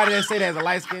everybody that say that is a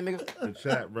light-skinned nigga. The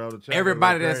chat, bro. The chat.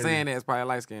 Everybody that's saying that is probably a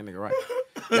light-skinned nigga, right?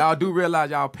 Y'all do realize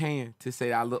y'all paying to say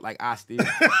that I look like I steal.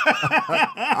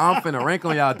 I'm finna rank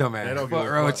on y'all dumb ass. They don't Fuck give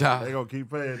a wrong with fuck. y'all. They gonna keep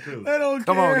paying too. They don't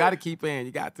Come care. on, gotta keep paying.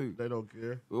 You got to. They don't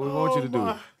care. What we want you to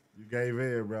do? You gave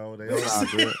in, bro. They He don't said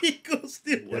care. he gonna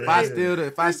steal one. If I steal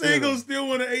the, He said he gonna steal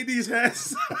one of AD's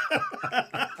hats.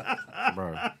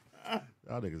 bro,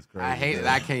 Y'all niggas crazy. I hate man.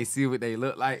 that I can't see what they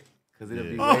look like because it'll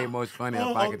be way more funny if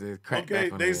I could just crack Okay,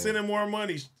 back on they their sending head. more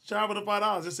money. Shout out to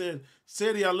 $5. It said,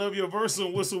 Seddy, I love your verse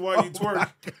and whistle while you twerk.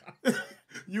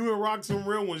 You and rock some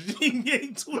real ones. Yin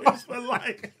Yang Twins for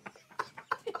life.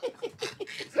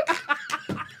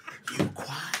 You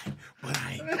quiet, but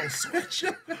I ain't gonna switch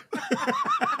you.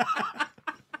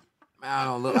 Man, I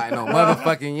don't look like no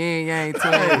motherfucking yin yang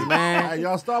twins, man. Hey,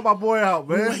 y'all start my boy out,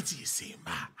 man. Wait till you see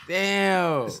my.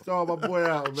 Damn. Start my boy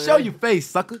out, man. Show your face,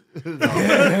 sucker.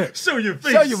 Show your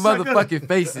face. Show your sucker. motherfucking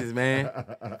faces, man. Fuck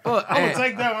I'm that. gonna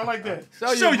take that. I like that.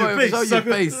 Show your face. Show your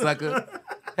sucker. face, sucker.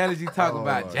 Hell did you talk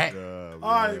about, my Jack? God,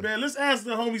 All right, man. Let's ask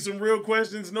the homie some real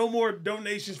questions. No more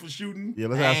donations for shooting. Yeah,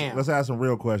 Damn. let's ask some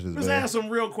real questions, Let's man. ask some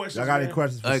real questions. Y'all got any man.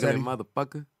 questions for Ugly Seddy?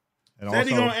 motherfucker. And Seddy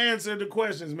gonna answer the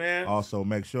questions, man. also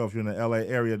make sure if you're in the LA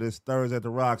area this Thursday at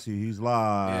the Roxy, he's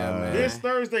live. Yeah, man. This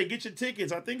Thursday, get your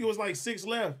tickets. I think it was like 6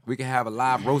 left. We can have a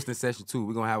live roasting session too.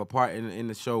 We're gonna have a part in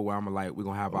the show where we're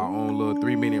gonna have our own little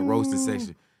 3-minute roasting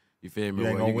section. You feel me? You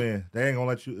ain't Where gonna win. They ain't gonna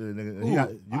let you.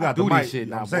 Nigga, you got the do mic. this shit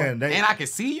now, I'm saying boy. they, and I can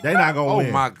see you. they not gonna win.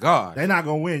 Oh my god. They not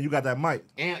gonna win. You got that mic.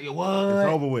 And It's what?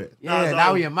 over with. Yeah, it's now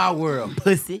over. we in my world,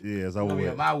 pussy. Yeah, it's Now over we in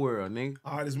with. my world, nigga.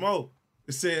 All right, it's Mo.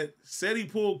 It said he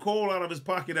pulled coal out of his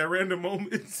pocket at random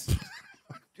moments.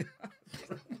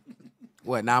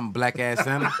 What? Now I'm a black ass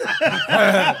Santa.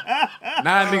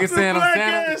 Now a nigga saying I'm Black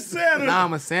Santa. ass Santa. Now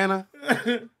I'm a Santa.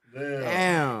 Damn.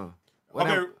 Damn. What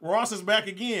Okay, I'm- Ross is back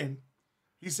again.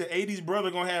 He said 80's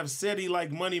brother gonna have Seddy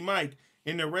like Money Mike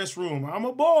in the restroom. I'm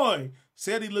a boy.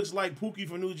 Seddy looks like Pookie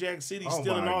from New Jack City Oh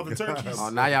stealing my all the God. turkeys. Oh,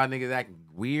 now y'all niggas acting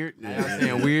weird. Now y'all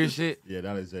saying weird shit. Yeah,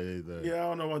 that is anything. Yeah, I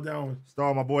don't know about that one.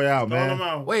 Start my boy out, Throw man. him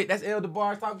out. Wait, that's El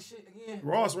DeBar's talking shit again?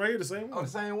 Ross right here, the same Oh, one. the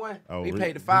same one? Oh, He we-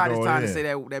 paid the we $5 this going time to in. say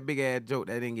that big ass joke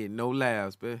that didn't get no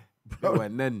laughs, man. That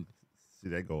wasn't nothing. See,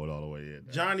 they going all the way in.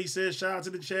 Johnny says, shout out to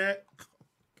the chat.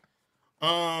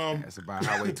 That's about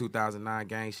Highway 2009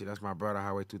 gang shit. That's my brother,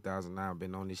 Highway 2009.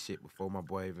 Been on this shit before my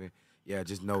boy even. Yeah,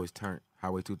 just know it's turned.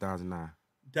 Highway 2009.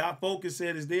 Dot Focus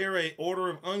said, is there a order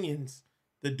of onions?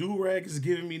 The do-rag is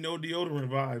giving me no deodorant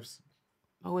vibes.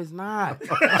 No, it's not.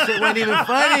 That shit wasn't even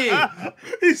funny.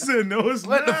 He said, no, it's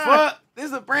What not. the fuck? This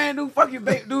is a brand new fucking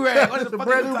do-rag. What the fuck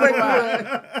brand you new talking baked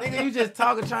about? Nigga, you just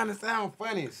talking trying to sound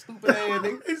funny. Stupid ass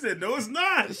nigga. He said, no, it's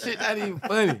not. This shit not even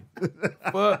funny.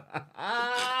 Fuck.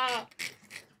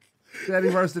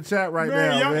 Seddy versus the chat right Man,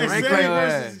 now, y'all man. it's Rank Seddy your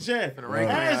versus ass. the chat. Finna rank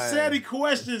your Ask ass. Seddy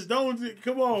questions. Don't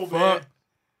come on, man. Fuck.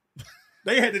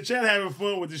 They had the chat having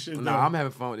fun with this shit. No, though. I'm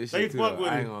having fun with this They shit too. fuck though.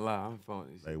 with I it. ain't gonna lie. I'm having fun with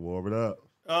this shit. They warm it up.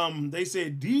 They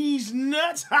said these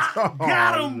nuts, ha,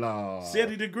 got him. Lord.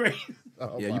 Seddy the Great.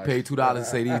 Oh, Yeah, you my paid $2 to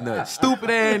say these nuts. Stupid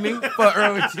ass nigga. Fuck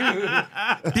wrong with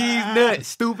you. These nuts.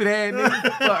 Stupid ass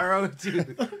nigga. Fuck wrong with you.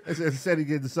 They said Seddy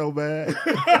getting so bad.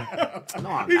 No,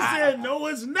 I'm He not. said, no,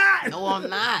 it's not. No, I'm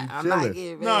not. I'm chilling. not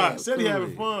getting Nah, mad. said he Cool.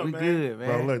 having fun, We man. good, man.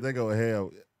 Bro, look, they go to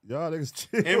hell. Y'all niggas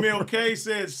chill. MLK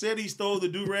said Seddy stole the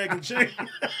do-rag and chain.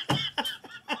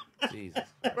 Jesus.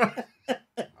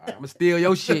 I'm gonna steal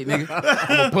your shit, nigga.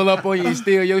 I'm gonna pull up on you and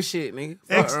steal your shit, nigga.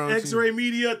 Fuck wrong with you. X-Ray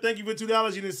Media, thank you for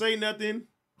 $2. You didn't say nothing.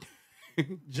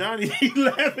 Johnny, he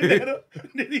laughing at him.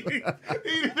 he didn't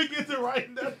even get to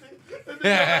write nothing.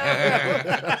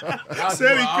 Y'all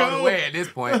Said he all the cold. way at this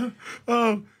point.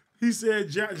 He said,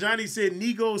 Johnny said,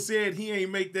 Nego said he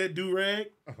ain't make that do-rag.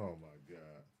 Oh, my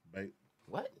God. Mate,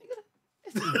 What, nigga?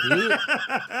 Yes, he did.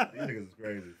 these niggas is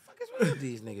crazy. Fuck is wrong with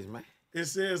these niggas, man? It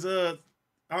says,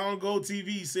 I don't go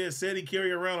TV says said he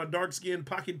carry around a dark-skinned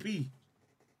pocket P.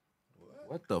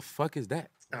 What the fuck is that?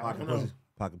 I Pocket don't know. pussy.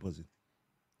 Pocket pussy.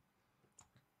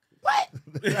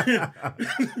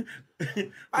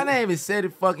 My name is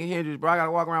Seddy fucking Hendrinx, bro. I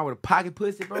gotta walk around with a pocket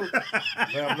pussy, bro.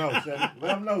 Let them know, Seddy.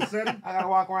 Let them know, Seddy. I gotta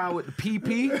walk around with the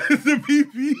PP. The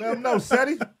PP. Let them know,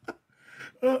 Seddy.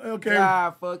 Okay.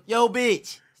 God, fuck. Yo,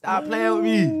 bitch. Stop playing with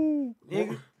me.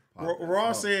 Nigga.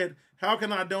 Raw said, how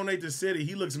can I donate to City?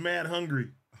 He looks mad hungry.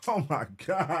 Oh, my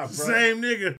God, bro. Same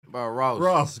nigga. Bro,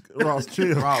 Ross. Ross,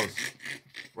 chill.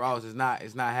 Ross is not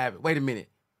happening. Wait a minute.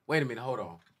 Wait a minute, hold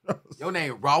on. Your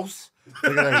name Ross?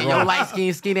 Look at that And your Ross.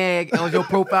 light-skinned, skinny ass on your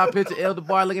profile picture, Elder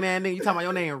Bar looking at that nigga. You talking about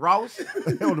your name Ross?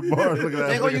 Elder Bar looking at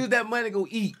They that gonna nigga. use that money to go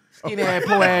eat. Skinny ass,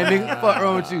 poor ass nigga. Fuck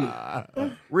wrong with you.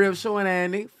 Real showing ass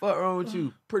nigga. Fuck wrong with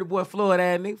you. Pretty boy Florida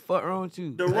ass nigga. Fuck wrong with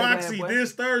you. The Roxy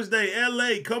this Thursday,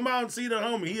 LA. Come out and see the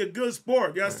homie. He a good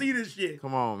sport. Y'all see this shit.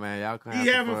 Come on, man. Y'all come He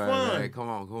having fun. Hey, come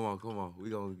on. We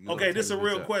gonna Okay, this is a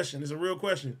real question. It's a real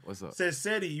question. What's up? Says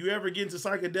Seddy, you ever get into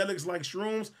psychedelics like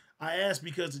shrooms? I asked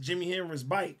because of Jimi Hendrix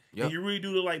bite. Yep. And you really do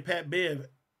look like Pat Bev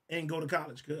and go to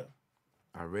college, cuz.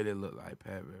 I really look like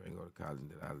Pat Bear and go to college.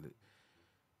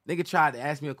 Nigga tried to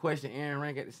ask me a question, Aaron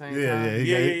Rank at the same time. Yeah.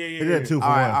 He did 2 for 1.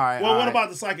 All right. Well, what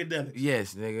about the psychedelics?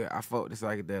 Yes, nigga. I fucked the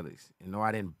psychedelics. And no,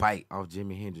 I didn't bite off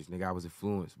Jimi Hendrix. Nigga, I was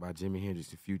influenced by Jimi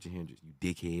Hendrix and Future Hendrix, you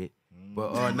dickhead.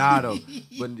 But nah, though.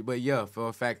 But yeah, for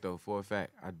a fact,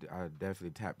 I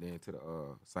definitely tapped into the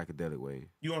psychedelic wave.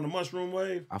 You on the mushroom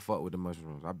wave? I fucked with the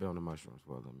mushrooms. I've been on the mushrooms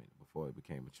for a little minute before it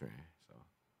became a trend. So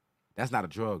that's not a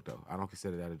drug, though. I don't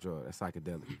consider that a drug. That's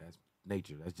psychedelic. That's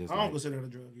nature. That's just I don't consider it a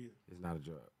drug either. It's not a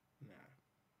drug.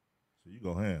 So you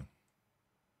go ham.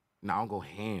 No, I don't go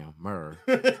hammer.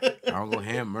 I don't go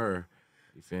hammer.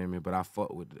 You feel me? But I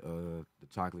fuck with the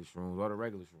chocolate shrooms or the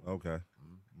regular shrooms. Okay.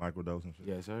 Microdose and shit.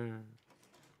 Yes, sir.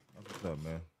 That's what's up,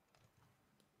 man.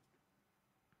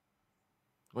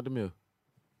 What the meal?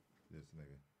 This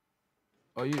nigga.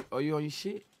 Are you on your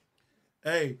shit?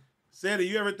 Hey, Seddy,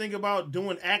 you ever think about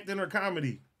doing acting or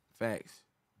comedy? Facts.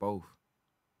 Both.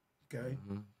 Okay.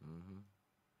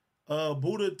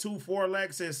 Buddha 24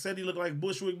 lakh says Seddy look like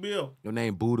Bushwick Bill. Your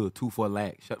name Buddha 24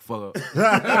 lakh. Shut the fuck up.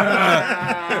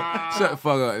 Shut the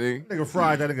fuck up, nigga. Nigga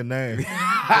fried that nigga name.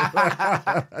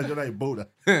 That's your name, Buddha.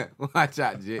 Watch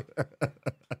out, Jit.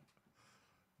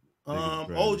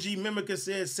 OG Mimica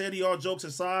says, Seddy, all jokes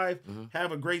aside,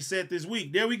 have a great set this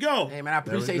week. There we go. Hey, man, I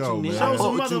appreciate you, nigga. Show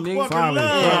some motherfucking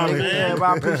love, man. Yeah, bro,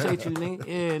 I appreciate you, nigga.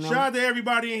 Yeah, no. Shout out to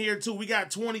everybody in here, too. We got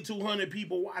 2,200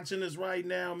 people watching us right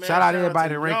now, man. Shout out to everybody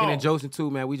to that ranking y'all. and Joseph, too,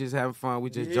 man. We just having fun. We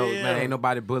just joke, man. Ain't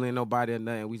nobody bullying nobody or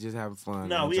nothing. We just having fun.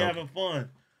 No, we having fun.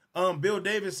 Bill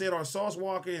Davis said, are Sauce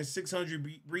Walker and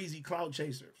 600 Breezy clout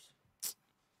chasers?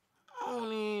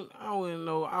 I wouldn't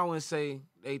know. I wouldn't say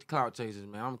they clout chasers,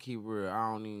 man. I'm gonna keep real.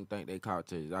 I don't even think they clout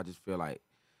chasers. I just feel like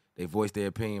they voice their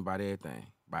opinion about everything,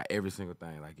 by every single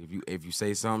thing. Like if you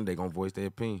say something, they gonna voice their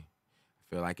opinion.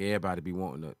 I feel like everybody be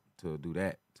wanting to do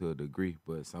that to a degree,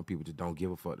 but some people just don't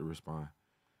give a fuck to respond.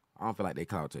 I don't feel like they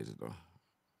clout chasers though. I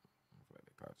don't feel like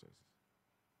they clout chasers.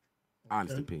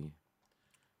 Honest opinion.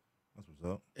 That's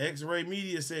what's up. X-Ray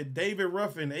Media said David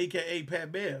Ruffin, a.k.a.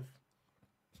 Pat Bev.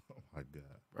 Oh, my God.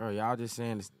 Bro, y'all just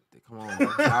saying this. Come on, bro.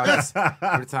 Y'all just,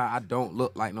 every time I don't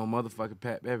look like no motherfucking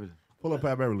Pat Beverly. Pull up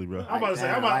Pat Beverly, bro. I'm about to say,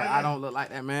 I don't look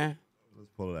like that, man. Let's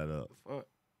pull that up. Fuck.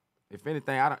 If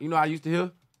anything, I don't. You know, I used to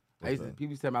hear. People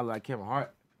used to tell me I look like Kevin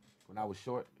Hart when I was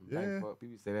short. Yeah. Fuck.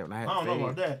 People used to say that when I had I the don't fade. know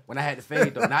about that. When I had the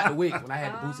fade though, not the wig. When I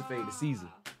had the boosted fade, the season.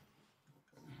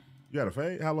 You got a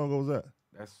fade? How long ago was that?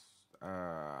 That's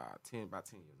about 10 years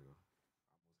ago.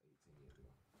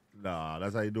 Nah,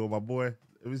 that's how you doing, my boy.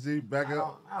 Let me see. Back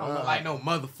up. I don't look like no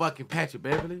motherfucking Patrick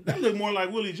Beverly. You look more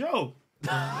like Willie Joe.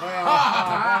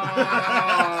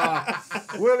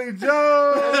 Willie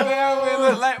Joe. Beverly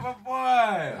look like my boy.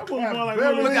 I look more like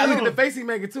Beverly. Willie Look Joe. at the face he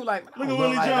making too. Like Look at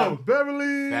Willie Joe.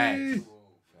 Beverly.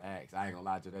 Facts. I ain't gonna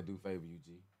lie to you. That do favor you,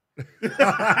 G.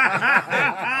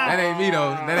 That ain't me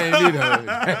though. That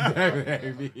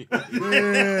ain't me.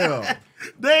 Yeah.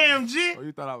 Damn, G. Oh,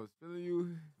 you thought I was feeling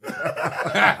you?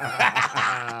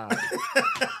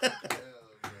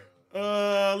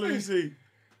 Let me see.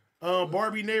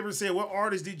 Barbie Neighbor said, what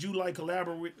artist did you like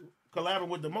collaborate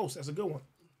with the most? That's a good one.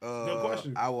 Good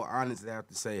question. I will honestly have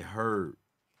to say Herb.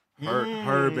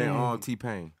 Herb and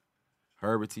T-Pain.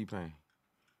 Herb and T-Pain.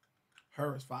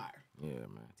 Her is fire. Yeah,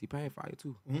 man. T-Pain fire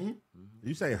too.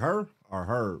 You say her or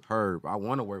Herb? Herb. I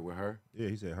want to work with her. Yeah,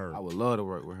 he said Herb. I would love to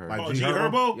work with her. Like G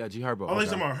Herbo? Yeah, G Herbo. Oh, they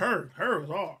talking about her. Her is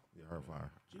hard. Yeah, Herb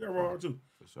fire. G Herbo hard too.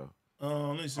 For sure.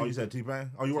 Let me see. Oh, you said T-Pain?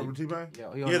 Oh, you work with T-Pain?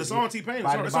 Yeah, the song T-Pain.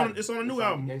 It's on a new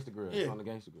album. Gangsta Grill. Yeah. It's on the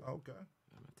Gangsta Grill. Okay.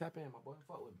 Tap in, my boy.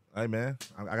 Fuck with me. Hey, man.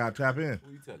 I got to tap in.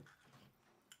 Who you telling?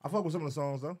 I fuck with some of the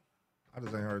songs, though. I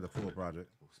just ain't heard the full project.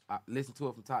 I listen to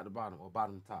it from top to bottom or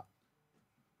bottom to top.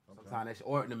 Sometimes that shit,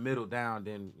 or in the middle down,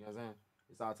 then, you know what I'm saying?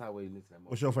 It's all time where you listen to that.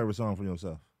 What's your favorite song from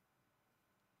yourself?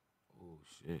 Oh,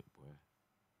 shit, boy.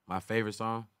 My favorite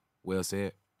song, Well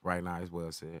Said. Right now, it's Well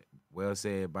Said. Well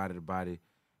Said, Body to Body,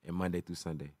 and Monday through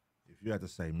Sunday. If you had to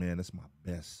say, man, that's my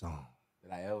best song.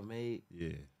 That I ever made?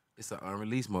 Yeah. It's an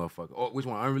unreleased motherfucker. Oh, which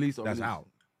one? Unreleased or That's released? out.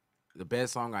 The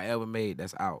best song I ever made,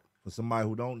 that's out. For somebody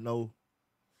who don't know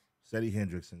Seddy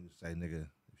Hendrinx and you say, nigga,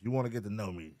 if If you want to get to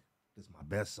know me, this is my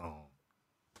best song.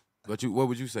 What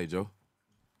would you say, Joe?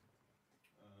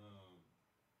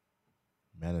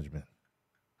 Management.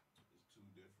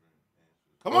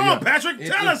 Come on, Patrick,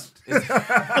 tell us. What's the nigga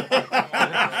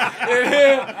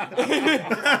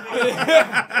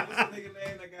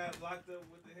name that got locked up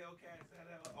with the Hellcats? Had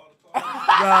all the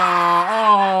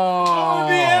cars.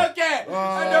 The Hellcat. I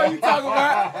know you talking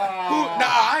about. Nah,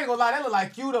 I ain't gonna lie. That look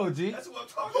like Q though, G. That's what I'm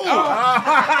talking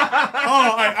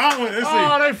about. Let's see.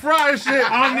 Oh, they frying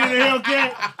shit. I don't need a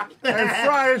Hellcat. They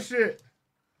frying shit.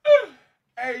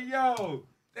 Hey, yo.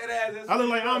 That ass. I look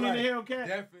like I'm in the Hellcat.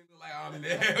 Definitely look like I'm in the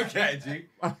Hellcat, G.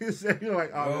 Why you say you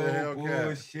like I'm in the Hellcat?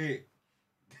 Bullshit.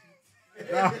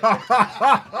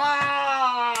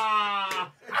 I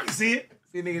can see it.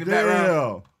 See a nigga in the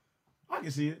background? I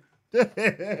can see it.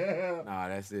 Nah,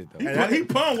 that's it, though. He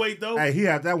pun weight, though. Hey, he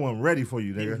had that one ready for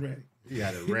you, nigga. He was ready. He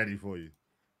had it ready for you.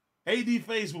 AD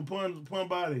face with pun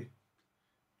body.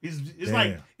 It's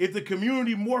like if the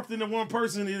community morphed into one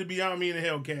person, it'd be on me and the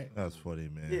Hellcat. That's funny,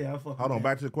 man. Yeah, I fuck Hold on, that.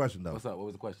 back to the question though. What's up? What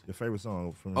was the question? Your favorite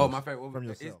song from my favorite from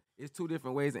yourself. It's two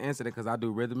different ways to answer that because I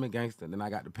do rhythm and gangster, then I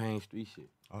got the pain street shit.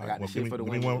 All I right, got the shit for the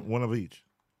give me women. one of each.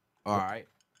 All right.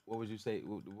 What would you say?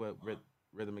 What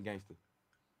rhythm and gangster?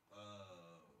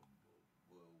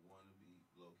 One would be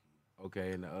low key.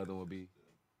 Okay, and the other one would be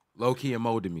low key and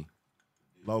molded me.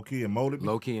 Low key and molded me.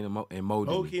 Low key and molded me.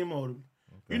 Low key and molded me.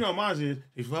 Okay. You know mine is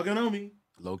he's fucking on me.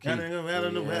 Low key. Keep it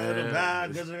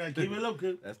low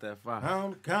key. That's that fire.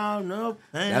 I'm calm up.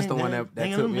 That's the one that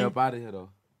took me up out of here though.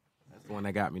 That's the one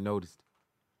that got me noticed.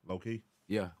 Low key.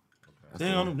 Yeah.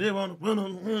 Stay on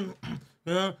the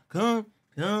come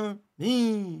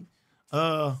me.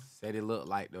 Said he looked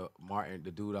like the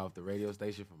dude off the radio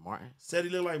station from Martin. Said he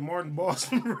looked like Martin Boss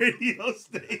from the radio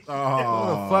station. Oh, who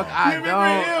the fuck I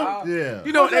don't. Yeah.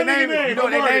 You know what they name him? You know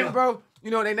what they name him, bro? You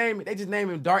know what they name it? They just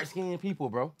name him dark-skinned people,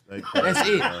 bro. That's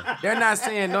it. They're not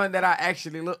saying nothing that I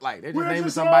actually look like. They're just naming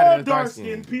somebody that's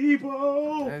dark-skinned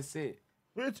people. That's it.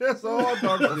 We're just all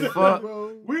dark-skinned fuck?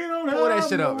 people. We don't Pull that have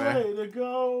shit up, no man. way to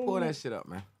go. Pull that shit up,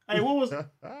 man. Hey, what was...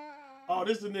 Oh,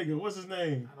 this the nigga. What's his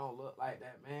name? I don't look like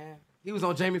that, man. He was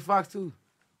on Jamie Foxx, too.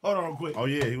 Hold on real quick. Oh,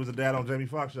 yeah. He was a dad on Jamie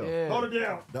Foxx show. Yeah. Hold it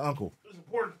down. The uncle. It's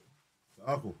important.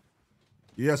 The uncle.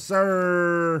 Yes,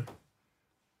 sir.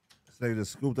 This nigga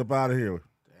just scooped up out of here.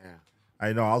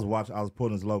 I know. I was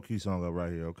putting his low key song up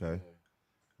right here. Okay,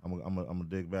 I'm gonna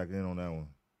dig back in on that one.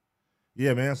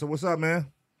 Yeah, man. So what's up, man?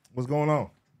 What's going on?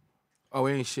 Oh,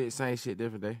 ain't shit. Same shit,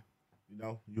 different day. You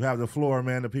know, you have the floor,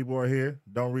 man. The people are here.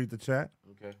 Don't read the chat.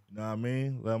 Okay. You know what I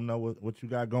mean? Let them know what you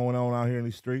got going on out here in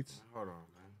these streets. Hold on,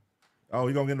 man. Oh,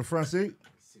 you gonna get in the front seat?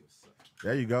 Let's see what's up.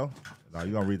 There you go. Now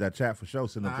you gonna read that chat for sure.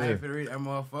 Sitting up I ain't there. finna read that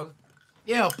motherfucker.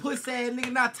 Yeah, pussy ass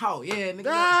nigga not talk. Yeah, nigga,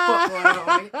 fuck going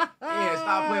on, nigga. Yeah,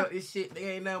 stop playing with this shit. Nigga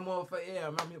ain't nothing motherfucker. Yeah,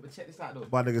 I'm here, but check this out though.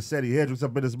 My nigga Seddy Hendrinx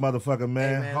up in this motherfucker,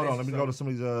 man. Hey, man, Hold on, let listen, me go to some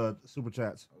of these super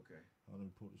chats. Okay. Let me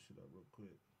pull this shit up real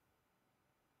quick.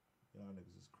 Y'all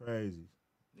niggas is crazy.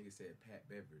 Nigga said Pat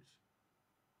Beverage.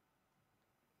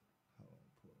 Hold on,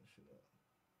 pull this shit up.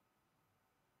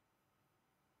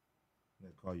 They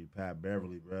call you Pat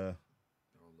Beverly, bruh.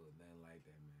 Don't look nothing like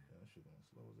that, man. That shit going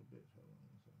slow as a bitch. Hold on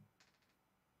one second.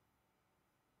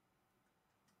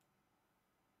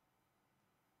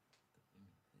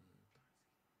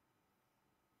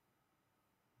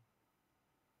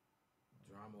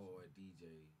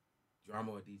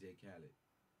 Drama or DJ Khaled.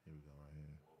 Here we go, right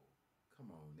here.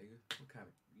 Come on, nigga. What kind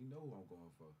of, you know who I'm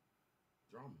going for?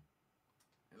 Drama.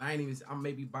 And I ain't even, I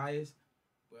may be biased,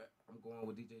 but I'm going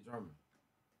with DJ Drama.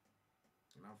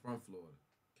 And I'm from Florida.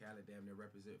 Khaled damn near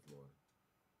represent Florida.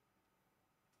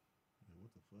 Yeah,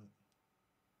 what the fuck?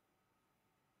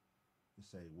 You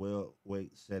say, well,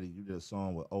 wait, Seddy, you did a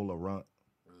song with Ola Runt.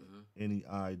 Mm-hmm. Any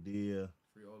idea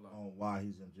Free Ola. on why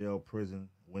he's in jail, prison,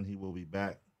 when he will be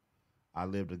back? I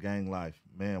lived a gang life.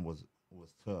 Man, was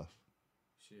tough.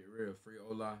 Shit, real. Free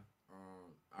Ola.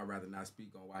 I'd rather not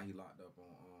speak on why he locked up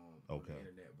on the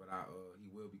internet, but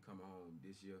he will be coming home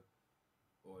this year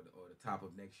or the top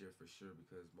of next year for sure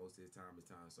because most of his time is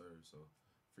time served. So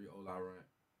free Ola Runt.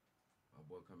 My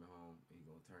boy coming home and he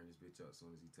gonna turn this bitch up as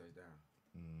soon as he touch down.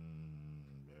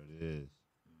 There it is.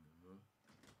 Mm-hmm.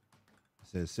 It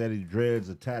says Seddy dreads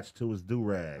attached to his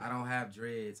do-rag. I don't have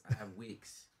dreads. I have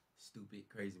wigs. Stupid,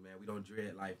 crazy, man. We don't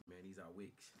dread life, man. These are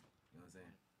wigs. You know what I'm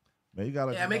saying? Man, you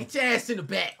gotta. Yeah, make your ass in the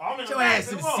back. Get your back.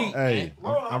 ass in the seat, Hey,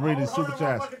 man. I'm reading super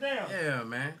chats. Yeah,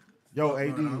 man. Yo,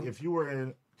 AD, if you were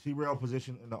in T-Rail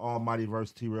position in the Almighty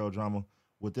verse T-Rail drama,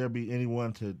 would there be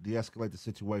anyone to de-escalate the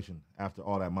situation after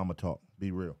all that mama talk?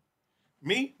 Be real.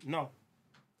 Me? No.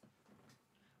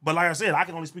 But like I said, I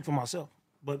can only speak for myself.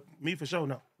 But me for sure,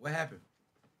 no. What happened?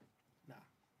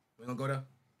 We gonna go there?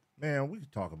 Man, we can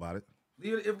talk about it.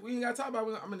 If we ain't gotta talk about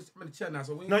it, I'm in the chair now.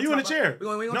 So we ain't No, gonna you in the talk chair.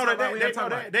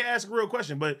 about They ask a real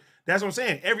question, but that's what I'm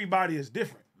saying. Everybody is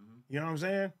different. You know what I'm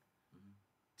saying?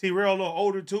 T-Rail a little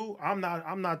older too. I'm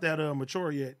not that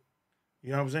mature yet.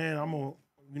 You know what I'm saying? I'm gonna,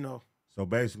 you know. So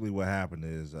basically, what happened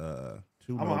is I'm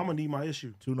gonna need my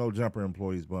issue. 2 No Jumper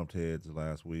employees bumped heads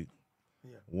last week.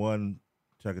 Yeah. One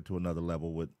took it to another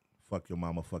level with "fuck your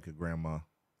mama, fuck your grandma."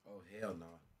 Oh hell no.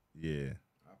 Yeah.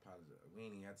 I apologize. We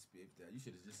ain't even have to speak that. You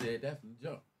should have just said that from the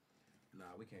jump. Nah,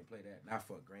 we can't play that. Not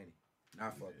fuck granny.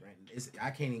 Not fuck granny.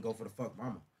 I can't even go for the fuck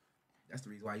mama. That's the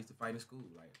reason why I used to fight in school.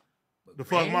 Like The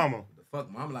granny, fuck mama. The fuck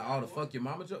mama, like all the fuck your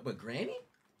mama joke. But granny?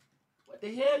 What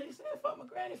the hell you saying fuck my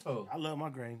granny for? I love my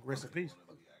granny. Rest in peace.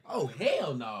 Oh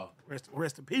hell no.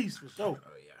 Rest in peace for sure. Oh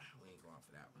yeah, we ain't going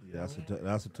for that one. Yeah,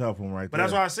 that's a tough one right But there.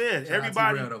 that's why I said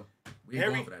Everybody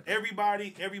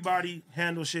everybody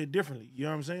handle shit differently. You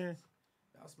know what I'm saying?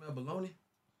 Y'all smell bologna?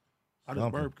 I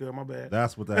just burped, cuz. My bad.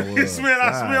 That's what that was.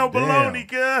 I smell bologna,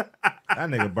 cuz. That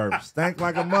nigga burp stank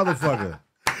like a motherfucker.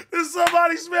 Did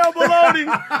somebody smell bologna?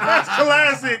 That's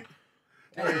classic.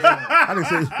 I didn't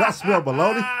say I smell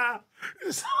bologna.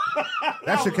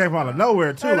 That shit came out of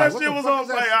nowhere too. Hey, like, that shit was on.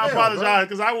 Like, I apologize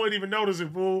because I wouldn't even notice it,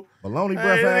 fool. Bologna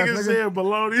breath ass nigga. Said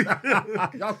bologna.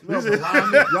 Y'all smell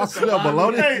bologna? Y'all smell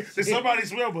bologna? Hey, did somebody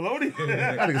smell bologna?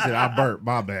 That nigga said I burped.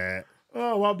 My bad.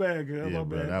 Oh, my bad, girl. Yeah, my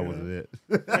bro, bad. that girl. wasn't it.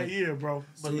 Hey, yeah, bro.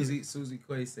 Susie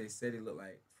Quay say Seddy look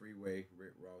like Freeway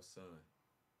Rick Ross' son.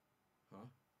 Huh?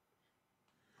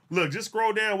 Look, just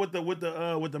scroll down with the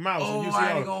mouse. Oh, and you see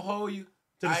I ain't gonna hold you.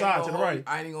 To the side, to the right.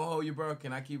 I ain't gonna hold you, bro.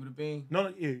 Can I keep it a bean? No.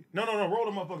 Roll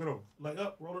the motherfucker though. Like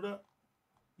up, roll it up.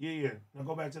 Yeah. Now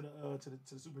go back to the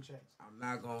super chats. I'm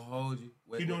not gonna hold you.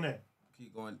 Keep doing that.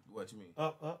 Keep going. What you mean?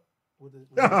 Up.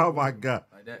 Oh my god.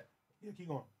 Like that. Yeah, keep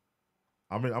going.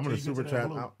 I'm in the super chat.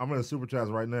 I'm in the super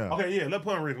chats right now. Okay, yeah. Let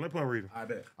Pun read him. I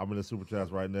bet. I'm in the super chats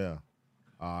right now.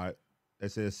 All right. They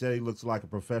said Seddy looks like a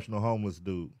professional homeless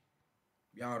dude.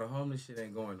 Y'all, the homeless shit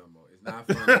ain't going no more. It's not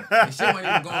funny. This shit ain't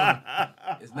even going.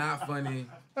 It's not funny.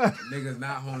 Niggas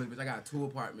not homeless, bitch. I got 2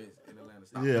 apartments in Atlanta.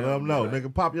 Stop Yeah, let them know.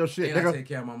 Nigga, pop your shit, and nigga. I take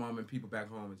care of my mom and people back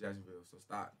home in Jacksonville. So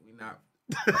stop. We not.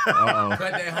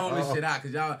 Cut that homeless shit out.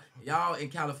 Because y'all in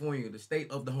California, the state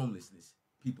of the homelessness.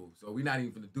 People, so we not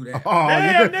even gonna do that. Oh,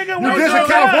 damn, nigga, you dissing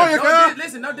California, cuz?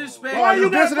 Listen, no disrespect. Why you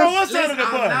gotta throw us under the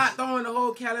bus? I'm not throwing the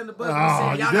whole Cali in the bus. Oh,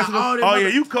 I'm saying y'all got all this. Oh yeah,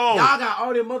 you cold. Y'all got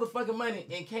all their motherfucking money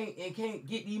and can't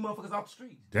get these motherfuckers off the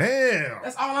streets. Damn.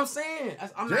 That's all I'm saying.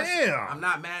 I'm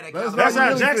not mad at California. That's how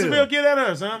really Jacksonville get at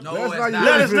us, huh? No, That's how you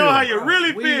Let us know how you Bro,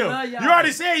 really we feel. love y'all. You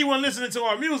already said you weren't listening to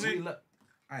our music.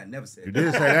 I had never said You that.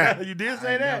 did say that. You did I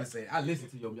say never that. said I listen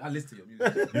to your music.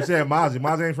 You said Mozzie.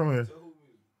 Mozzie ain't from here.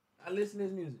 I listen to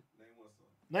his music.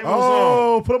 Name one song.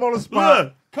 Oh, put him on the spot.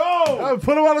 Look, cold.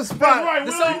 Put him on the spot. That's right.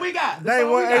 The song we got. Name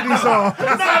one 80 song. Don't do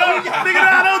that.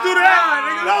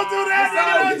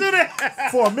 Don't do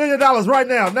that. For $1 million right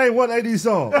now, name one 80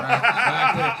 song.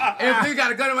 If you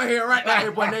got a gun in my head right now,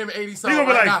 if boy name an 80 song He gonna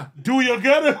be right like, now. do your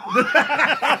gutter.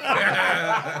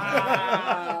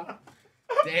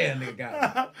 Damn, nigga got it.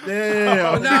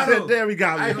 Damn. Nah, He said, damn, he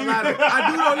got I ain't me. gonna lie to you.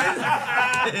 I do know.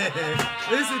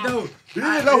 Listen, though. You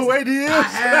didn't know who AD is? I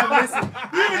have listened.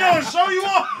 You even know what show you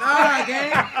on? Nah,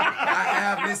 gang. I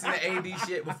have listened to AD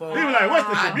shit before. He was like, what's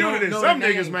the I community? don't know Some the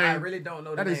niggas, name. man. I really don't know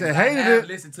the That name. nigga said I hated have it.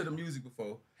 listened to the music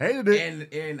before. Hated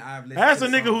it. And I've listened That's to a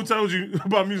the nigga who songs. told you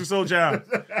about Music Soul Child.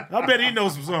 I bet he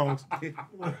knows some songs.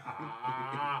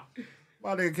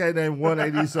 My nigga can't name one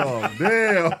AD song.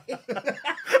 Damn.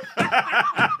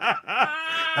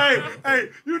 Hey,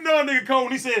 you know a nigga cold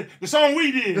when he said the song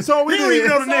we did. The song we He don't did. even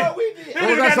know the The song name. we did. He What don't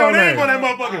was even that got no song name name? on that I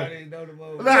motherfucker. didn't know the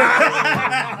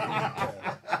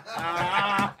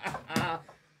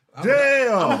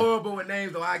Damn. I'm horrible with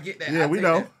names, though. I get that. Yeah, I we take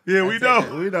know. that. Yeah, we know.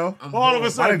 We know. I'm All of a horrible.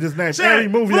 sudden. I done just named Shit, every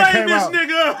movie that blame came this out.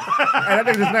 nigga. Hey, that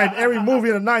nigga just named every movie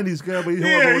in the 90s, cuz, but he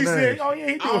Yeah, he names. said, oh yeah,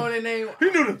 he I knew. only name. He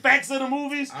knew the facts of the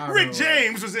movies. I Rick remember.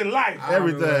 James was in life. I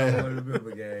remember Everything. what I wanted to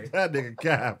remember, gang. That nigga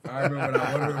cap. I remember what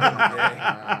I wanted to remember,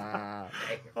 gang.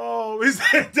 Oh, he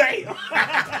said, damn.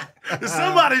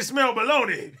 Somebody smell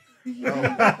baloney.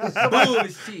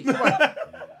 Bullshit.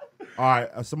 All right,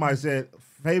 somebody said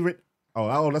favorite.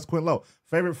 Oh, that's Quint Lowe.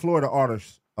 Favorite Florida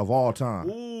artist of all time.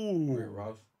 Ooh. Rick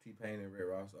Ross, T-Pain and Rick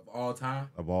Ross of all time.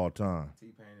 Of all time.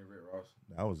 T-Pain and Rick Ross.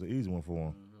 That was an easy one for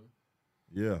him. Mm-hmm.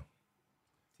 Yeah.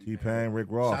 T-Pain, Rick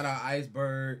Ross. Shout out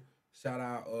Iceberg. Shout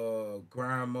out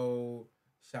Grind Mode.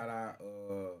 Shout out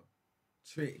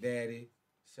Trick Daddy.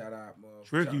 Shout out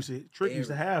Trick used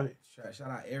to have it. Shout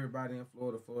out everybody in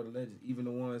Florida, Florida legends, even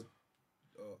the ones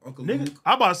Uncle Nigga, Luke.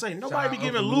 I about to say nobody be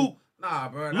giving Luke. Nah,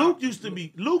 bro. Luke used to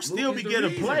be. Luke still be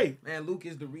getting played. Man, Luke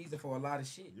is the reason for a lot of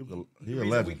shit. He a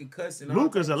legend. We can cuss and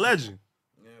Luke is a legend.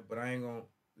 Yeah, but I ain't gonna.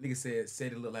 Nigga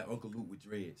said it look like Uncle Luke with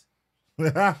dreads.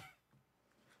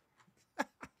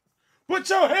 Put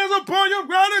your hands upon your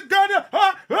ground and gun your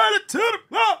heart ready to the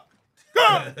block.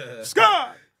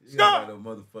 Sky. You got no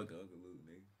motherfucker Uncle Luke,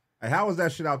 nigga. Hey, how is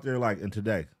that shit out there like in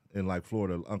today in like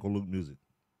Florida, Uncle Luke music?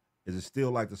 Is it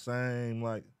still like the same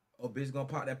like? Oh, bitch gonna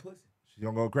pop that pussy. She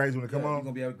gonna go crazy when it come on? You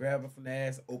gonna be able to grab her from the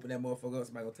ass, open that motherfucker up.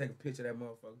 Somebody gonna take a picture of that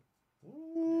motherfucker.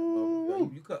 Ooh. Yeah,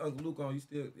 you cut Uncle Luke on, you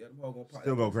still gonna pop.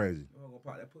 Still that go pussy. crazy. Gonna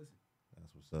pop that pussy.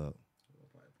 That's what's up.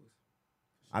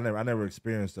 I never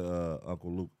experienced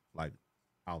Uncle Luke like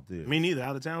out there. Me neither.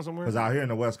 Out of town somewhere. Cause out here in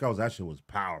the West Coast, that shit was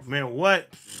powerful. Man, what?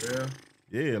 Yeah.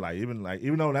 Yeah, even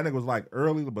though that nigga was like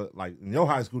early, but like in your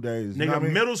high school days, you know Nigga, what I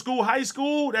mean? middle school, high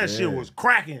school, that shit was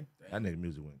cracking. That nigga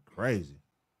music went crazy.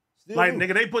 Still like do.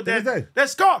 nigga, they put To this day. that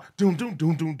scar. Doom, doom,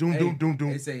 doom, doom, doom, doom, doom,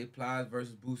 doom. They say Plies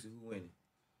versus Boosie, who winning?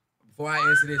 Before I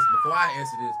answer this,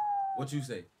 what you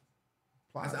say?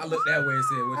 I looked that way and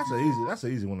said, what you say? That's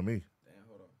an easy one to me. Damn,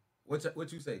 hold on.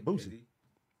 What you say? Boosie. KD?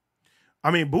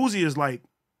 I mean, Boosie is like,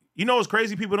 you know what's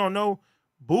crazy? People don't know.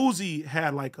 Boosie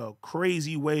had like a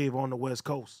crazy wave on the West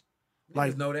Coast.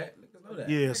 Niggas know that.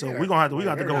 Yeah, so we got to go with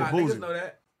Boosie. Niggas know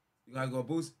that. You gotta go with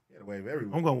Boosie. Yeah, the wave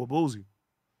everywhere. I'm going with Boosie.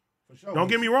 For sure. Don't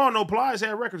get me wrong, no Plies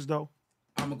had records though.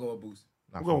 I'm gonna go with Boosie.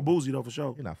 I'm going with Boosie though for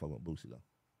sure. You're not fucking with Boosie though.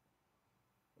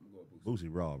 I'm gonna go with Boosie.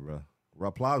 Boosie raw,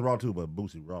 bro. Plies raw too, but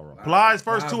Boosie raw. Plies'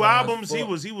 first two Plies albums,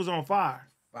 he was on fire.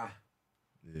 Fire.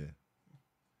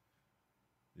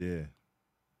 Yeah.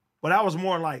 But that was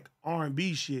more like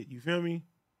R&B shit. You feel me?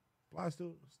 Plies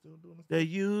still doing this. That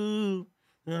you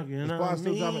fucking on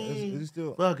still me, dropping? Is he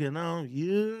still fucking on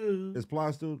you? Is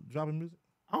Plies still dropping music?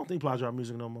 I don't think Plies drop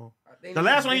music no more. The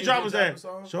last one he dropped was that.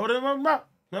 Show them up, up,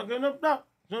 knocking up, up.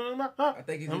 I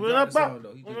think he just dropped a song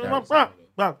though. He just dropped a song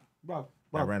though.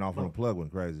 That ran off on the plug,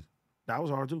 went crazy. That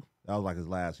was hard too. That was like his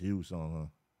last huge song, huh?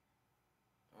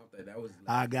 I don't think that was.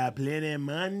 I got plenty of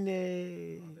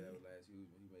money. I don't think that was last huge,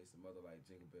 but he made some other like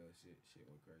Jingle Bell shit. Shit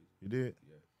went crazy. You did?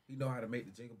 Yeah. He know how to make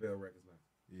the Jingle Bell records now.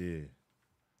 Yeah.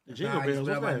 The Jingle Bells.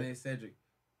 What's that? Name Cedric.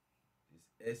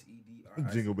 It's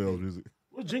SEDRIC. Jingle Bells music.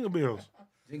 What's Jingle Bells?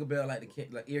 Jingle Bell like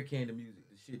like ear candy music,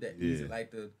 the shit that easy,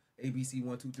 like the ABC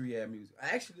 1 2 3 ad music.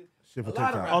 Actually, shit for a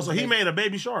lot of TikTok. Also, he made a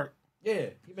Baby Shark.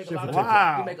 Yeah, he make a Shit lot for of TikTok. them.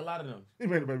 Wow. He make a lot of them. He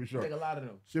made a Baby He Shark. make a lot of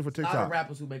them. Shit for A lot of TikTok.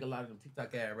 rappers who make a lot of them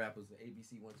TikTok ad rappers, the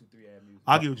ABC 1 2 3 ad music.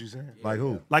 I get what you're saying. Like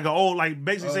who? Like an old, like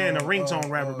basically saying a ringtone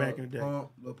rapper back in the day.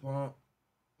 Lil Pump,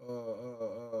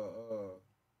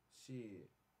 shit.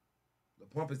 Lil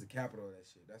Pump is the capital of that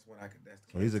shit. That's when I could. That's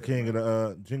the So he's the king of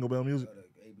the Jingle Bell music. The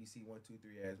ABC 1 2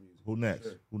 3 ads music. Who next?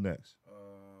 Sure. Who next?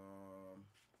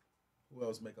 Who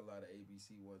else make a lot of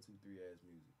ABC 1 2 3 ads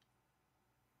music?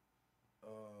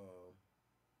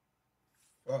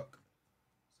 Fuck.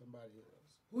 Somebody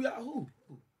else. Who y'all? Who?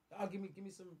 Y'all give me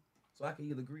some, so I can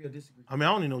either agree or disagree. I mean,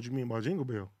 I don't even know what you mean by Jingle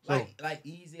Bell. So, Like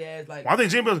easy ass like. I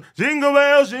think Jingle Bells, Jingle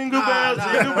Bells, Jingle Bells,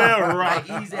 Jingle Bells, right?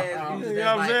 Like easy ass music. You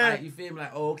know what I'm saying? Like, you feel me?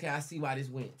 Like, oh, okay, I see why this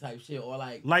went type shit, or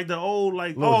like the old,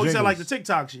 like, Little you said like the jingles.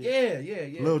 TikTok shit.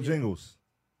 yeah. Little jingles.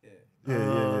 Yeah.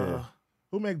 Yeah.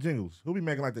 Who make jingles? Who be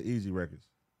making like the easy records?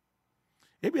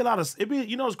 It'd be a lot of,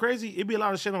 you know what's crazy? It'd be a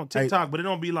lot of shit on TikTok, but it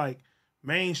don't be like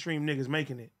mainstream niggas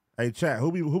making it. Hey, chat.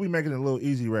 Who be making the little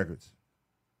easy records?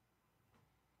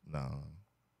 No.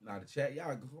 Nah, the chat,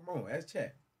 y'all come on, ask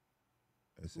chat.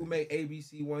 That's Who it. make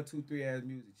ABC 1 2 3 ass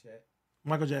music, chat?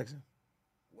 Michael Jackson.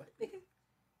 What nigga?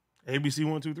 ABC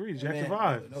 1 2 3, Jackson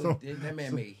 5. No, that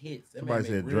man made hits. That somebody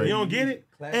man made said real Drake. You don't get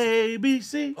it? classic.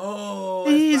 ABC. Oh,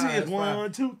 that's Easy fine, as that's fine.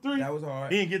 1 2 3. That was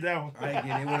hard. He didn't get that one. I ain't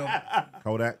get it. It went over.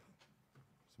 Kodak.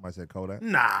 Somebody said Kodak.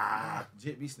 Nah.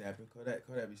 Jit be snapping. Kodak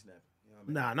be snapping. You know what I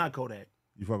mean? Nah, not Kodak.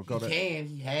 You fuck with Kodak? He can.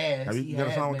 He has. Have you he got a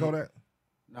has song with made- Kodak?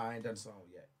 No, I ain't done a song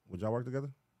yet. Would y'all work together?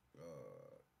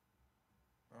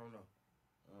 I don't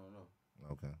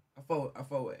know. Okay. I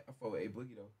fought with A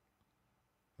Boogie though.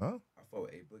 Huh? I fought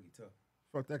with A Boogie tough.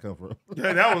 Fuck that come from?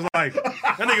 Yeah, that was like,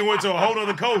 that nigga went to a whole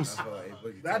other coast. I fought with A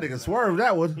Boogie. That tough. nigga swerved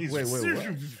that one. He's- Wait, what?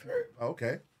 Oh,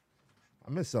 okay.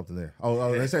 I missed something there.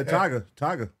 Oh, they said Tiger.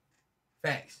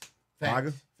 Facts.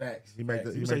 Tiger? Facts. He make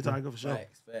the. You He say make the, Tiger for sure.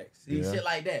 Facts. See, Yeah. shit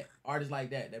like that. Artists like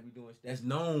that be doing. That's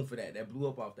known for that. That blew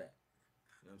up off that.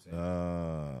 You know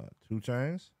what I'm saying? 2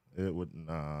 Chainz. It would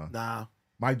Nah.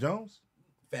 Mike Jones.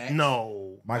 Facts.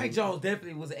 No. Mike Jones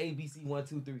definitely was an ABC 1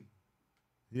 2 3.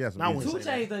 He has some. Not easy- one. 2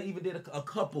 Chainz done even did a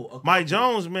couple. Mike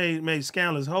Jones made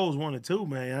Scandalous Hoes 1 and 2,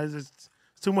 man. It's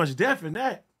too much death in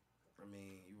that. I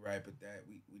mean, you right, but that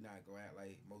we not gonna act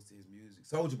like most of his music.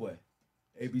 Soulja Boy.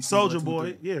 ABC Soldier 1, 2,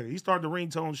 Boy. 3. Yeah, he started the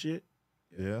ringtone shit.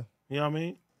 Yeah. You know what I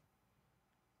mean?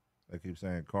 They keep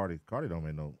saying Cardi. Cardi don't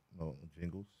make no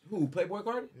jingles. Who? Playboy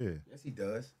Cardi? Yeah. Yes, he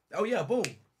does. Oh yeah, boom.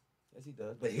 Yes, he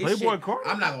does. But his Playboy shit, Cardi?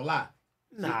 I'm not gonna lie.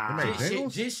 Nah.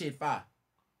 His shit fire.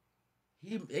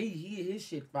 His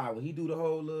shit fire. When he do the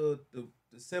whole the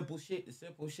simple shit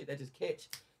that just catch,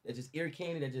 that just ear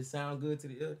candy, that just sound good to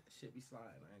the ear, that shit be sliding.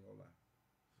 I ain't gonna lie.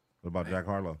 What about Jack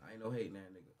Harlow? I ain't no hating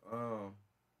that nigga.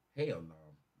 Hell no.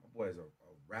 My boy's a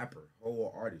rapper,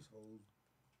 whole artist, whole.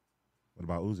 What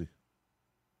about Uzi?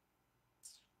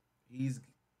 He's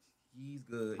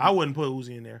good. I wouldn't put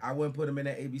Uzi in there. I wouldn't put him in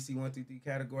that ABC 1, 2, 3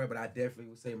 category, but I definitely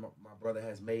would say my brother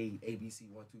has made ABC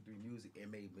 1, 2, 3 music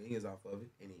and made millions off of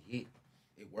it, and it hit.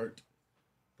 It worked.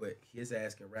 But his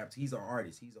ass can rap. He's an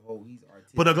artist. He's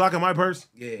artistic. Put a Glock in my purse?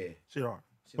 Yeah. Shit hard.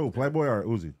 Who, Playboy or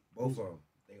Uzi? Both of them.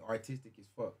 They artistic as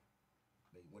fuck.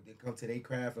 When they come to their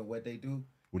craft and what they do.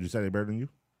 Would you say they better than you?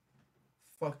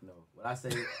 Fuck no. When I say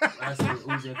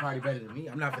Uzi and Cardi better than me,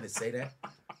 I'm not finna say that.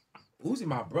 Uzi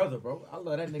my brother, bro. I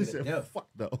love that nigga to death. Fuck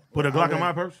no. Put a Glock in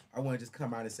my purse? I wouldn't just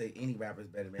come out and say any rapper's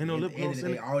better, man. Ain't no At lip the end of the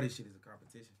gloss day, in it? all this shit is a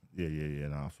competition. Yeah.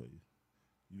 Nah, I feel you.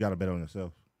 You got to bet on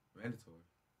yourself. Mandatory.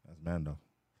 That's Mando.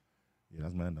 Yeah,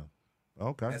 that's Mando.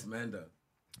 Okay. That's Mando.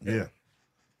 Yeah.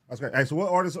 That's great. Hey, so what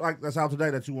artists that's out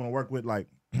today that you want to work with, like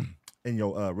in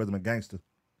your Rhythm and Gangster?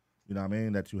 You know what I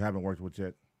mean? That you haven't worked with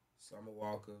yet? Summer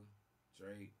Walker,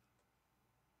 Drake,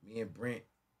 me and Brent.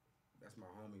 That's my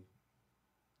homie.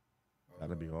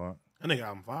 That'd be hard. That nigga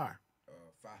album fire.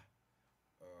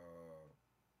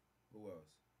 Who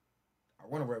else? I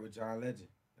want to work with John Legend,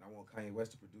 and I want Kanye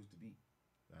West to produce the beat.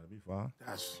 That'd be fine.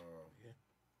 That's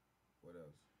What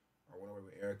else? I want to work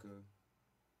with Erica.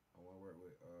 I want to work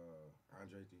with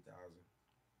Andre 3000.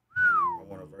 I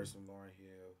want to verse from Lauryn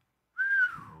Hill.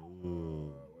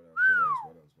 Ooh.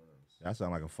 What else? That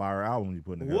sounds like a fire album you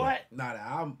putting together. What? Nah, the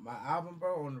album, my album,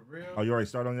 bro, on the real. Oh, you already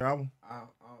started on your album?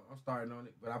 I'm starting on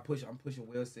it, but I'm pushing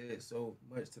Will Said so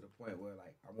much to the point where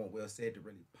like I want Will Said to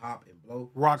really pop and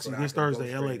blow. Roxy so this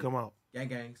Thursday, LA, come out.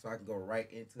 Gang, so I can go right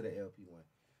into the LP one.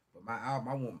 But my album,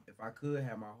 I want, if I could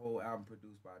have my whole album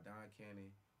produced by Don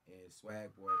Cannon and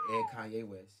Swag Boy and Kanye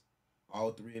West,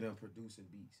 all three of them producing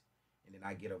beats, and then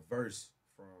I get a verse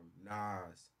from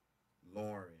Nas,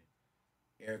 Lauren,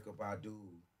 Erykah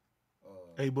Badu,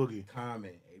 A Boogie,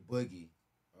 Common, A Boogie.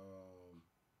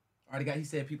 Already got. He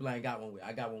said people I ain't got one with.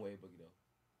 I got one with A Boogie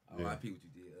though. R.I.P. what you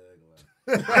did.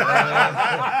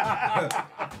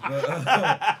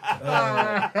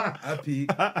 I peep.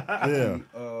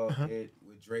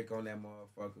 With Drake on that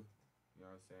motherfucker. You know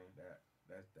what I'm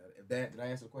saying? Did I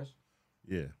answer the question?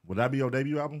 Yeah. Would that be your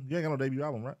debut album? You ain't got no debut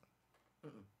album, right?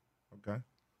 Okay.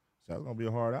 So that's gonna be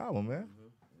a hard album, man.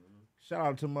 Shout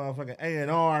out to motherfucking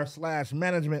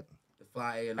A&R/management. The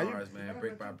fly A&Rs, man,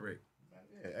 brick by brick.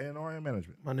 Yeah, A&R and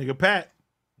management. My nigga Pat.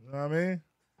 You know what I mean?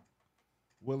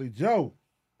 Willie Joe.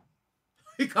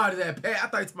 He called it that Pat. I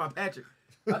thought he was talking about Patrick.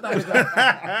 I thought he was like,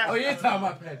 oh, you ain't talking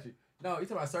about Patrick. No, you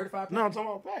talking about certified Pat? No, I'm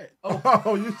talking about Pat.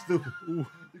 Oh, you stupid.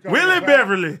 Willie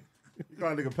Beverly. You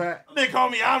call a nigga Pat? They call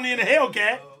me Omni in the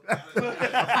Hellcat.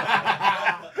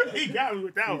 He got me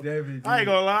with that one. I ain't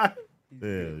gonna lie.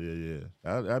 Yeah.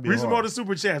 That'd be Read some hard. more of the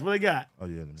super chats. What they got? Oh,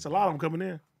 yeah. It's a lot of them coming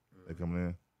in. They coming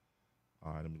in.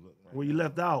 All right, let me look. Where you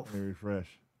left off. Let me refresh.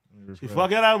 You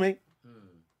fuck it out, me.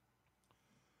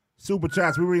 Super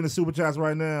chats. We're reading the super chats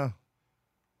right now.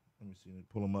 Let me see. Let me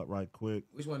pull them up right quick.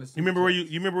 Which one is you remember where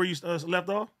you left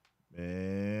off?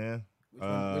 Man. Which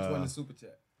one is super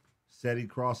chat? Seddy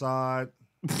cross-eyed.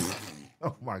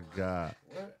 Oh my God.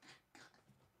 What?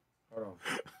 Hold on.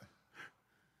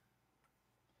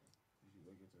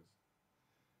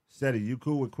 Seddy, you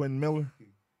cool with Quentin Miller?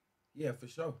 Yeah, for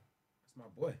sure. That's my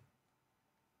boy.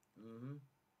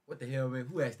 What the hell, man?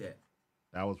 Who asked that?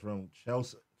 That was from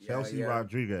Chelsea Yeah.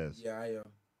 Rodriguez. Yeah, I am.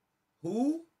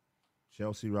 Who?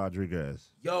 Chelsea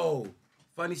Rodriguez. Yo,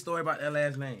 funny story about that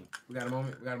last name. We got a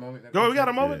moment. Go, we got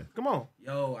a moment. Yeah. Come on.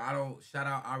 Yo, shout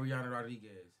out Ariana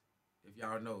Rodriguez. If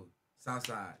y'all know,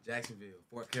 Southside, Jacksonville,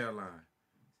 Fort Caroline.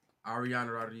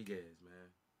 Ariana Rodriguez, man.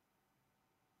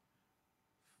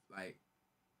 Like,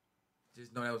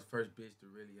 just know that was the first bitch to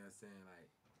really, you know what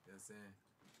I'm saying?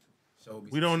 Showed me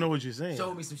We don't know what you're saying.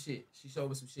 Showed me some shit. She showed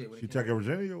me some shit. She took your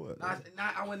virginity or what? Not,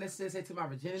 I wouldn't necessarily say to my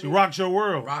virginity. She rocked your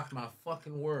world. Rocked my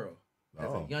fucking world.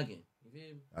 As a youngin'. You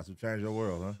feel me? That's what changed your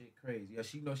world, huh? Shit crazy. Yeah,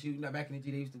 she not back in the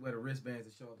G, they used to wear the wristbands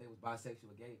to show if they was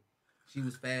bisexual or gay. She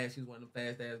was fast. She was one of them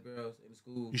fast-ass girls in the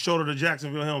school. You showed her the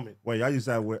Jacksonville helmet. Wait, y'all used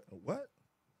to have what?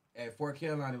 at Fort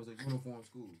Carolina, it was a uniform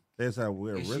school. They used to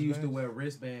wear wristbands? She used to wear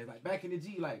wristbands. Like back in the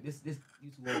G, like this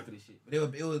used to wear for this shit. But it was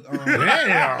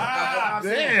Damn.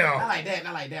 Damn.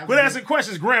 Not like that. Quit asking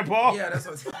questions, Grandpa. Yeah, that's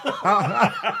what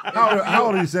how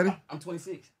old are you, Seddy? I'm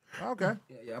 26. Okay.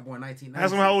 Yeah, I'm born 1990.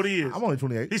 Ask him how old he is. I'm only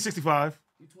 28. He's 65.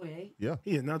 You 28? Yeah.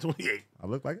 He is not 28. I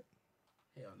look like it?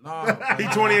 Hell no. He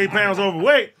 28 pounds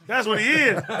overweight. That's what he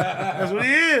is. That's what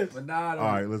he is. But nah, all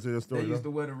right, let's hear the story. They used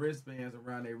to wear the wristbands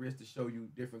around their wrist to show you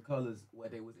different colors,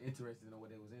 what they was interested in or what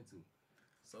they was into.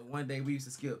 So one day we used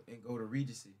to skip and go to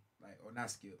Regency, like, or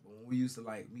not skip, but when we used to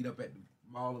like meet up at the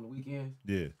mall on the weekends,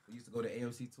 yeah, we used to go to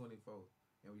AMC 24,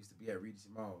 and we used to be at Regency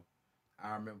Mall.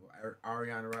 I remember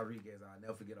Ariana Rodriguez. I'll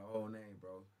never forget her whole name,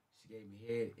 bro. She gave me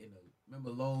head in the.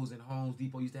 Remember Lowe's and Home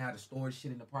Depot used to have the storage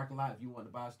shit in the parking lot if you wanted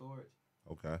to buy storage.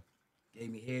 Okay. Gave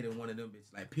me head in one of them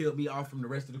bitches. Like peeled me off from the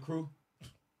rest of the crew.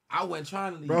 I wasn't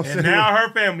trying to leave. Bro, and now her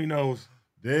family knows.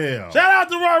 Damn. Shout out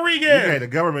to Rodriguez. You gave the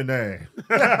government name.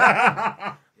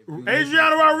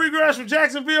 Adriana Rodriguez from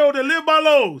Jacksonville that live by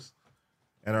Lowe's.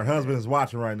 And her husband is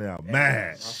watching right now.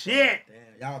 Man. Shit.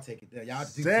 Damn, y'all take it there. Y'all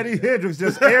Seddy Hendrinx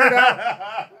just aired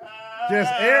out.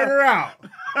 Just aired her out.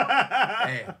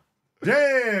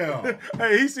 Damn.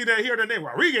 Hey, he see that here that name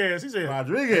Rodriguez. He said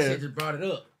Rodriguez. That shit just brought it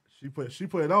up. She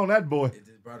put it on that boy. It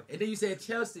just brought it. And then you said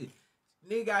Chelsea.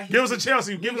 Nigga got give us a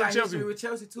Chelsea. Give us a Chelsea. With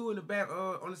Chelsea too in the back,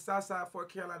 on the south side of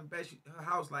Fort Carolina. Back, her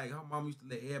house, like her mom used to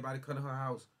let everybody come to her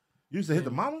house. You used to hit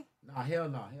the mama? Nah, hell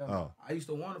no, no. I used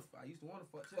to want to fuck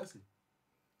Chelsea.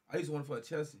 I used to want to fuck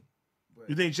Chelsea. But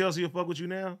you think Chelsea will fuck with you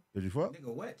now? Did you fuck?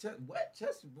 Nigga, what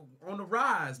Chelsea on the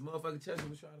rise? Motherfucking Chelsea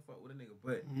was trying to fuck with a nigga,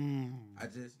 but I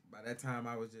just by that time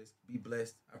I was just be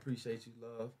blessed. I appreciate you,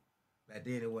 love. Back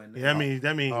then it wasn't. Yeah,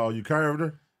 that mean. Oh, you curved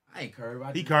her? I ain't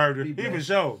curved. He curved her. He even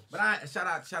showed. But I shout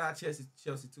out Chelsea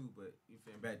too. But you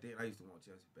feel back then I used to want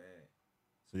Chelsea bad.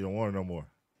 So you don't want her no more?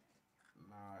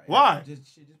 Nah. Why?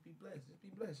 Just be blessed. Just be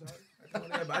blessed.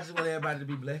 I just want everybody to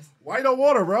be blessed. Why you don't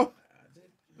want her, bro?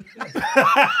 Be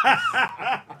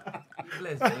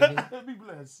blessed, baby. Be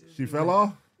blessed. She fell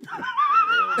off? Be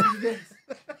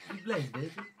blessed,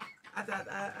 baby.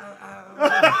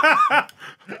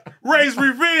 Ray's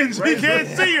revenge. He can't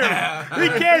see her. He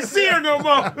can't see her no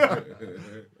more.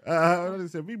 They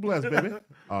said, be blessed, baby.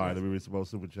 All right, let me read some more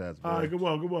super chats. Bro. All right, come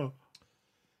on.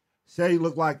 Say you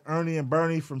look like Ernie and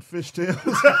Bernie from Fishtails.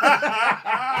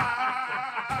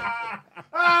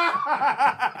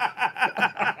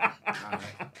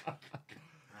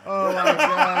 Oh my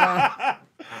God.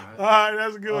 All right,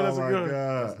 that's a good one. That's a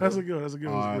good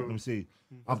one. All right, let me see.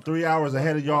 I'm 3 hours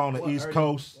ahead of y'all on the East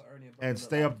Coast and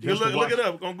stay up just to watch. Look it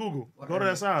up on Google. Go to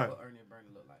that side. What Ernie and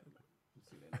Bernie look like.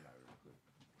 See that look like real quick.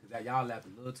 Because y'all laughed a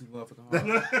little too motherfucking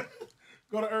hard.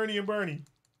 Go to Ernie and Bernie.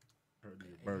 Ernie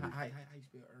and Bernie. How you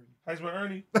spell Ernie? How you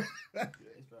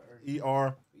spell Ernie?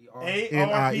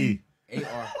 E-R-N-I-E.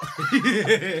 A-R.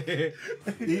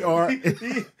 E-R.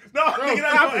 No, nigga,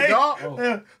 that's A.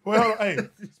 Well, hold on. Hey,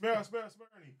 spell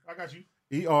Ernie. I got you.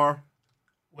 E-R.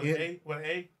 With an A? With an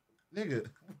A? Nigga.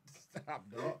 Stop,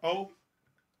 dog. O.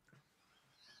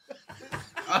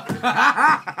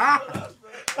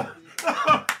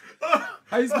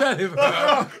 How you spell it, bro? I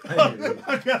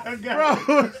got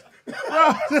it.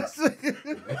 Bro, this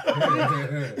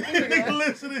nigga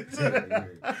listening to that.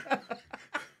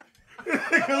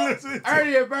 Nigga listening to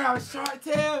Earlier, bro, I was short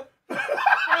tail.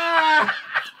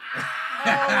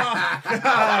 Oh my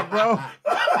God, bro.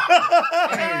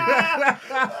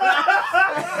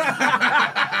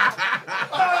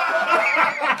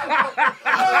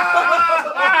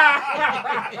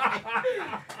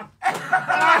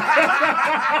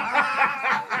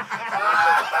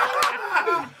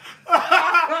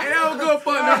 That was good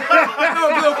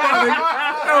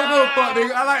fuck,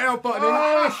 nigga. I like that fuck, nigga.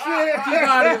 Oh, shit. You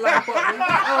got it like fuck, nigga.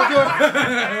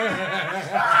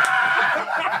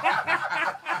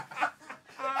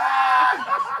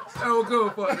 That was good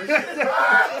fuck, nigga.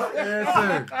 Yes,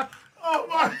 sir. Oh,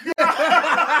 my God.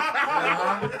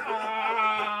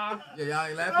 Yeah, y'all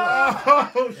ain't laughing?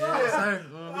 Oh, shit. Yes, sir.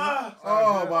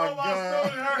 Oh, my God.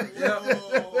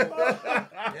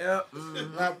 Yep.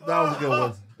 That was a good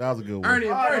one. That was a good one. Ernie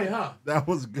and Bernie, huh? That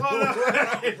was good. I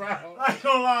ain't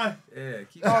gonna lie. Yeah,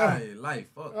 keep trying in life.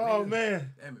 Fuck, Oh, nigga.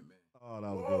 man. Damn it, man. Oh,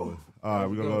 that was a good one. All right,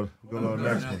 we're gonna go to the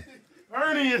next one.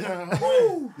 Ernie is. Y'all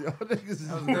niggas is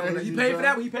That was a good one. crazy, You paid for bro.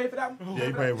 that one? You paid for that one? Yeah,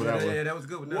 he paid for that one. Yeah, that was a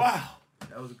good one. Wow.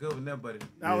 That was a good one, buddy.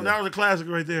 That was a classic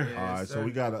right there. Yeah. All right, sir. so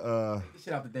we got a Get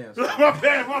shit out the damn My spot.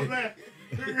 bad.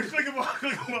 Click him off.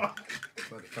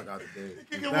 Fuck out the damn.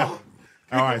 Kick him off.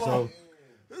 All right, so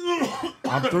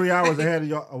I'm 3 hours ahead of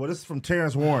y'all. Well, this is from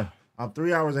Terrence Warren. I'm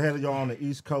 3 hours ahead of y'all on the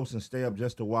East Coast and stay up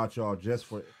just to watch y'all just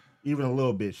for even a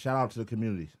little bit. Shout out to the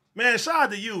community. Man, shout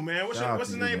out to you, man. What's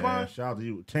the name, Pun? Shout out to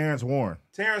you. Terrence Warren.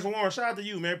 Terrence Warren, shout out to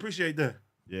you, man. Appreciate that.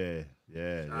 Yeah.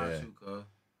 Shout out to you, cuz.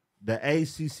 The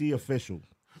ACC official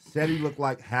said he looked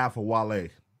like half a Wale.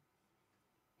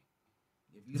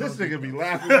 This nigga be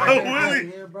laughing.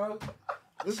 Willie. Here, bro.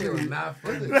 This Shit was nigga not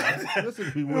funny. This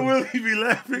nigga be Willie. Willie be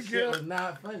laughing. Shit was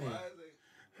not funny.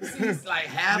 See, it's like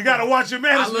half. You gotta watch your I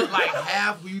management. look like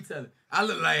half. Who you telling? I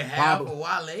look like half of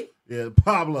Wale. Yeah,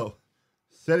 Pablo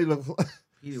said he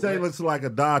looks like a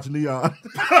Dodge Neon.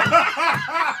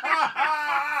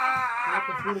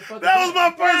 That was my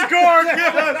first car,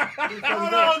 kid.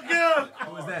 Hold on, kid.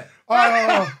 What was that?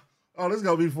 Oh, this is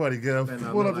gonna be funny, kid.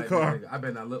 Pull up the car. I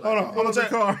bet not look Hold like on, Pull up the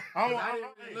car. I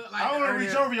want to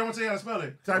reach over you. I'm gonna tell you how to spell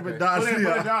it. Type in Dodge Put it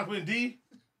Neon. down. Put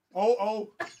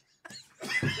D-O-O.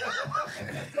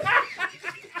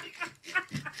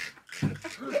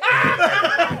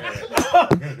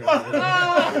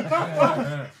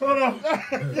 Hold on.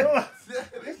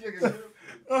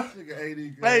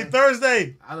 Hey,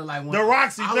 Thursday. I look like one. The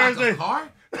Roxy I Thursday. Like a car?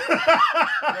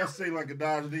 That seem like a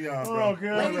Dodge Neon, bro. Oh,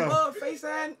 God. Ladybug face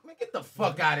ass? Man, get the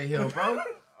fuck out of here, bro.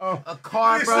 A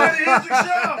car, bro. Seddy Hendrinx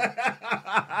show.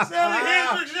 Seddy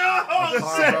Hendrinx show.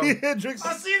 Seddy Hendrinx. I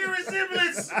see the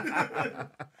resemblance.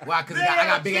 Why? Because I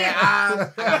got big ass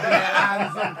eyes. I got big ass eyes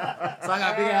or something. So I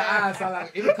got big ass eyes. So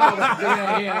like, if you call me big ass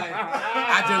head, like,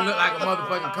 I just look like a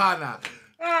motherfucking car now.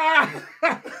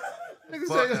 Nigga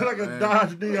say it's like a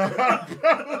Dodge Neon.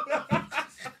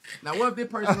 Now, what if this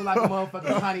person look like a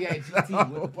motherfucking Pontiac GT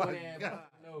with the pointy ass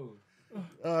nose?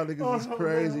 Oh, niggas is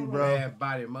crazy, bro. Bad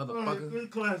body,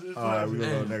 motherfucker. All right, we're going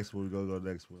to go next one. We're going to go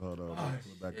next one. Hold on.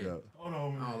 Back up. Hold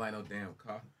on, man. I don't like no damn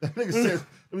car. That nigga says,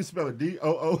 let me spell it.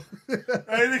 D-O-O. Hey,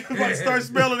 nigga about to start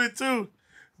spelling it, too.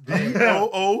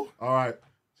 D-O-O. All right.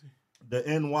 The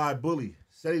NY bully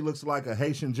said he looks like a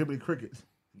Haitian Jiminy Cricket.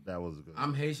 That was good.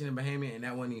 I'm Haitian and Bahamian, and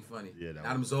that wasn't even funny. Yeah, that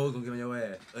now them Zoes gonna get on your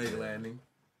ass. Ugly ass nigga.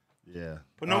 Yeah.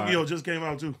 Pinocchio just came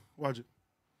out, too. Watch it.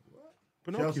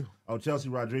 Pinocchio. Chelsea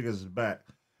Rodriguez is back.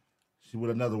 She with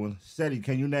another one. Seddy,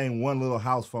 can you name one little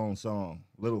house phone song?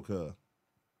 Little Cuz.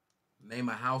 Name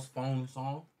a house phone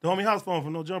song? The homie house phone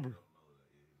from No Jumper.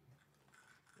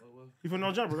 He from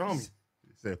No Jumper, the homie.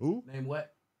 Say who? Name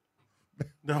what?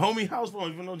 The homie house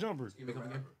phone from No Jumper.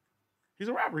 He's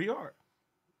a rapper. He hard.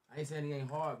 I ain't saying he ain't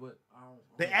hard, but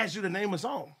they asked you to name a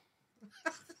song.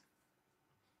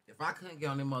 If I couldn't get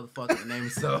on them motherfucker to name a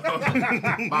song, by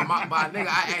nigga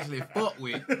I actually fuck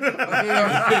with. What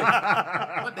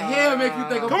the hell make you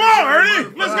think? Come on, Ernie,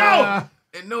 let's go.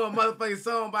 And know a motherfucking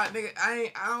song by nigga.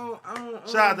 I don't.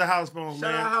 Shout out to House Phone,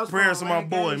 man. House Prayers phone, to my man.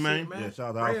 boy, Shit, man. Yeah,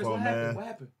 shout out to House Phone, man. What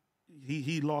happened?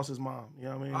 He lost his mom. You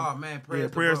know what I mean? Oh man,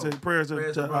 prayers to bro,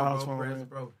 House Phone, prayers man.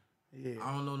 bro. Yeah.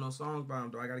 I don't know no songs by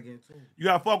him though. I gotta get into it. You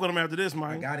gotta fuck with him after this,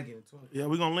 man. I gotta get into it. Yeah,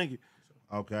 we gonna link it.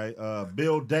 Okay.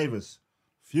 Bill Davis.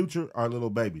 Future or Little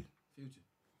Baby? Future.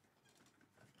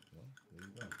 Well, there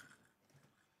you go.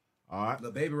 All right.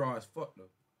 The Baby raw as fuck though.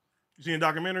 You seen the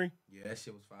documentary? Yeah, that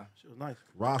shit was fire. Shit was nice.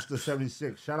 Roster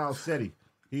 76. Shout out Seddy.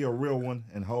 He a real one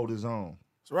and hold his own.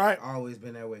 That's right. Always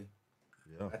been that way.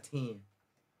 Yeah. A 10.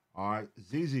 All right.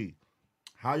 ZZ.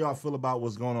 How y'all feel about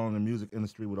what's going on in the music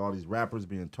industry with all these rappers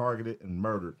being targeted and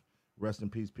murdered? Rest in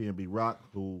peace, PnB Rock,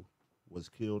 who was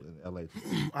killed in L.A.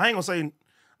 I ain't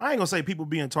gonna say people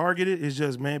being targeted. It's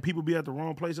just, man, people be at the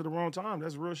wrong place at the wrong time.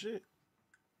 That's real shit.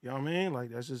 You know what I mean? Like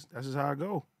that's just how it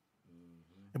go.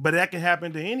 Mm-hmm. But that can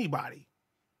happen to anybody.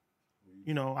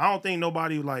 You know, I don't think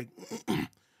nobody like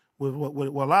with a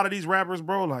lot of these rappers,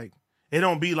 bro. Like it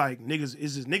don't be like niggas.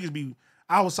 It's just niggas be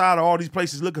outside of all these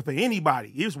places looking for anybody.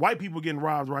 It's white people getting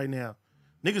robbed right now.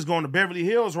 Niggas going to Beverly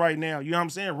Hills right now. You know what I'm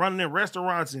saying? Running in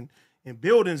restaurants and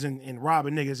buildings and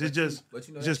robbing niggas. It's just it's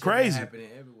just crazy. Happening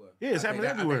everywhere. Yeah, it's happening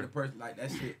everywhere. I think the person, like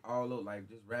that shit all over, like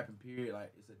just rapping period,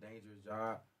 like it's a dangerous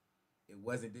job. It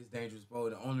wasn't this dangerous, bro.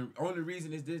 The only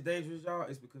reason it's this dangerous, y'all,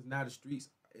 is because now the streets,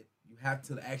 you have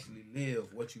to actually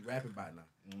live what you rapping about now.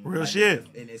 Real shit.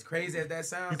 And as crazy as that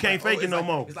sounds, you can't fake it no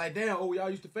more. It's like, damn, y'all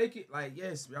used to fake it? Like,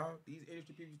 yes, y'all, these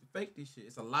industry people used to fake this shit.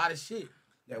 It's a lot of shit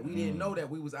that we didn't know that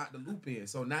we was out the loop in.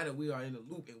 So now that we are in the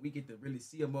loop and we get to really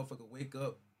see a motherfucker wake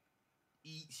up,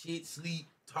 eat shit, sleep,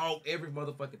 talk, every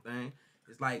motherfucking thing,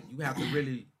 it's like you have to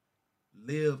really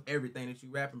live everything that you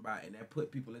rapping about, and that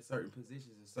put people in certain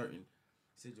positions in certain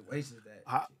situations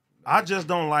that I just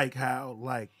don't like how,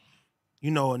 like,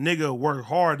 you know, a nigga work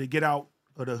hard to get out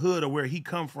of the hood of where he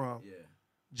come from,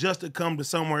 just to come to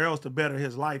somewhere else to better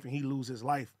his life, and he lose his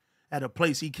life at a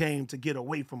place he came to get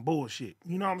away from bullshit.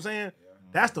 You know what I'm saying? Yeah.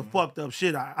 That's the fucked up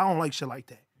shit. I don't like shit like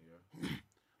that. Yeah.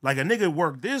 Like a nigga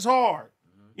worked this hard,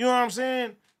 you know what I'm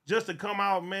saying? just to come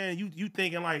out, man, you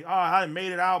thinking like, oh, I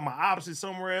made it out, my opposite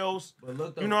somewhere else. But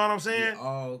look, though, you know what I'm saying? We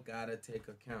all gotta take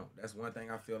account. That's one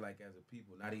thing I feel like as a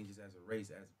people, not even just as a race,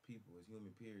 as a people, as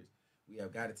human peers, we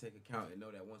have got to take account and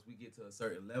know that once we get to a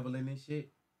certain level in this shit,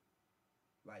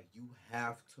 like you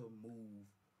have to move.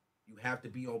 You have to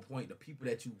be on point. The people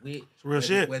that you with,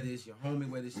 whether it's your homie,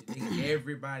 whether it's your nigga,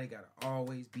 everybody gotta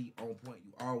always be on point.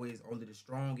 You always only the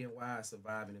strong and wise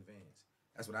survive and advance.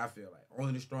 That's what I feel like.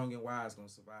 Only the strong and wise gonna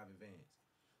survive and advance.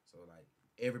 So like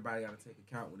everybody gotta take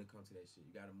account when it comes to that shit.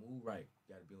 You gotta move right.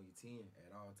 You gotta be on your 10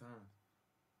 at all times.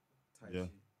 Type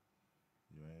shit.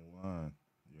 You ain't lying.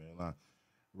 You ain't lying.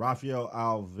 Rafael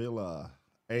Alvila,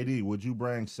 AD, would you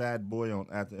bring Sad Boy on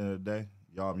at the end of the day?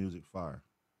 Y'all music fire.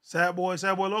 Sad Boy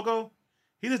Loco.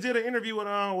 He just did an interview with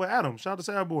Adam. Shout out to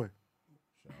Sad Boy.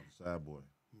 Shout out to Sad Boy.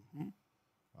 Mm-hmm.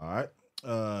 All right.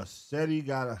 Seddy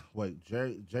got a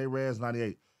J Rez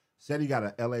 98. Seddy got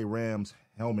a LA Rams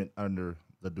helmet under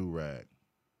the do-rag.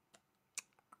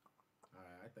 All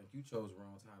right, I think you chose the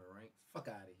wrong time to rank. Fuck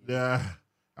out of here. Yeah.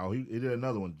 Oh, he did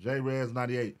another one. J Rez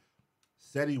 98.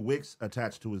 Seddy wicks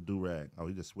attached to his do-rag. Oh,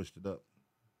 he just switched it up.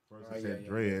 First he said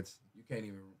dreads. You can't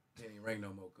even rank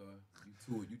no more, cuz.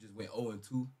 You just went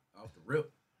 0-2 off the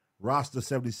rip. Roster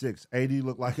 76. AD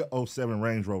looked like an 07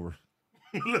 Range Rover.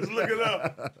 Let's look it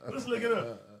up.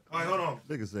 All right, hold on.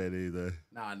 Nigga said either.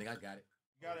 Nah, nigga, I got it.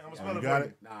 You got it? I'm going to spell it. You got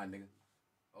it? Nah, nigga.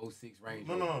 06 Range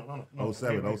Rover. No.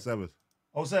 07. 07.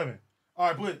 07. All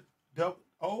right, put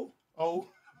O.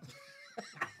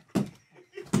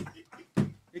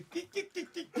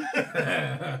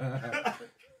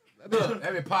 Look,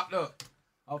 that been popped up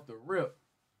off the rip.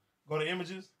 Go to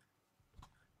images.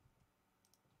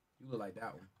 You look like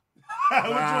that one.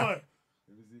 Which one?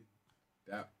 Let me see.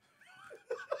 That.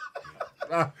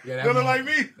 Yeah, that look like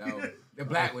me. That one. The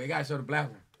black one. You gotta show the black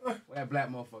one. Where that black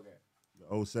motherfucker at?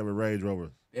 The 07 Range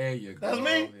Rover. There you go. That's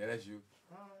me? Yeah, that's you.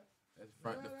 That's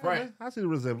the front. I see the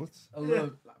resemblance. A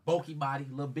little like, bulky body,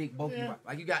 a little big bulky body.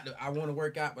 Like you got the I want to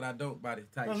work out, but I don't body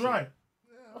type That's shit. right.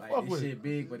 Yeah, like this shit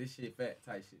big, but this shit fat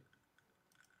type shit.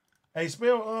 Hey,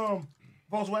 spell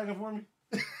Volkswagen for me.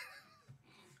 Oh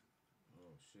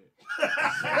shit.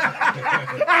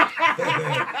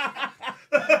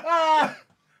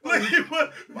 Look, you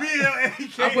put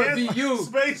B-L-A-K-S. I put B-U.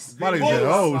 Space. Somebody said,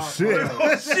 oh shit.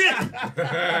 Oh shit. I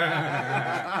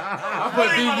put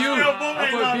B-U. I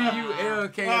put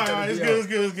B-U-L-K. All right, it's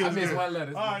good. I missed one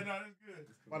letter. All right, no, that's good.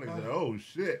 Somebody said, oh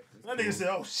shit. That nigga said,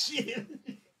 oh shit.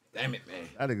 Damn it, man.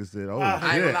 That nigga said, oh I ain't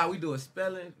gonna shit. lie, we do a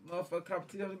spelling motherfucker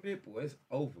competition on the big boy. It's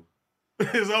over.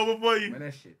 It's over for you. Man,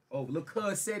 that shit over. Look,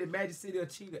 cuz said it, Magic City or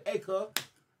Cheetah. Hey, cuz,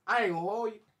 I ain't gonna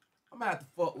hold you. I'm gonna have to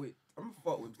fuck with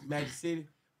Magic City.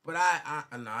 But I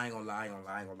ain't gonna lie.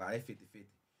 They 50-50.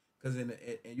 Cause and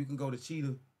you can go to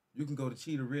Cheetah. You can go to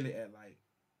Cheetah really at like,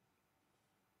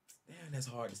 damn, that's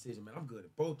a hard decision, man. I'm good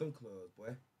at both them clubs,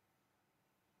 boy.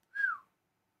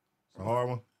 It's a hard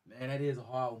one. Man, that is a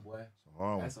hard one, boy. It's a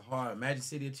hard one. That's a hard Magic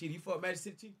City or Cheetah. You fuck Magic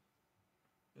City, Cheetah?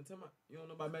 You don't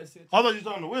know about Magic City? I thought you was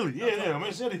talking to Willie. Yeah,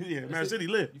 Magic City. Yeah, Magic City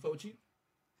lit. You fuck with Cheetah?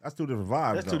 That's two different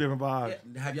vibes. That's two different vibes.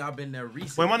 Yeah. Have y'all been there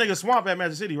recently? Well, my nigga Swamp at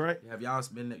Magic City, right? Have y'all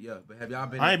been there? Yeah, but have y'all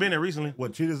been? I ain't been there recently.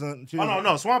 What, Cheetahs and Cheetahs? Oh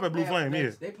no, Swamp at Blue Flame.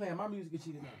 Yeah, they playing my music at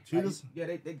Cheetah now. Cheetahs? Yeah,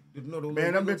 they you know the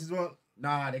man, them bitches want.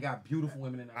 Nah, they got beautiful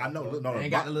women in there. I know. No, they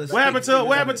ain't got the little. What happened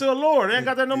to Allure? They ain't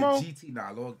got that no more. GT,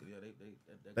 nah, Lord, yeah,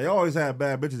 they always had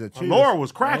bad bitches at Cheetahs. Allure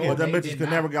was cracking. But them bitches could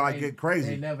never get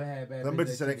crazy. They never had bad. Them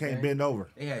bitches said they can't bend over.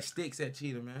 They had sticks at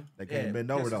Cheetah, man. They can't bend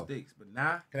over though. Sticks, but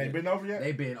nah. Can they bend over yet?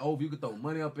 They bend over. You can throw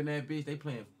money up in that bitch. They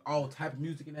playing all type of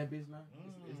music in that bitch now.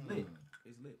 It's lit.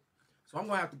 It's lit. So I'm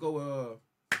gonna have to go.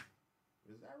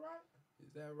 Is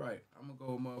that right? I'm gonna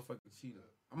go motherfucking Cheetah.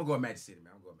 I'm gonna go with Magic City,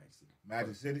 man. I'm gonna go with Magic City.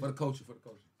 Magic City for the culture.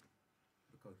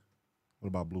 What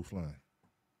about Blue Flame?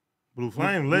 Blue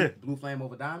Flame lit. Blue Flame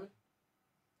over Diamond.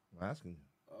 I'm asking you.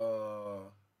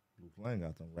 Blue Flame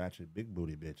got them ratchet big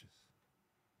booty bitches.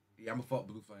 Yeah, I'm gonna fuck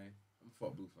Blue Flame.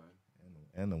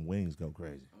 And the wings go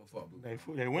crazy. I'm gonna fuck Blue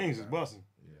Flame. Their wings is busting.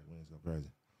 Yeah, wings go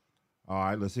crazy. All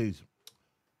right, let's see.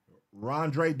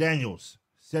 Rondre Daniels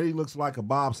said he looks like a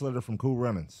bobsledder from Cool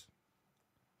Runnings.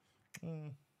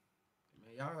 Man,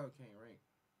 y'all can't rank.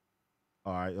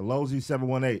 All right, Elozy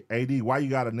 718. AD, why you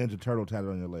got a Ninja Turtle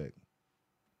tattooed on your leg?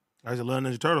 I just love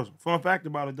Ninja Turtles. Fun fact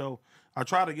about it though, I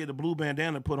tried to get the blue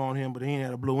bandana put on him, but he ain't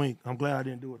had a blue ink. I'm glad I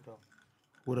didn't do it though.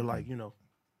 Would have That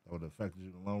would have affected you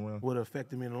in the long run? Would have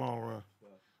affected me in the long run.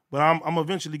 But I'm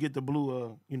eventually get the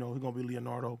blue. He's gonna be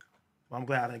Leonardo. I'm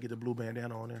glad I didn't get the blue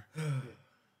bandana on there. Yeah,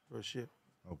 for shit.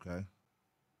 Okay.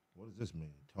 What does this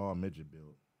mean? Tall midget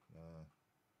build.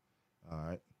 All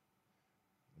right.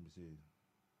 Let me see.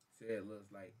 said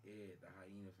looks like Ed, the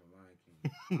hyena from Lion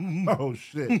King. Oh,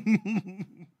 shit.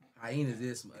 Hyenas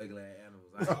is some ugly ass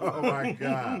animals. Oh, my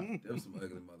God. Them some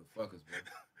ugly motherfuckers, bro.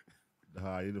 The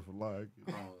hyena from Lion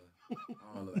King. I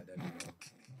don't look like that nigga.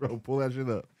 Bro, pull that shit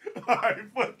up. All right,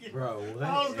 fuck it. Bro,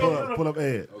 what? Pull up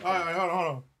Ed. All Okay. right, hold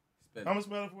on. I'm going to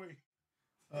spell it for you.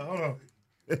 Hold on.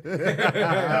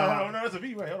 No, that's a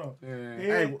V, right? Hold on.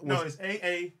 Hey, no, it's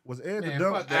AA. Was Ed the Man,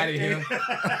 dumb? fuck out of here.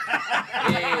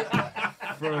 Ed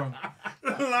from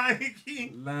Lion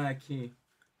King. Lion King.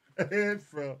 Ed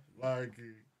from Lion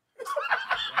King.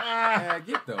 Man,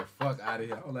 get the fuck out of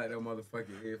here. I don't like that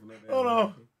motherfucking Ed from that. Hold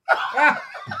on.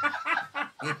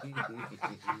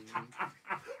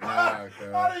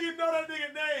 How do you know that nigga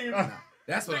name?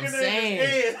 That's what I'm Nigga name saying.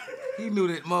 is Ed. He knew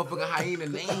that motherfucking hyena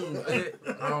name.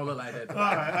 I don't look like that. All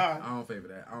right. I don't favor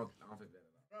that. I don't favor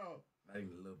that at all. Not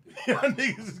even a little bit. Y'all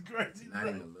niggas is crazy. Not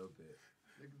even a little bit.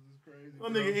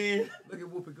 That nigga Ed. Look at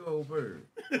Whoopi Goldberg.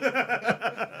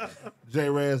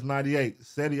 J-Raz 98.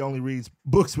 Seddy only reads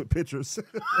books with pictures.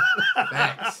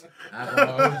 Facts.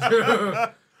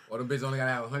 Or them bitches only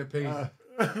gotta have 100 pages.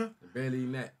 Barely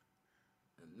even that.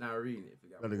 I'm not reading it. If you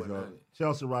got That nigga go. 100.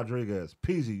 Chelsea Rodriguez.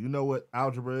 Peasy, you know what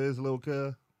algebra is, little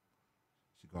cuz?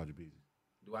 She called you Peasy.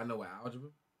 Do I know what algebra?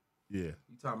 Yeah.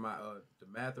 You talking about the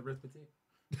math arithmetic?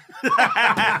 The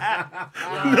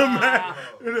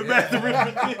math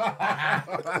arithmetic.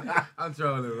 I'm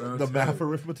trolling, bro. The math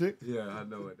arithmetic? Yeah, I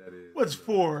know what that is. What's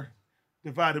 4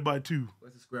 divided by 2?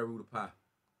 What's the square root of pi?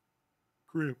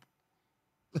 Crib.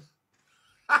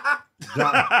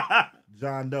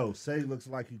 John Doe. Say looks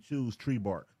like he chews tree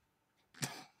bark.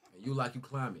 And you like you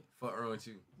climb it. Fuck around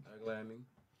you. Ugly ass nigga.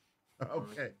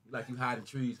 Okay. You like you hiding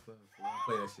trees for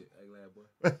play that shit. Ugly ass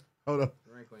boy. Hold up.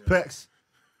 Rank on your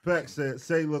Pex said,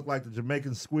 say look like the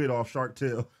Jamaican squid off Shark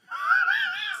Tale.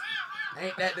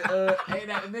 Ain't that the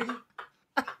nigga?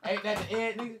 Ain't that the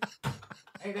Ed nigga?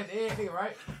 Ain't that the Ed nigga,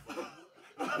 right?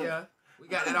 Yeah. We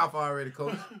got that off already,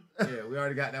 coach. Yeah, we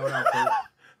already got that one off, coach.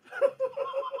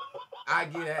 I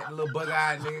get that, the little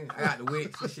bug-eyed nigga. I got the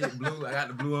witch, the shit blue. I got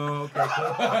the blue on. Okay,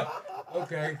 cool.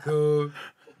 Okay, cool.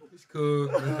 It's cool.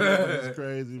 It's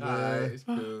crazy, man. All right, it's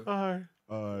cool. All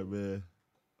right, man.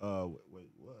 Wait,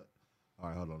 what? All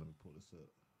right, hold on. Let me pull this up.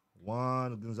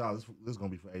 Juan Gonzalez. This is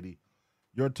going to be for AD.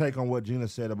 Your take on what Gina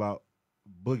said about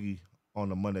Boogie on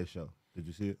the Monday show. Did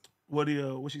you see it? What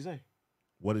she say?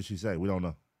 What did she say? We don't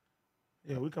know.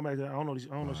 Yeah, we come back to that. I don't know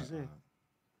what she said.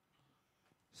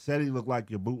 Said he looked like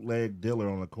your bootleg dealer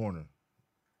on the corner.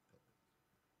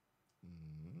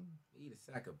 Eat a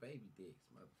sack of baby dicks,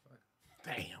 motherfucker.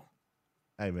 Damn.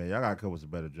 Hey, man, y'all got to come with some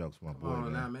better jokes for my boy. Come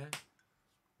on now, man.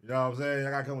 You know what I'm saying?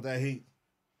 Y'all got to come with that heat.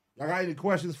 Y'all got any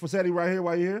questions for Seddy right here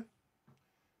while you're here?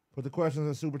 Put the questions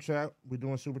in Super Chat. We're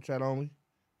doing Super Chat only.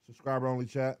 Subscriber only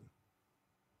chat.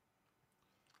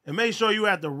 And make sure you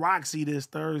at the Roxy this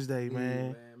Thursday,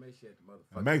 man. Make sure at the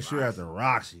motherfucker. And make sure at the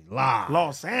Roxy live.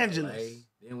 Los Angeles. LA.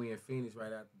 Then we in Phoenix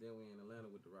right after. Then we in Atlanta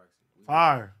with the Roxy.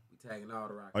 Fire. We tagging all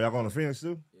the Roxy. Are y'all going to Phoenix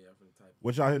too? Yeah, I'm finna type.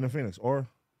 What y'all hitting in Phoenix? Or?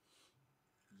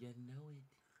 You know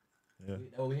it. Yeah.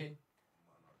 Oh, we hitting?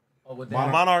 Oh, what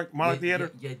Monarch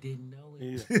Theater? You didn't know it.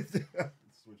 Yeah.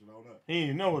 Switch it on up. He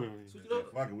didn't know what it was.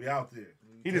 Fuck it, we out there.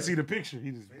 He didn't see the picture.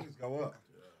 He just Phoenix go up.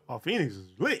 Oh, Phoenix is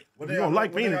lit. What You gonna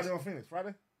like Phoenix? What day y'all doing Phoenix?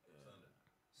 Friday?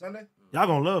 Sunday? Y'all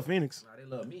gonna love Phoenix. Nah, they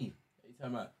love me. What you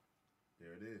talking about?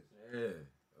 There it is. Yeah.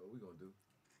 Oh, we gonna do.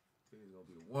 Phoenix gonna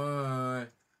be the one.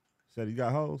 Said you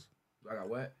got hoes? Do I got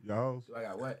what? You got hoes? Do I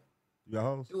got what? You got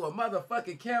hoes? Do a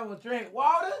motherfucking camel drink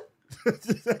water?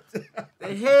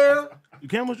 The hell? You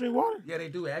camels drink water? Yeah, they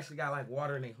do. They actually got like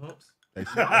water in their humps. They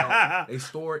They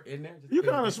store it in there. Just You in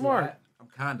case kinda it's smart. hot. I'm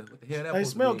kinda. What the hell that They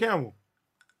supposed to smell be? camel.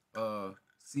 CAM.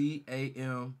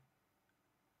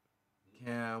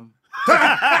 Cam.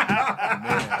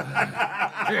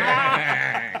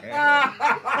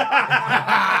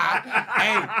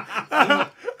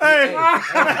 Hey.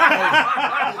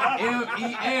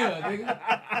 M-E-L, nigga.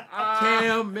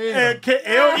 Cam Mel.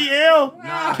 L-E-L?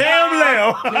 Cam Lel.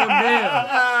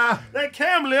 That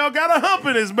Cam Lel got a hump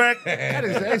in his back.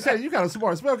 Hey, Said you got a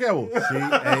smart spell camel.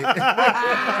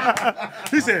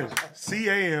 He said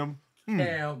C-A-M.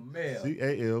 Cam Mel.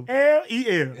 C-A-M.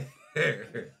 L-E-L.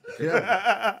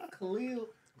 Yeah. Khalil.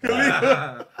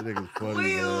 That nigga's funny,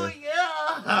 Khalil, man.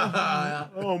 yeah.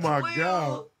 Oh, my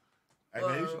God. Hey,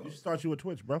 man, you should start you a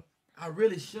Twitch, bro. I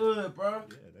really should, bro.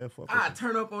 Yeah, that fuck I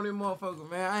turn up on them motherfuckers,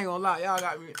 man. I ain't gonna lie. Y'all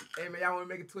got me. Hey, man, y'all want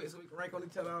to make a Twitch so we can rank on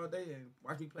each other all day and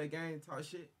watch me play games, talk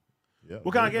shit? Yeah,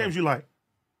 What kind of games you like?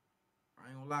 I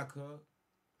ain't gonna lie, cuz.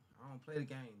 I don't play the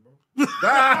game, bro.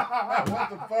 What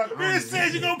the fuck? You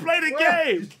said you gonna play the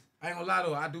game. I ain't gonna lie,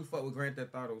 though. I do fuck with Grand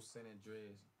Theft Auto San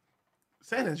Andreas.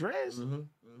 San Andreas? Mm-hmm.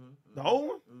 The old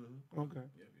one? Mm-hmm. Okay.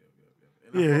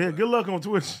 Yeah. Good luck on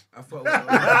Twitch. I fuck with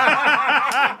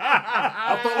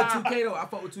 2K though. I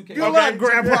fuck with 2K. Good luck,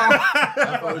 Grandpa.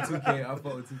 I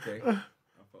fuck with 2K.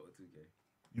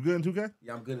 You good in 2K?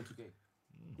 Yeah, I'm good in 2K.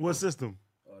 What system?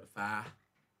 The 5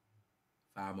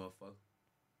 motherfucker.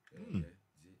 Yeah.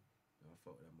 I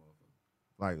fuck with that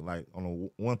motherfucker. Like on a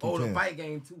 1 through 10. The fight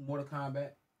game too. Mortal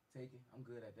Kombat. Taken. I'm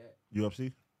good at that.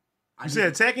 UFC? You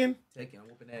said Tekken? Tekken. I'm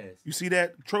whooping ass. You see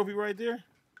that trophy right there?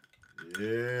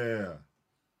 Yeah.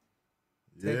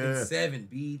 Tekken 7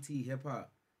 BET Hip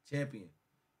Hop Champion.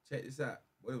 Check this out.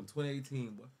 Boy, it was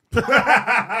 2018, boy. I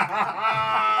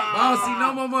don't see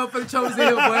no more motherfucking trophies in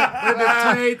here, boy. It was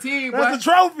 2018, boy. That's the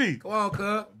trophy. Come on,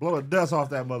 cuz. Blow the dust off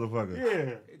that motherfucker.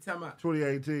 Yeah. They talking about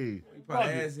 2018. you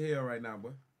probably ass hell right now,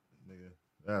 boy. Nigga,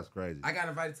 that's crazy. I got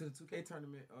invited to the 2K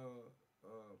tournament.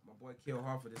 My boy Kill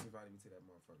Harford just invited me to that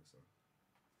motherfucker, so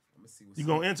I'm gonna see what's up. You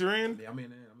gonna enter in? Yeah, I'm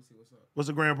in there. I'm gonna see what's up. What's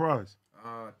the grand prize?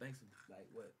 Thanks for like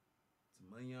what? Some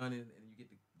money on it, and you get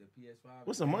the PS5.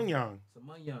 What's a munyon? Some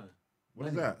money on. What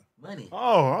is that? Money.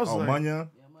 Oh, I was like, munyon?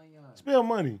 Yeah, money on. Spell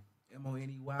money.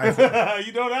 MONEY.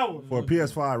 You know that one. For a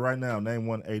PS5 right now, name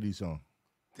one 80 song.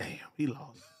 Damn, he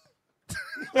lost.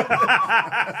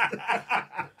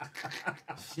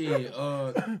 Shit.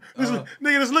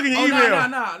 Nigga, just look at your email.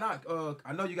 Nah.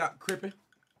 I know you got Crippin'.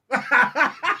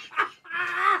 That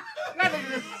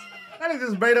nigga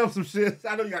just made up some shit.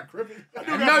 I know you got Crippin'.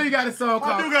 I know you got a song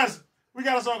called. We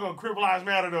got a song called Crip Lives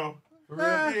Matter though. For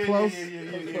real? Close.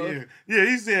 Yeah,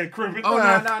 he said Crippin'. Oh,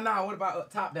 no. What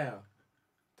about Top Down?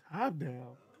 Top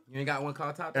Down. You ain't got one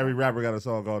called Top Down? Every rapper got a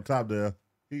song called Top Down.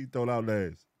 He thrown out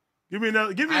names. Give me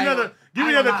another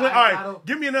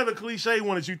cliche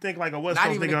one that you think like a West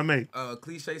Coast nigga would make.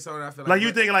 Cliche song that I feel like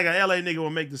you think like a LA nigga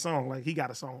would make the song. Like he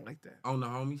got a song like that. On the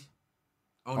Homies.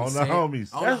 On the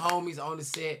Homies. On the Homies, on the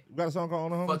set. You got a song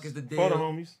called On the Homies? Fuck is the deal? For the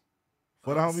Homies.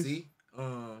 For the Homies? See?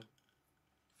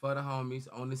 For the Homies,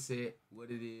 on the set, what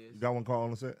it is. You got one called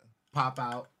On the Set? Pop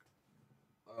Out.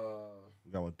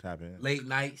 You got one Tap In? Late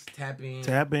Nights, Tap In.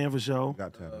 Tap In for sure. You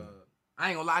got Tap In. I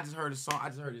ain't gonna lie, I just heard a song. I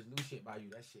just heard this new shit by you.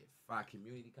 That shit fire.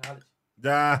 Community College.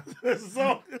 Yeah. That's a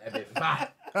song. That been fire.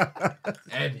 That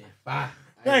been fire.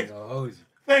 I Thanks. ain't gonna hold you.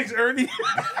 Thanks, Ernie.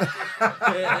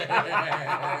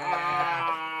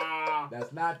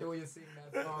 That's not the way you sing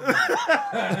that song.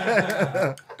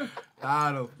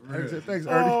 I don't know. Thanks,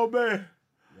 Ernie. Oh, man.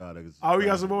 Oh, we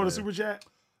got some more in the super chat?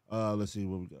 Let's see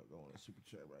what we got going on the super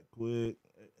chat right quick.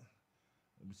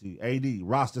 Let me see. AD,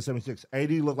 Roster 76. AD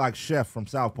look like Chef from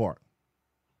South Park.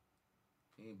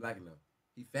 He ain't black enough.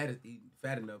 He fat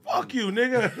enough. Fuck you,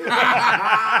 nigga. He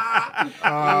ain't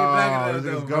black enough.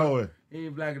 This is going. He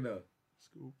ain't black enough.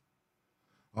 School.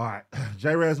 All right.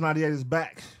 J-Rez98 is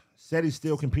back. Seddy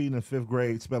still competing in 5th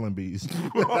grade spelling bees. Shit.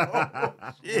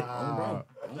 Bro.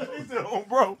 He said,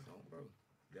 bro.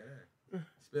 Yeah.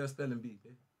 Spell spelling bee.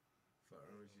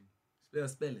 Spell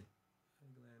spelling.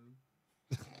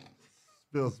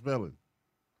 Spell spelling.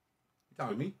 You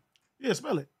talking to me? Yeah,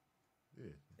 spell it.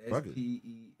 Yeah.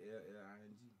 SPELLING.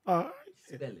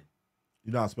 Spelling.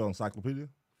 You know how to spell encyclopedia?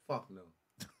 Fuck no.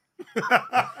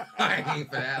 I ain't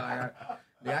for that.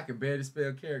 I can barely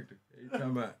spell character. What you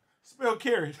talking about? Spell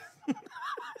carrot.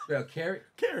 Spell carrot?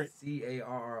 Carrot. CARROT.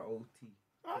 All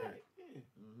right. Yeah.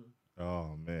 Mm-hmm.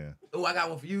 Oh, man. Oh, I got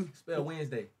one for you. Spell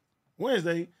Wednesday.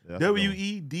 Wednesday. Yeah,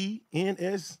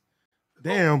 WEDNS.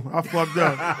 Damn, I fucked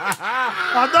up.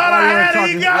 I thought I had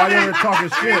it. He got me. Why you over talking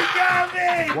shit? He got me.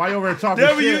 Why you over talking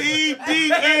shit?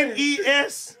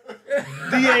 WEDNESDAY.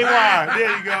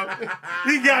 There you go.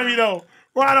 He got me though.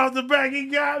 Right off the back, he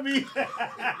got me.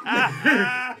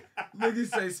 Niggas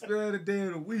say spell the day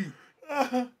of the week.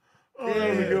 Oh, that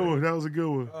was a good one. That was a good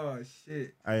one. Oh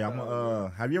shit. Hey,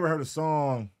 have you ever heard a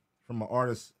song from an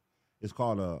artist? It's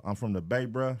called I'm From the Bay,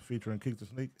 bruh, featuring Keek the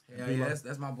Sneak. Yeah,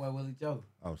 that's my boy Willie Joe.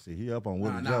 Oh, see, he up on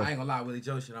Willie Joe. Nah, I ain't gonna lie, Willie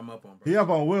Joe shit I'm up on, bro. He up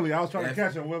on Willie. I was trying to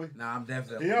catch him, Willie. Nah, I'm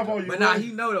definitely he up on you, but Willie. nah,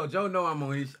 he know though. Joe know I'm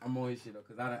on his shit though,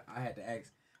 cause I had to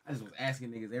ask. I just was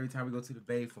asking niggas every time we go to the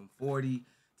Bay, from 40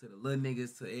 to the little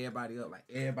niggas to everybody up, like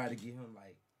everybody give him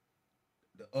like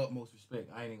the utmost respect.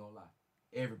 I ain't gonna lie,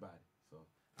 everybody. So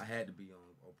I had to be on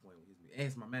point with his. And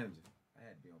it's my manager. I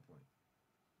had to be on point.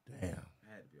 Damn.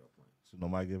 I had to be on point. So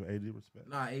nobody give AD respect?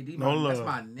 Nah, AD, No that's love.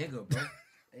 my nigga, bro.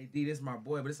 AD, that's my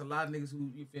boy. But it's a lot of niggas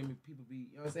who, you feel me, people be,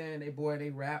 you know what I'm saying? They boy, they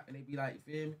rap, and they be like, you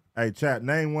feel me? Hey, chat,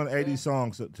 name one AD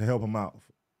song to help him out.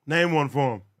 Name one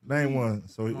for him. Name one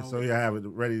so he'll have it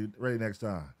ready next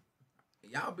time.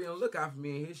 Y'all be on the lookout for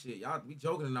me and his shit. Y'all be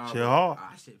joking and all. Shit hard.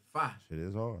 Shit fire. Shit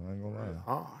is hard. I ain't gonna lie.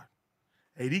 Hard.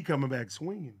 AD coming back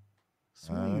swinging.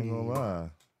 I ain't gonna lie.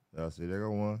 Y'all see, there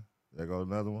go one. There go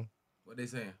another one. What they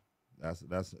saying?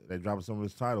 That's they dropping some of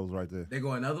his titles right there. They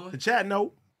go another one? The chat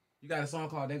note. You got a song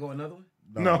called They Go Another One?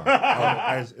 No.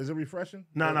 Is it refreshing?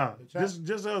 No.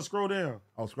 Just scroll down.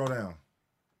 Oh, scroll down.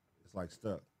 It's like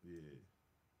stuck. Yeah.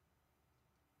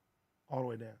 All the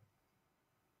way down.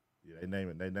 Yeah, they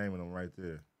naming them right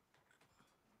there.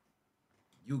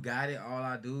 You got it. All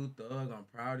I do, Thug. I'm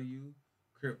proud of you.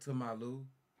 Crip to my Lou.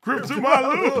 Crip to my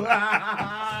Lou.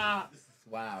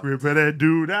 Wow. Crip at that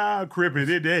dude. Crip it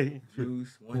today.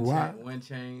 Juice. One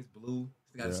Chains. Blue.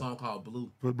 They got a song called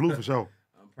Blue. Blue for sure.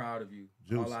 I'm proud of you.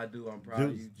 Juice. All I do, I'm proud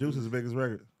of you. Juice is the biggest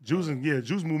record. Juice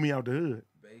moved me out the hood.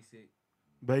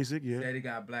 Basic, yeah. Said he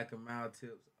got black and mild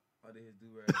tips under his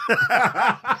do-rag.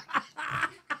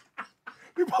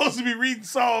 We supposed to be reading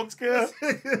songs, cuz.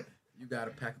 You got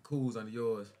a pack of cools under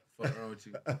yours. Fuck around with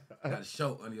you. Got a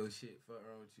show under your shit. Fuck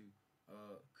around with you.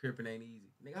 Crippin' ain't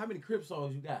easy. Nigga, how many Crip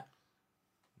songs you got?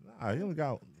 Nah, he only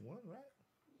got one, right?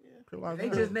 Yeah. They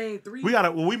just named 3.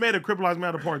 We made a Crip Lives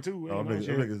Matter part 2. Oh, them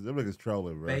niggas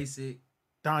trolling, bro. Basic.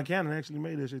 Don Cannon actually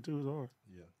made that shit too. It's hard.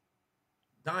 Yeah.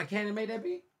 Don Cannon made that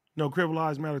beat? No, Crip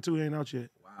Lives Matter 2 ain't out yet.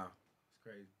 Wow. It's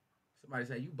crazy. Somebody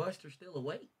say, you Buster still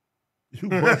awake? You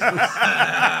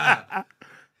Buster.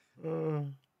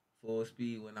 Full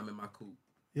speed when I'm in my coupe.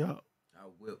 Yeah. I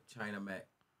whip China Mac.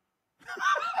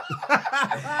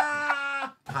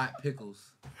 Hot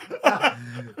pickles.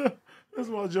 That's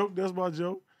my joke.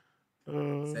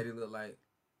 Said he looked like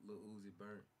Lil Uzi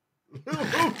Burnt. Lil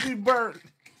Uzi Burnt.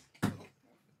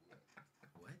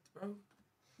 What, bro?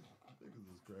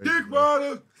 Dick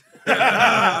Butter.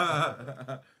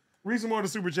 Read some more of the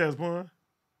super chats, Pun.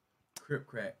 Crip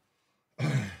crack.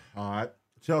 All right.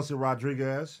 Chelsea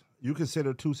Rodriguez. You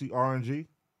consider Tusi RNG?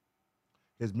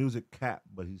 His music cap,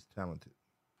 but he's talented.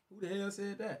 Who the hell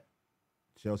said that?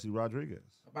 Chelsea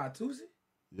Rodriguez. About Tusi?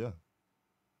 Yeah.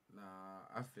 Nah,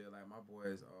 I feel like my boy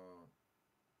is.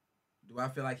 Do I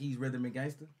feel like he's rhythm and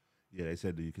gangster? Yeah, they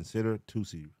said, do you consider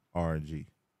Tusi RNG?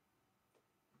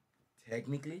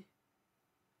 Technically,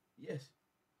 yes.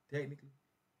 Technically,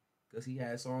 because he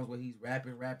has songs where he's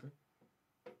rapping.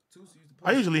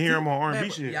 I usually hear him on R&B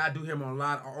shit. Yeah, I do hear him on a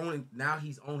lot. Now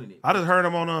he's owning it. I just heard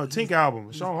him on Tink album.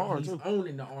 It's so hard he's too.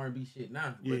 Owning the R&B shit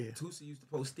now. Yeah. But Tusi used to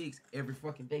post sticks every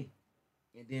fucking day,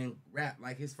 and then rap.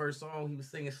 Like his first song, he was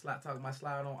singing talking about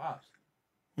slide on ops.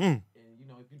 And you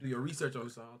know, if you do your research on the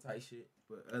song, type shit.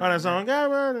 But that song, got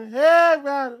running, head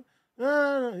running.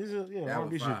 Yeah,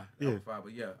 R&B shit. That was fire.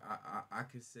 But yeah, I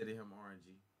consider him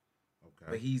R&G.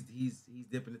 Okay. But he's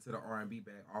dipping into the R&B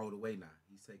bag all the way now.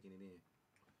 He's taking it in.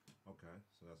 Okay,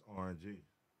 so that's RNG.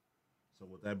 So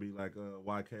would that be like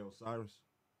YK Osiris?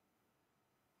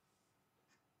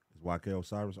 Is YK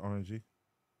Osiris RNG?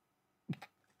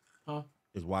 Huh?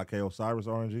 Is YK Osiris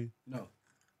RNG? No.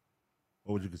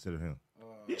 What would you consider him?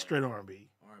 He's straight R&B.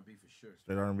 R&B for sure.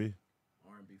 Straight R&B?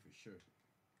 R&B for sure.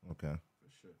 Okay. For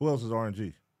sure. Who else is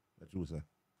RNG that you would say?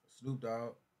 Snoop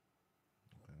Dogg.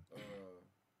 Okay.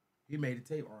 He made the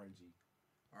tape R&G.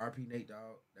 R.I.P. Nate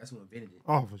Dogg. That's who invented it.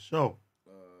 Oh, for sure.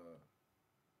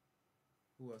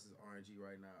 Who else is R&G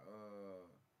right now?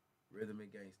 Rhythm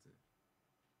and Gangster.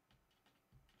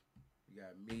 You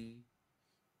got me.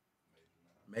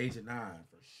 Major 9,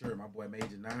 for sure. My boy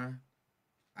Major 9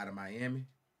 out of Miami.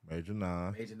 Major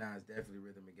 9. Major 9 is definitely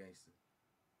Rhythm and Gangster.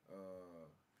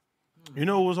 You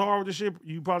know what was hard with the shit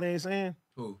you probably ain't saying?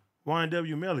 Who?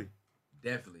 YNW Melly.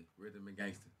 Definitely Rhythm and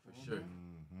Gangster, for sure.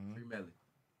 Mm-hmm. Free Melly.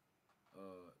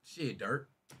 Shit,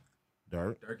 Dirk.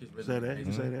 Dirk is Rhythm Say and that. Gangster. You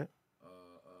can say that.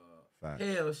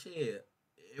 Hell, shit.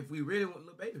 If we really want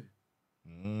Lil Baby.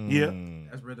 Yeah.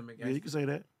 That's Rhythm and Gangster. Yeah, you can say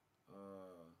that.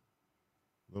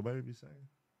 Lil Baby be saying?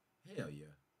 Hell yeah.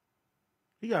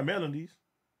 He got melodies.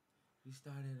 He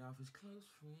started off as close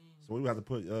friends. So we got to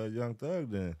put Young Thug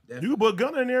then. Definitely. You can put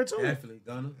Gunna in there too. Definitely,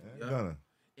 Gunna. Yeah. Gunna.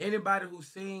 Anybody who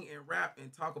sing and rap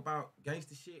and talk about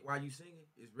gangster shit while you singing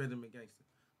is Rhythm and Gangster.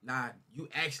 Nah, you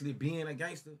actually being a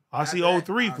gangster. I see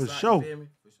 03 for sure.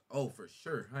 For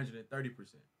sure,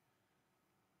 130%.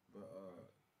 But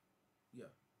yeah,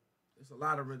 it's a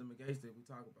lot of Rhythm and Gangster we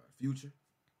talk about. Future.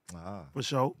 For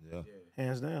sure. Yeah.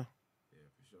 Hands down. Yeah,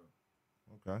 for sure.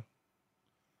 Okay.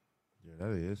 Yeah,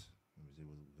 that is. Let me see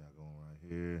what we got going right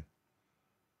here.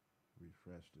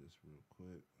 Refresh this real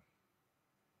quick.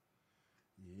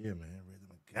 Yeah, man. Rhythm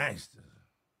and Gangster.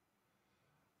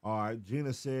 All right.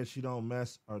 Gina said she don't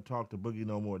mess or talk to Boogie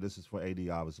no more. This is for AD,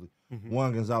 obviously.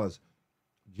 Juan Gonzalez.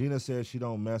 Gina said she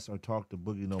don't mess or talk to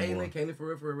Boogie no more. Kaylin for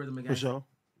real, Rhythm and For Gangster. sure.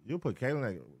 You put Kaylin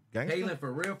at Gangster? Kaylin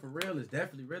for real is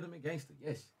definitely Rhythm and Gangster.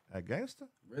 Yes. At Gangster?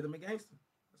 Rhythm and Gangster.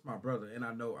 That's my brother, and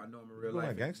I know him in real You life.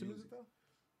 like gangster music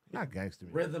though? Not gangster.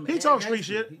 Rhythm. He and talks street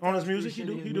gangster. shit He on his talks music. street He shit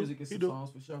do. in He his do. music and He some do. songs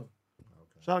for sure.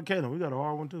 Shout out to Kaden. We got a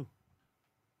hard one too.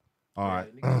 All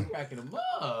right. Nigga, you racking them up.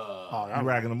 Oh, I'm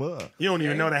racking them up. You don't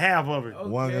even know the half of it. Okay.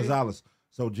 Juan Gonzalez.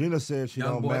 So Gina said she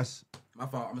Young don't boy. mess. My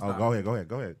fault. I'm Oh, sorry. go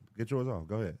ahead. Get yours off.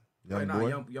 Go ahead. Young boy.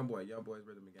 Young boy. Young boy's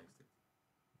rhythm and gangster.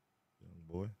 Young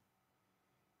boy.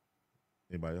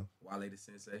 Anybody else? Wale the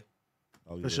Sensei.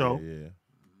 Oh, For sure. Yeah.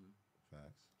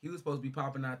 Facts. He was supposed to be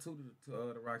popping out too to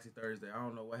the Roxy Thursday. I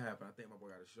don't know what happened. I think my boy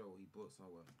got a show. He booked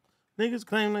somewhere. Niggas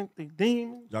claim like they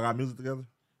demons. Y'all got music together?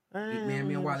 Man,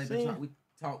 me and Wale been trying. We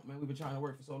talk, man. We've been trying to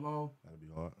work for so long. That'd be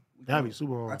hard. That'd be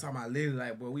super I hard. talking about literally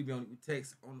like, boy, we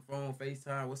text on the phone,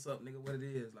 FaceTime. What's up, nigga? What it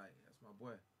is? Like, that's my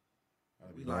boy.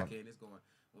 That'd We be hard. lock in. It's going.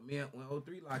 When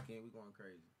 03 lock in, we going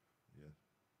crazy. Yeah.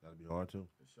 That'd be hard too.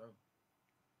 For sure.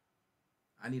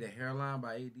 I Need a Hairline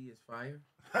by AD is fire.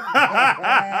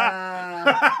 I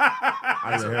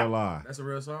need a hairline. That's a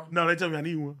real song? No, they tell me I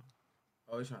need one.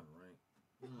 Oh, he's trying to rank.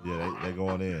 Yeah, they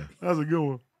going in. That's a good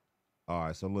one. All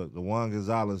right, so look, the Juan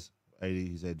Gonzalez, 80,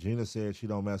 he said, Gina said she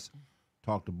don't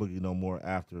talk to Boogie no more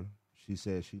after. She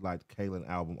said she liked Kaylin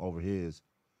album over his,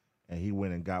 and he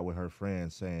went and got with her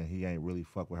friends saying he ain't really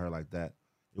fuck with her like that.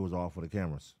 It was all for the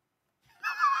cameras.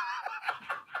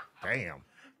 Damn.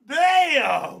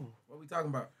 What we talking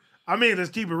about? I mean, let's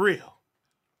keep it real.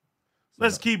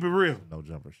 Let's keep it real. No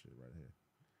jumper shit right here.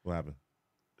 What happened?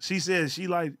 She said she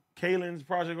liked Kaylin's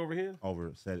project over here.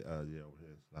 Over Seddy, over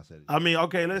his. Not Seddy. I mean,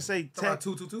 okay, let's say Talking about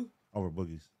 222? Over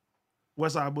Boogie's.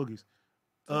 Westside Boogies.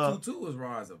 222 was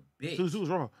raw as a bitch. 222 was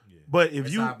wrong. Yeah. But if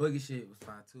Westside Boogie shit was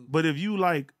fine too. But if you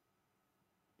like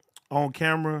on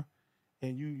camera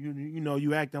and you know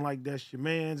you acting like that's your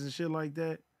man's and shit like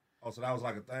that. Oh, so that was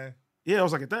like a thing? Yeah, it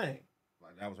was like a thing.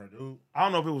 Like that was her dude? I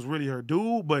don't know if it was really her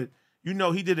dude, but you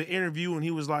know, he did an interview and he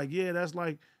was like, yeah, that's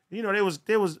like, you know,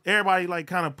 there was everybody like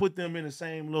kind of put them in the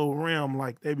same little realm,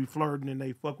 like they be flirting and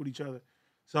they fuck with each other.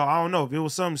 So I don't know if it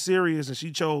was something serious and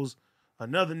she chose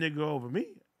another nigga over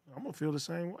me, I'm gonna feel the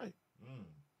same way.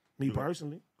 Me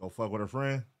personally. Go fuck with her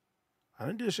friend? I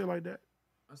didn't do shit like that.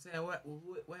 I'm saying who?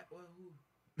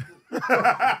 All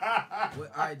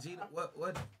right, Gina.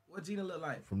 What Gina look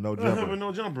like? From No Jumper. From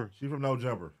No Jumper. She from No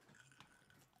Jumper.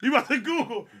 You about to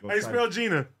Google? How you spell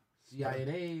Gina?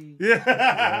 CIA.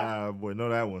 Yeah. Boy, know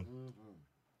that one.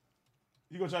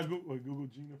 You gonna try to Google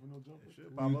Gina from No Jumper? It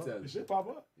should pop up. It should pop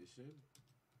up. It should.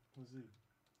 Let's see.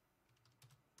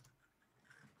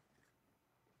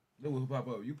 Look who pop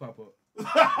up. You pop up.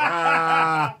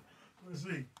 Let's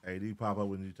see. AD pop up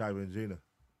when you type in Gina.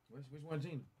 Which one,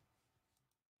 Gina?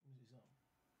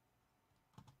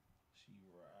 She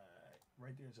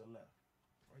right there to the left.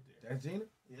 Right there. That's Gina?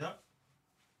 Yep.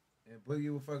 And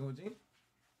Boogie was fucking with Gina?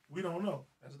 We don't know.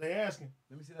 That's what they asking.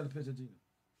 Let me see another picture of Gina.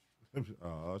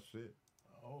 Oh, shit.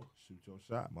 Oh. Shoot your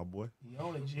shot, my boy. He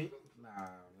own it, G. Nah,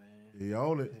 man. He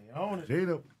own it. He own it.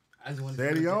 Gina. I just want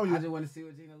Seddy on you. I just want to see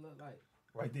what Gina look like.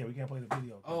 Right there. We can't play the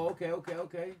video. Oh, okay.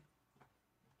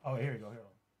 Oh, here we go. Here.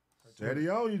 Right Seddy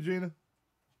on you, Gina.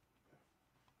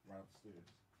 Right up the stairs.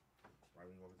 Right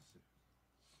when you go up the stairs.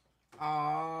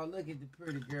 Oh, look at the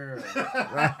pretty girl.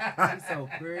 She's so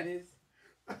pretty.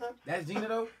 That's Gina,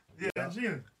 though? Yeah, that's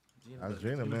Gina. That's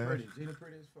Gina, man. Pretty. Gina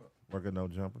pretty as fuck. Working No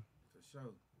Jumper. For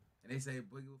sure. And they say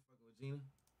Boogie was fucking with Gina.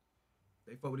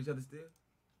 They fuck with each other still?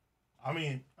 I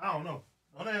mean, I don't know.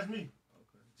 Don't ask me.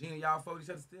 Okay. Gina, y'all fuck with each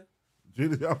other still?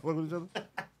 Gina, y'all fuck with each other?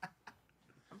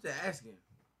 I'm just asking.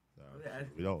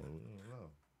 We don't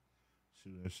know.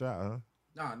 Shooting a shot, huh?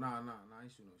 Nah, I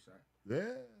ain't shooting no shot.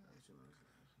 Yeah.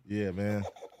 Yeah, man.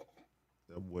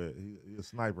 That boy, he a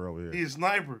sniper over here. He's a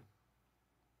sniper.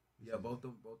 Yeah, both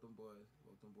them boys rhythm gangster.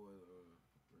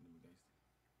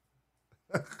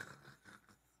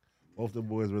 Both them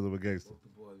boys rhythm gangster. Both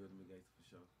them boys rhythm gangster for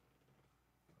sure.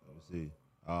 Let me see.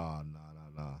 Oh,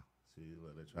 nah. See,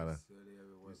 look, they trying to.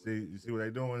 You see what they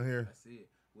doing here? I see it.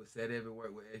 With Seddy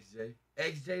everywhere with XJ.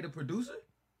 XJ the producer?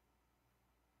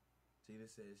 Gina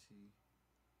says she.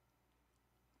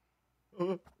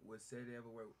 With Seddy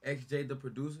everywhere. XJ the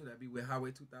producer, that be with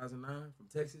Highway 2009 from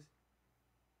Texas.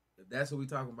 If that's what we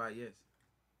talking about, yes.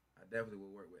 I definitely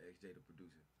would work with XJ the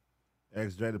producer.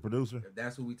 XJ the producer? If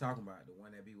that's what we talking about, the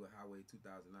one that be with Highway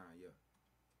 2009, yeah.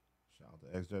 Shout out to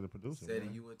XJ the producer. Said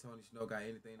man. you and Tony Snow got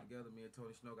anything together. Me and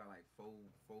Tony Snow got like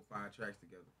four, 5 tracks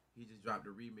together. He just dropped a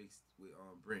remix with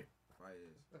Brent. Fire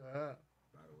ass.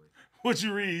 By the way. What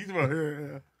you read? He's about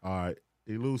here. All right.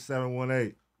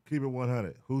 Elu718. Keep it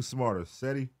 100. Who's smarter,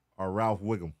 Seddy or Ralph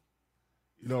Wiggum?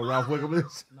 You know what Ralph Wiggum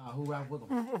is? Nah, who Ralph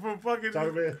Wiggum? From fucking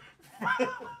Talking about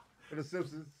for the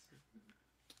Simpsons.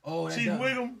 Oh, Chief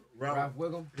Wiggum. Ralph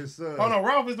Wiggum. His son. Oh no,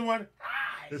 Ralph is the one.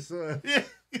 His son. Yeah.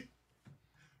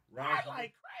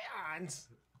 lines.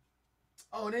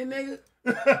 Oh, that nigga?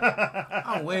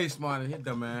 I'm way smarter than him,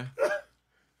 dumb man.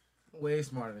 I'm way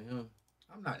smarter than him.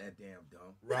 I'm not that damn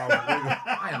dumb.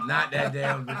 I am not that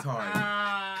damn retarded.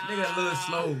 Nigga a little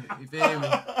slow, you feel me?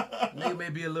 Nigga may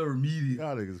be a little remedial.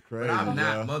 Y'all niggas crazy, but I'm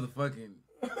not motherfucking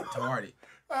retarded.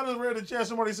 I just read the chat.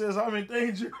 Somebody says, I'm in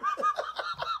danger.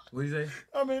 What you say?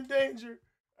 I'm in danger.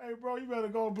 Hey, bro, you better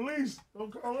go police.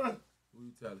 Don't call us. Who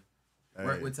you telling? Hey.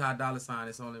 Work with Ty Dolla $ign.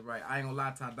 It's only right. I ain't gonna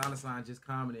lie, Ty Dolla $ign just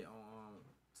commented on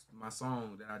my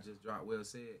song that I just dropped, Well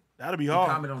Said. That'll be hard.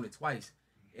 He commented on it twice.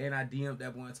 And I DM'd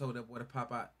that boy and told that boy to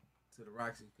pop out to the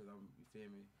Roxy because you feel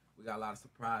me? We got a lot of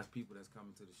surprise people that's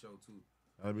coming to the show too.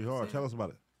 That'll be hard. Tell us about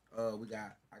it. I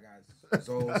got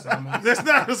Zoe Summer. That's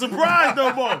not a surprise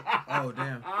no more. Oh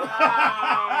damn.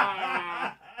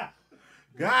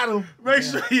 Got him. Make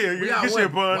sure you get your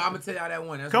pun. Well, I'm gonna tell y'all that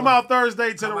one. That's Come one. out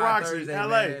Thursday to the Roxy, Thursday,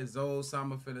 LA. Man. Zoe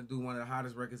Summer finna do one of the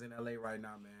hottest records in LA right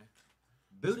now, man.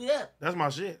 Boot it up. That's my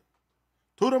shit.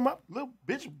 Toot him up, little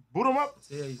bitch. Boot him up.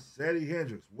 Seddy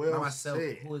Hendrinx. Well myself.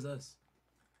 said. Who is us?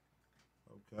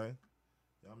 Okay.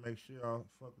 Y'all make sure y'all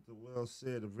fuck with the Well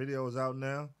Said. The video is out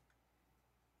now.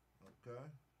 Okay.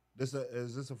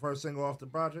 Is this the first single off the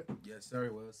project? Yes,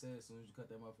 sir. Well said. As soon as you cut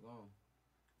that motherfucker on.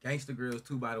 Gangsta Grills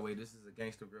too, by the way. This is a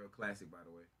Gangsta Grill classic, by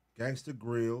the way. Gangsta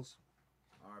Grills.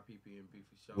 R.I.P. PnB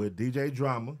for sure. With DJ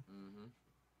Drama. Mm-hmm.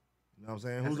 You know what I'm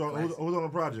saying? Who's on the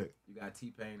project? You got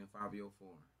T-Pain and Fabio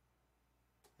Foreign.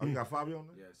 Oh, you got Fabio on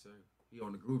there? Yes, sir. He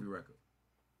on the Groovy record.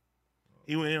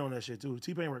 He went in on that shit too.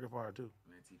 T-Pain record fire too.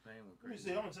 Man, T-Pain went Let me crazy.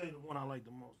 see. I'm gonna tell you the one I like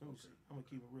the most. Let me see. I'm gonna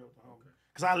keep it real with the homie.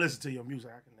 Cause I listen to your music.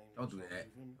 I can name. Don't do that.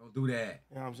 Don't do that.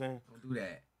 You know what I'm saying? Don't do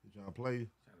that. You trying to play?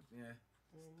 Yeah.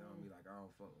 Just telling me like I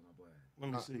don't fuck with my boy. Let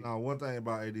me see. No, one thing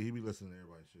about AD, he be listening to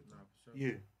everybody's shit. Nah, for sure.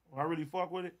 Yeah. Well, I really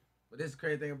fuck with it. But this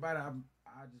crazy thing about it,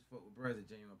 I just fuck with brothers, a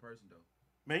genuine person though.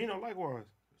 Man, you know, likewise.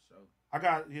 For sure. I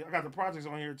got the projects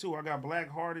on here too. I got Black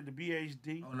Hearted, the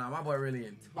BHD. Oh no, my boy really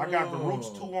into. I got the Roots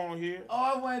 2 on here.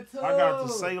 Oh, I went too. I got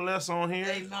the Say Less on here.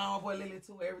 Hey, nah, my boy Lily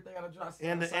too. Everything I drop.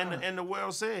 And the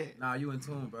Well Said. Nah, you in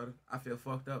tune, brother. I feel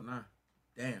fucked up now.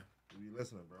 Damn. You be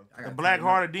listening, bro. The Black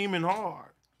Hearted Demon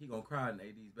hard. He gonna cry in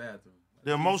AD's bathroom. Like,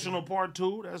 the Emotional Part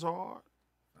 2, that's hard.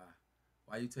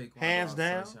 Why you take Quando Hands off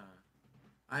down. Sunshine?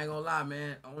 I ain't gonna lie,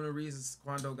 man. Only reasons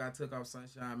Quando got took off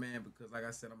Sunshine, man, because like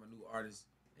I said, I'm a new artist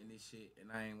in this shit,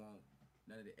 and I ain't want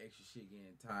none of the extra shit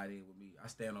getting tied in with me. I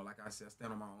stand on, like I said, I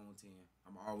stand on my own 10.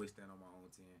 I'm always stand on my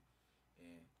own 10.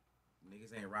 And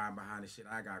niggas ain't riding behind the shit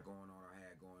I got going on or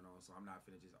had going on, so I'm not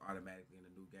finna just automatically in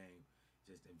a new game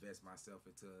just invest myself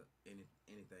into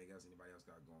anything else anybody else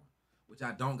got going. Which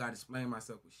I don't got to explain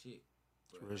myself with shit.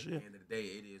 But at the end of the day,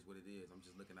 it is what it is. I'm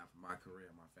just looking out for my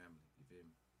career and my family. You feel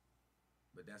me?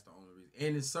 But that's the only reason.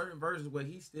 And there's certain versions where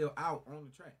he's still out on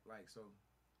the track. Like, so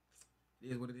it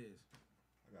is what it is.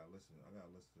 I gotta listen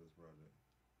to this project.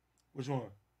 Which one?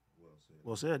 Well Said.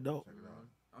 Well Said, dope. Check it out.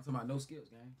 I'm talking about No Skills,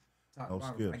 gang. Top No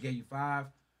bottom. Skills. I gave you 5.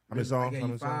 How many songs? I gave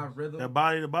you 5 rhythm. That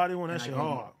body to body one, that shit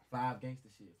hard. 5 gangster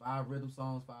shit. 5 rhythm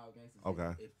songs, 5 gangster shit.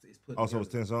 Okay. It's put also,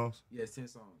 together. it's 10 songs? Yeah, it's 10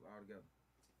 songs all together.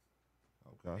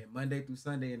 Okay. And Monday through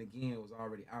Sunday and again was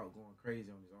already out going crazy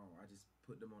on his own. I just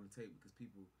put them on the tape because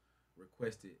people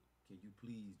requested, can you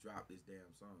please drop this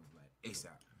damn song? Like,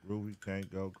 ASAP. Groovy,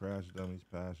 Can't Go, Crash Dummies,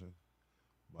 Passion,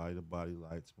 Body to Body,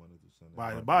 Lights, Monday through Sunday.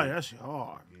 Body to body, that shit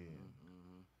hard. Yeah.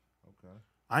 Okay.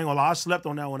 I ain't gonna lie, I slept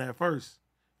on that one at first.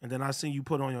 And then I seen you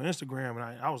put on your Instagram,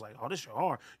 and I was like, oh, this shit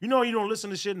hard. You know you don't listen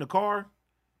to shit in the car?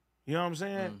 You know what I'm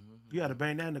saying? You got to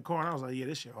bang that in the car, and I was like, yeah,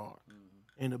 this shit hard.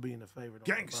 End up being the favorite on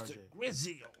the Gangsta project.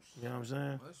 Grizzlies. You know what I'm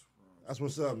saying? That's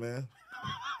what's up, man.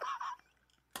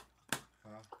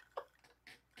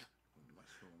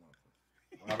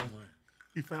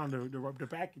 He found the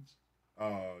package.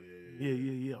 Oh, yeah.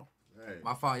 Yeah. Hey.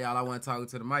 My fault, y'all. I wasn't talking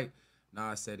to the mic.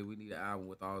 Nah, I said that we need an album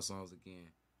with all songs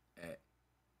again at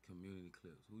Cuhmunity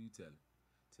Clips. Who you telling?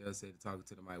 Tell said talking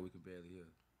to the mic, we can barely hear.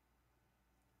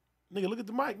 Nigga, look at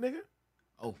the mic, nigga.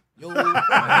 Oh, yo. What's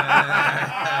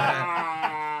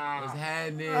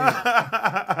happening?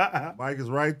 Mike is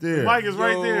right there. Mike is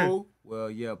right there.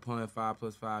 Well, yeah, pun 5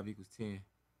 + 5 = 10.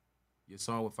 Your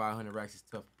song with 500 racks is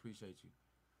tough. Appreciate you.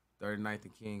 39th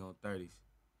and King on 30s.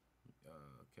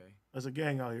 Okay. There's a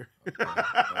gang out here. Okay.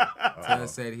 Tell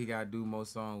said he got to do more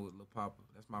songs with Lil Papa.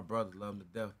 That's my brother. Love him to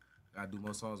death. Got to do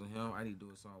more songs with him. I need to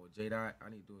do a song with J-Dot. I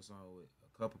need to do a song with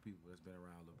a couple people that's been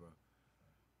around, little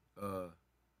bro.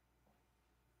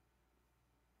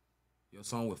 Your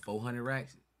song with 400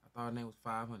 racks. I thought her name was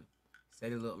 500.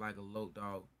 Said it looked like a low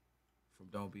dog from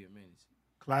Don't Be a Menace.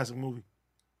 Classic movie.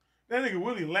 That nigga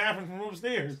Willie laughing from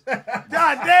upstairs.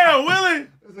 God damn, Willie!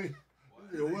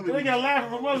 They got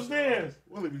laughing from upstairs.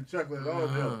 Willie be chuckling at all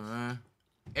jokes.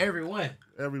 Everyone.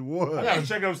 Everyone. I gotta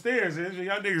check upstairs.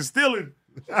 Y'all niggas stealing.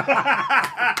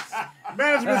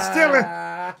 Management stealing.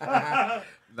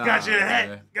 Got your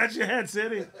hat. Got your hat,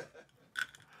 Seddy.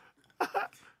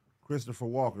 Christopher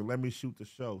Walker, let me shoot the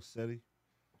show, Seddy.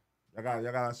 Y'all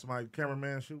got somebody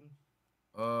cameraman shooting?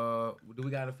 Do we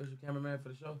got an official cameraman for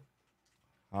the show?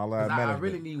 I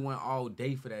really need one all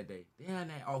day for that day. Damn,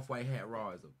 that off-white hat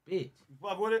raw is a bitch. You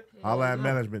fuck with it? Holla at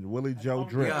management, Willie Joe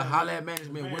Drip. Yeah, holla at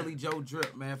management, Willie Joe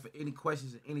Drip, man. For any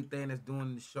questions or anything that's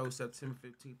doing the show September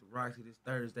 15th to Roxy this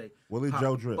Thursday. Willie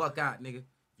Joe Drip. Fuck out, nigga. If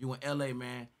you in LA,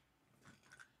 man.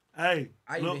 Hey,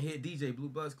 I even hit DJ Blue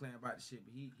Buzz Clan about the shit,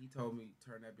 but he told me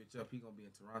turn that bitch up. He gonna be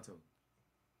in Toronto.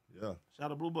 Yeah. Shout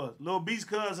out Blue Buzz. Lil Beast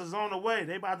Cuz is on the way.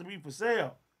 They about to be for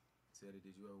sale. Seddy,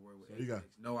 did you ever work with So Hendrinx?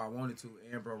 No, I wanted to.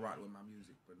 And bro rocked with my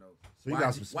music, but no. So you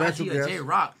got some special YG guests. or J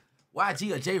Rock?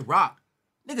 YG or J Rock?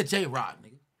 Nigga J Rock,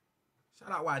 nigga.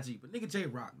 Shout out YG, but nigga J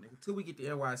Rock, nigga. Till we get to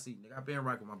NYC, nigga. I been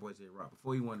rocking with my boy J Rock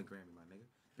before he won the Grammy, my nigga.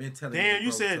 Been telling Damn,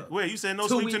 you said no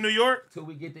sleep to New York? Till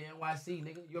we get to NYC,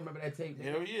 nigga. You remember that tape?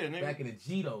 Nigga? Hell yeah, nigga. Back in the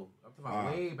G-Do. I'm talking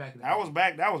about way back in the That was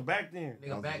back then.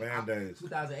 Nigga, back days.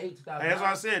 2008, 2009. Hey, that's what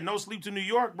I said. No Sleep to New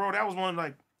York, bro. That was one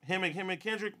like him and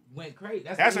Kendrick. Went crazy.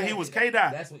 That's when he was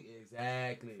K-Dot. That's what,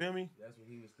 exactly. Feel me? That's when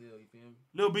he was still, you feel me?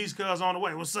 Lil Beast Cuz on the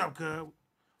way. What's up, cuz?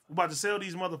 We about to sell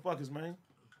these motherfuckers, man.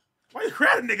 Why you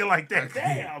crying a nigga like that?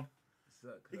 Damn.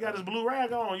 He got his blue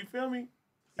rag on. You feel me?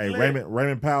 Hey,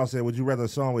 Raymond Powell said, would you rather a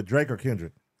song with Drake or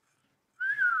Kendrick?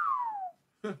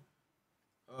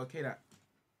 K-Dot.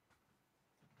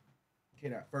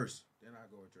 K-Dot first. Then I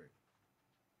go with Drake.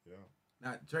 Yeah.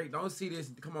 Now, Drake, don't see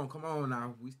this. Come on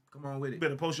now. Come on with it. You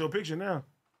better post your picture now.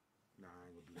 Nah, I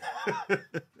ain't gonna do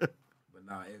that. But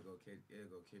nah, it'll go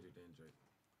Kendrick then Drake.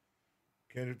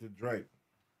 Kendrick to Drake.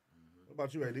 What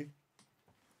about you, AD?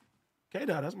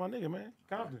 K-Dot, that's my nigga, man.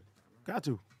 Compton. Got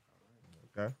to.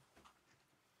 Okay.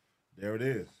 There it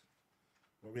is.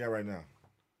 Where we at right now?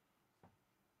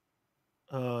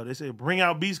 They say bring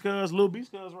out Beast Cuz. Lil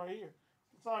Beast Cuz right here.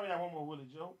 Sorry, we got one more Willie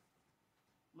Joe.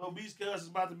 Lil Beast Cuz is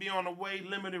about to be on the way.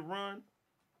 Limited run.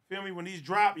 Feel me? When these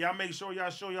drop, y'all make sure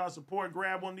y'all show y'all support.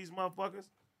 Grab one of these motherfuckers.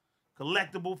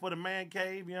 Collectible for the man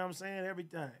cave. You know what I'm saying?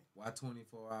 Everything. Why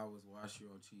 24 hours wash you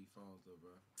on cheap phones, though,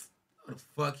 bro? What the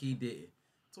fuck he did?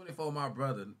 24, my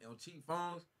brother on cheap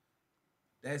phones.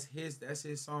 That's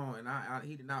his song, and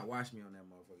he did not watch me on that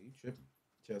motherfucker. You tripping,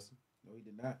 Chelsea? No, he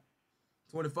did not.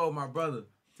 24, my brother.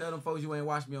 Tell them folks you ain't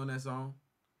watched me on that song.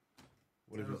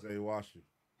 What if he say he watched you?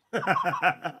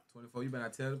 24, you better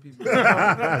not tell the people. You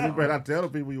better not tell the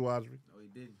people you watched me. No, he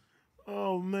didn't.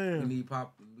 Oh man.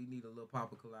 We need a little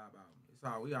Papa collab album. It's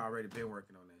all we already been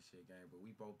working on that shit, gang. But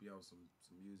we both be on some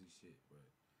music shit. But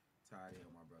tired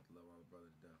of my brother, love my brother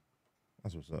to death.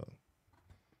 That's what's up.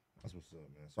 That's what's up,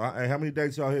 man. So, hey, how many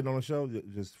dates y'all hitting on the show?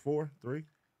 Just 4, 3?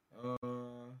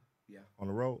 Yeah. On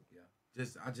the road? Yeah.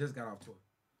 I just got off tour.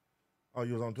 Oh,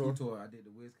 you was on tour? 2 tour. I did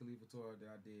the Wiz Khalifa tour. Then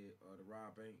I did the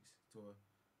Rob Banks tour.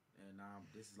 And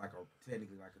this is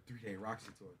technically like a 3-day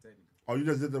Roxy tour, technically. Oh, you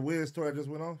just did the Wiz tour that just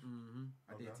went off? Mm-hmm.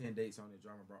 I did 10 dates on it.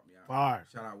 Drama brought me out. Fire.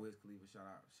 Shout out Wiz Khalifa. Shout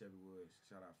out Chevy Woods.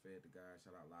 Shout out Fed the Guy.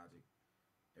 Shout out Logic.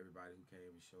 Everybody who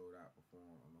came and showed out,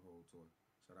 performed on the whole tour.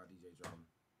 Shout out DJ Drama.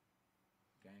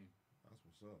 Game. That's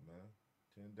what's up, man.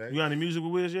 10 days. You got any music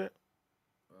with Wiz yet?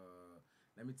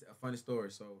 Let me tell a funny story.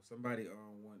 So somebody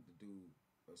wanted to do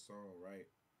a song, right?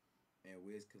 And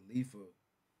Wiz Khalifa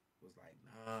was like,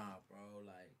 nah, bro,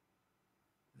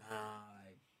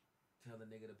 tell the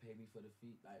nigga to pay me for the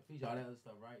feature, all that other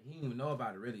stuff, right? He didn't even know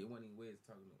about it, really. It wasn't even Wiz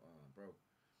talking to bro.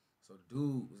 So the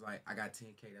dude was like, I got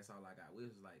 10K, that's all I got.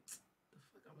 Wiz was like, the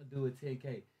fuck I'm gonna do with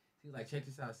 10K? He was like, check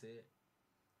this out, said,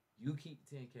 you keep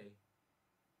 10K,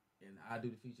 and I do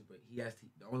the feature, but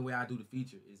the only way I do the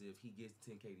feature is if he gives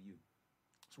 10K to you.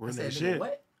 It's real nigga shit.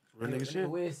 What? Real nigga shit.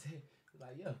 Wiz said,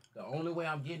 like, yeah, the only way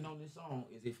I'm getting on this song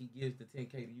is if he gives the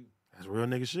 10K to you. That's real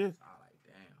nigga shit. I like,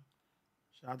 damn.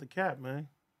 Shout out to Cap, man.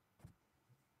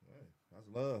 Hey, that's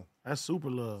love. That's super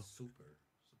love. Superb,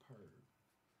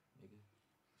 nigga.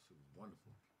 Shit was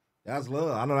wonderful. That's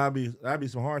love. I know that'd be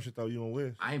some hard shit though. You and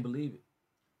Wiz. I ain't believe it.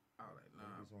 I was like,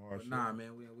 That'd be some hard shit. nah,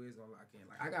 man, we and Wiz gonna lock in.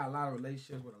 Like, I got a lot of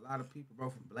relationships with a lot of people, bro,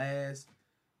 from Blast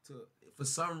to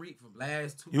from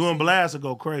Blast to You and Blast will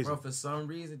go crazy. Bro, for some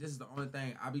reason, this is the only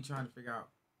thing I be trying to figure out.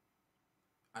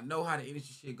 I know how the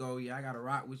industry shit go. Yeah, I gotta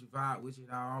rock with you, vibe with you.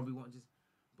 I don't be wanting just,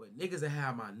 but niggas that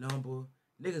have my number,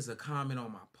 niggas that comment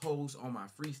on my posts, on my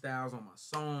freestyles, on my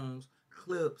songs,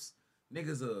 clips.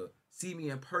 Niggas see me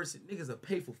in person. Niggas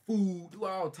pay for food, do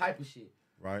all type of shit.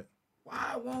 Right.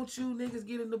 Why won't you niggas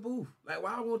get in the booth? Like,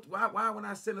 why when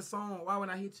I send a song, why when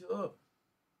I hit you up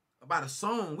about a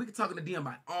song, we can talk in the DM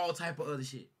about all type of other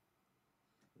shit.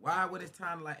 Why when it's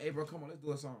time to like, hey, bro, come on, let's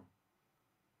do a song.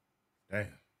 Damn.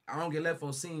 I don't get left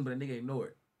on scene, but a nigga ignore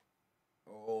it.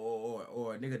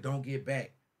 Or a nigga don't get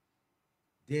back.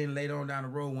 Then later on down the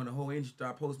road, when the whole industry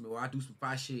start posting me, or I do some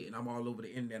fire shit and I'm all over the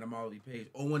internet, I'm all over the page.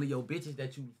 Or one of your bitches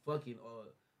that you fucking or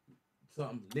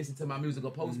something, listen to my music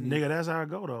or post me. Nigga, that's how it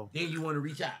go though. Then you want to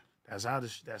reach out. That's how it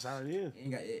is.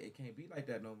 It can't be like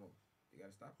that no more. You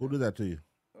gotta stop. Who did that to you?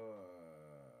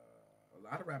 A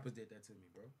lot of rappers did that to me,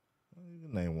 bro. You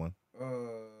can name one.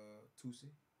 Tusi.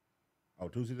 Oh,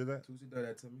 Tusi did that? Tusi did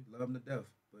that to me. Love him to death.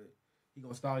 But he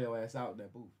gonna stall your ass out in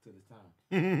that booth till it's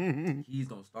time. He's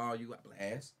gonna stall you out.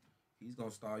 Blast. He's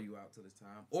gonna stall you out till it's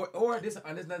time. Or this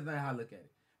another thing how I look at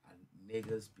it.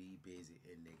 Niggas be busy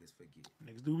and niggas forget.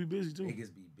 Niggas do be busy too.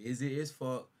 Niggas be busy as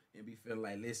fuck and be feeling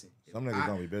like, listen. Some niggas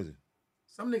don't be busy.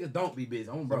 Some niggas don't be busy.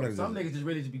 Some niggas just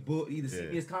really just be either see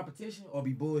it as competition or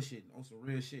be bullshitting on some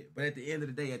real shit. But at the end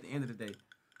of the day,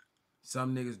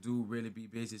 some niggas do really be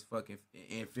busy as fucking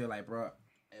and feel like, bro,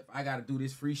 if I gotta do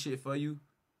this free shit for you,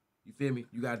 you feel me?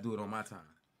 You gotta do it on my time.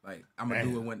 Like, I'm gonna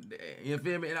do it when, you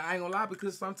feel me? And I ain't gonna lie,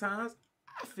 because sometimes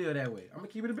I feel that way. I'm gonna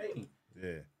keep it a bean.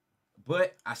 Yeah.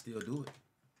 But I still do it.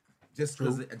 Just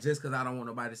cause I don't want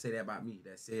nobody to say that about me.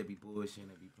 That said be bullshitting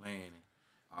and be playing.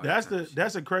 And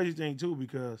that's a crazy thing too,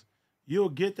 because you'll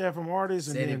get that from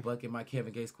artists and Seddy bucket my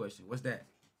Kevin Gates question. What's that?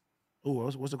 Oh,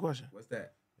 what's the question? What's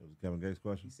that? It was Kevin Gates'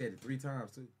 question. He said it 3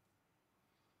 times too.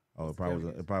 Oh, it probably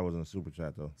was in the super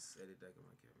chat though. Seddy bucket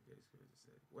my Kevin Gates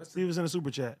question. He was in the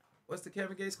super chat. What's the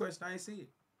Kevin Gates question? I ain't see it.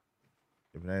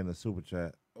 If it ain't in the super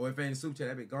chat. Or if it ain't in the super chat,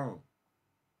 that be gone.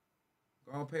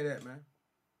 Go on, pay that, man.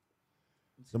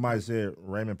 Somebody said,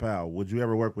 Raymond Powell, would you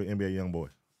ever work with NBA Youngboy?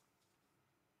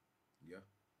 Yeah.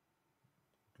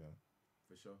 Okay.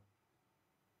 For sure.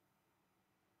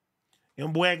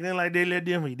 Youngboy acting like they let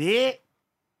them. He did?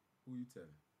 Who you telling?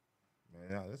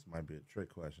 Man, this might be a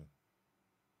trick question.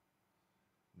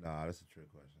 Nah, that's a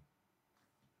trick question.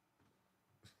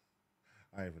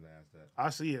 I ain't finna ask that. I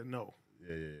see it, no.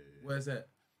 Yeah. Where's that?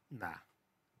 Nah.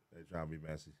 They trying to be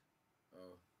messy.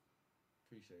 Oh.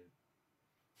 Appreciate it.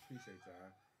 Appreciate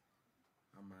y'all.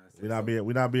 We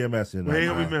not being messy. We ain't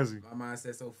gonna be messy. My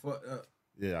mindset so fucked up.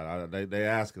 Yeah, they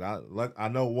ask it. I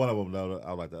know one of them though. I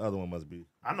was like, the other one must be.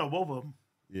 I know both of them.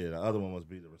 Yeah, the other one must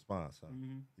be the response. Huh?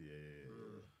 Mm-hmm. Yeah.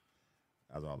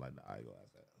 That's all like. I ain't gonna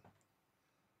ask that.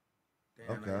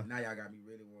 Damn, Okay. now y'all got me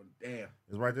really wanting. Damn.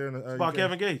 It's right there in the. It's about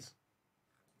Kevin Gates.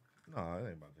 No, it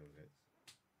ain't about Kevin Gates.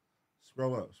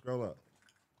 Scroll up.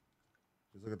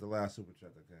 Just look at the last super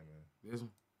chat that came in. This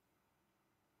one.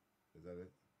 Is that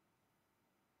it?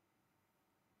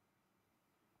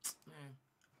 Man.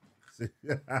 See,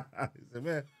 he said,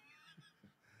 man,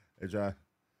 they try.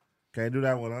 Can't do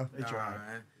that one, huh? They tried.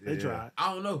 Man. They tried.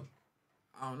 I don't know.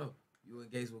 You and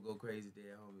Gates will go crazy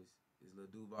there, homies. It's Lil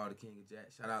Duval, the king of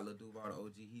Jack. Shout out Lil Duval, the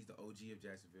OG. He's the OG of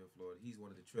Jacksonville, Florida. He's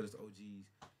one of the trillest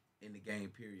OGs in the game,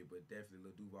 period. But definitely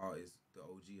Lil Duval is the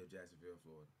OG of Jacksonville,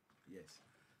 Florida. Yes.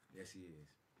 Yes, he is.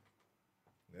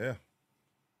 Yeah.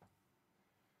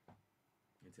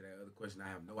 And to that other question, I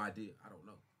have no idea. I don't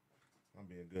know. I'm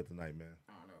being good tonight, man.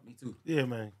 I don't know. Me too. Yeah,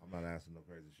 man. I'm not asking no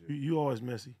crazy shit. You always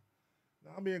messy.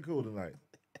 No, I'm being cool tonight.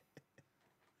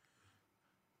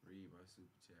 Read my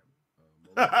super chat.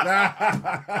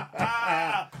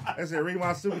 I said, read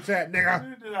my super chat,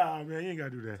 nigga. Nah, man, you ain't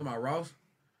gotta do that. Talking about Ross?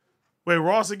 Wait,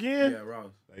 Ross again? Yeah,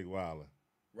 Ross. Like wildin'.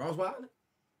 Ross wildin'?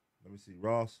 Let me see.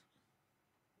 Ross.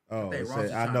 Oh, it Ross said,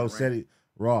 is I trying know to Seddy.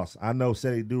 Ross, I know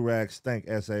Seddy do-rag stink,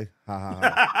 essay. Ha, ha,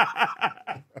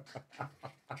 ha.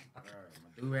 My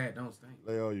do-rag don't stink.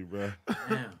 They owe you, bro.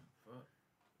 Damn. Fuck.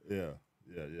 Yeah,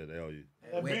 they owe you.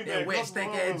 That wet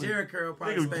stink ass Jerry curl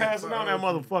probably Nigga stink. passing on that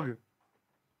motherfucker.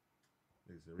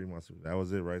 They said, read my super. That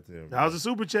was it right there. That was a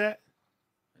super chat.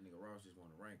 That nigga Ross just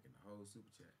want to rank in the whole super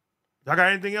chat. Y'all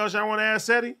got anything else y'all want to ask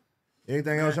Seddy?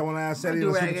 Anything else y'all want to ask Seddy in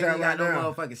the super chat right no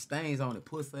now? motherfucking stains on it,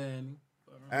 pussy.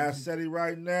 Ask Seddy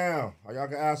right now. Or y'all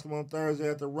can ask him on Thursday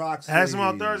at the Roxy. Ask him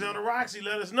on Thursday on the Roxy.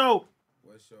 Let us know.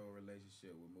 What's your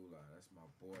relationship with Moolah? That's my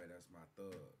boy. That's my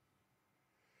thug.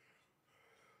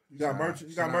 You got merch?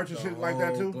 You got merch and shit like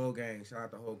that too? Glow Gang. Shout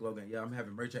out the whole Glow Gang. Yeah, I'm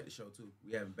having merch at the show too.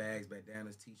 We having bags,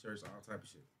 bandanas, t-shirts, all type of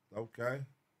shit. Okay.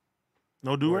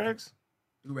 No do-rags?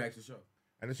 Do-rags for sure.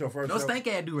 And it's your first. No stank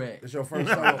ass do-rag. It's your first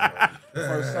solo.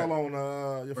 First solo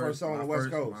on your first solo on the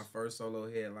West Coast. My first solo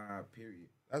headline. Period.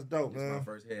 That's dope, man. It's my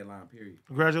first headline. Period.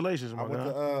 Congratulations,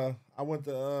 man. I went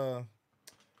to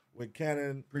with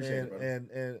Cannon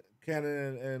and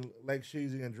Cannon and Lake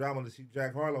Sheezy and Drama to see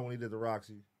Jack Harlow when he did the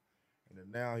Roxy. And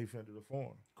then now he finna do the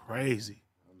foreign. Crazy.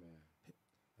 Oh, man.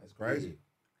 That's crazy. Big.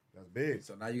 That's big.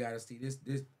 So now you got to see this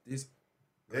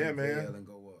Yeah, man. and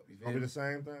go up. It's gonna be the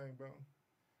same thing, bro.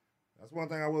 That's one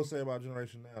thing I will say about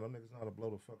Generation Now. Them niggas know how to blow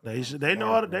the fuck up. They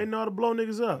know how to blow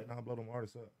niggas up. They know how to blow them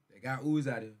artists up. They got Ooze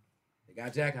out of here. They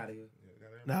got Jack out of here. Yeah,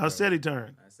 Now it's Seddy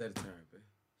turn. I said turn, man.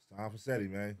 It's time for Seddy,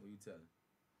 man. What you telling?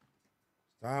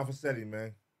 It's time for Seddy,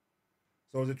 man.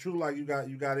 So is it true like you got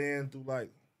in through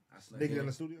like sneaking in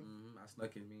the studio? Mm-hmm. I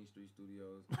snuck in Mean Street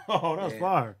Studios. Oh, that's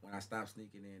fire. When I stopped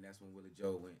sneaking in, that's when Willie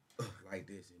Joe went like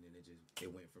this, and then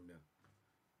it went from there.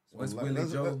 Once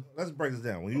let's break this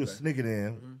down. When you were sneaking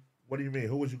in, what do you mean?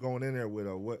 Who was you going in there with,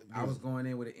 or what? I was going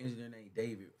in with an engineer named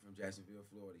David from Jacksonville,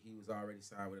 Florida. He was already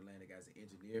signed with Atlantic as an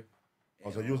engineer.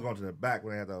 Oh, so you was going to the back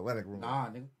when they had the Atlantic room? Nah,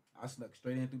 nigga. I snuck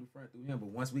straight in through the front through him. But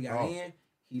once we got in,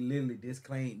 he literally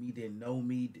disclaimed me, didn't know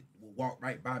me, would walk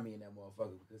right by me in that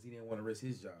motherfucker because he didn't want to risk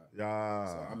his job. Yeah.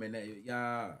 So I'm in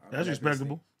that. That's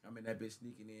respectable. I'm in that bitch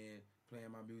sneaking in,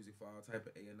 playing my music for all type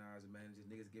of A&Rs and managers.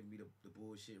 Niggas giving me the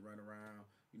bullshit, run around.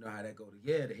 You know how that go.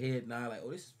 The head nod like,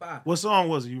 oh, this is fire. What song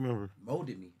was it? You remember?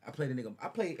 Molded me. I played a nigga. I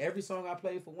played every song I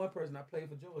played for one person. I played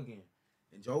for Joe again.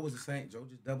 And Joe was the same. Joe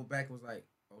just doubled back and was like,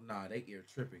 oh, nah, they ear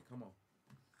tripping. Come on.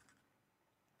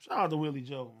 Shout out to Willie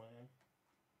Joe, man.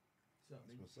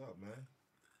 What's up, man?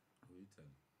 Who you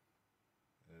telling?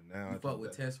 And now you fuck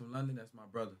with Tess from London? That's my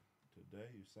brother. Today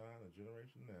you signed a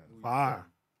Generation Now. Fire.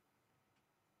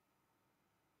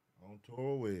 On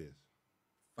tour with.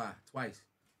 Fire. Twice.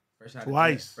 Fresh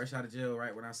out of jail,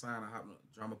 right when I signed,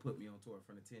 Drama put me on tour in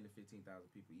front of 10 to 15,000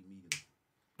 people immediately.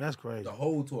 That's crazy. The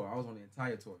whole tour. I was on the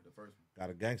entire tour, the first one. Got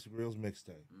a Gangsta Grills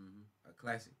mixtape. A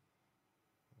classic.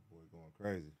 That boy going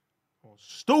crazy. Oh,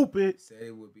 stupid. Said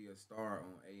it would be a star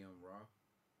on AM Raw.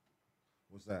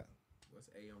 What's that? What's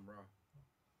AM Raw?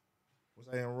 What's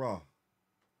AM Raw?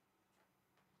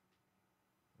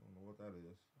 I don't know what that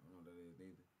is. I don't know what that is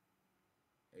either.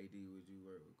 AD, would you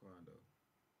work with Quando?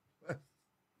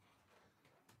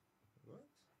 What?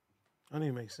 That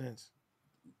didn't make sense.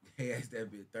 They asked that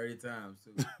bit 30 times,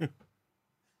 too.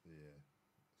 Yeah.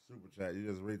 Super chat. You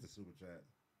just read the super chat.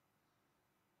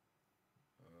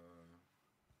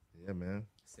 Yeah, man.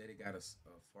 Said he got a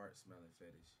fart smelling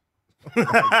fetish.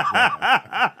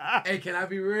 Hey, can I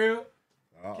be real?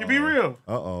 Can you be real?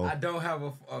 Uh-oh. I don't have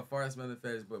a fart smelling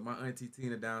fetish, but my auntie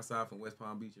Tina down south in West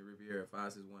Palm Beach and Riviera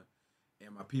 561,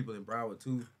 and my people in Broward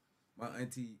too. My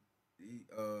auntie,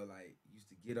 like used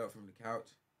to get up from the couch,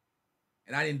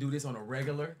 and I didn't do this on a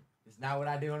regular. It's not what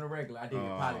I did on a regular. I did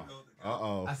it probably.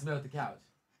 Uh-oh. I smelled the couch.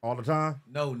 All the time?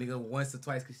 No, nigga, once or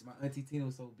twice, because my auntie Tina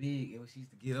was so big, and when she used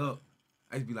to get up,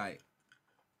 I used to be like,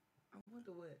 I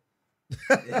wonder what.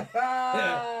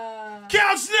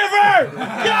 Couch sniffer!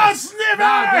 Couch sniffer!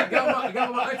 Nah,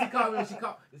 my auntie called me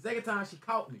when the second time she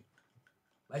caught me.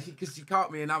 Like, cause she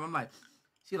caught me, and I'm like,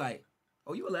 she like,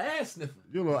 oh, you a little ass sniffer.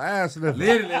 You a little ass sniffer.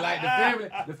 Literally, like,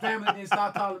 the family didn't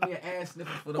stop calling me an ass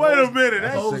sniffer for the Wait a minute.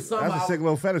 That's a sick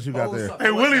little fetish you got there.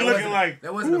 Hey, Willie looking like,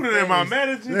 who did my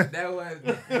manager? That was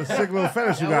a sick little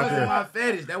fetish you got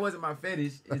there. That wasn't my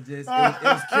fetish. It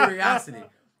was curiosity.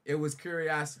 It was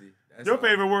curiosity. That's Your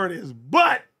favorite word is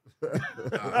butt. Nah,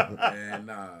 man.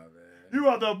 You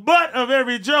are the butt of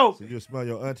every joke. So you smell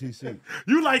your auntie seat.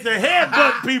 You like to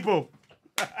headbutt people.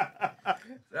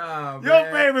 Nah, your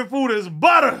favorite food is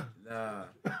butter. Nah.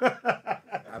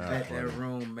 I bet that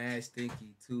room mad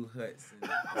stinky. 2 huts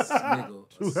and a smiggle.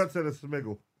 2 huts and a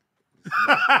smiggle.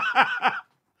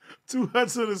 2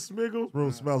 huts and a smiggle.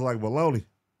 Room smells like bologna.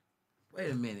 Wait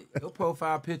a minute. Your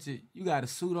profile picture, you got a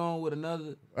suit on with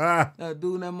another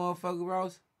dude in that motherfucker,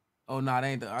 Ross? Oh, no, that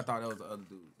ain't I thought that was the other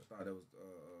dude. I thought that was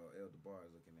Elder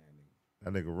Bars looking at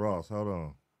nigga. That nigga Ross, hold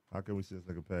on. How can we see this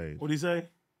nigga page? What'd he say?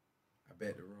 I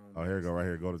bet the room. Oh, here you go, right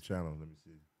here. Go to channel. Let me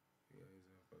see. Yeah, he's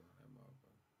this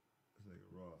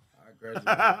nigga Ross. I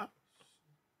graduated.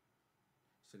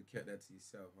 Should have kept that to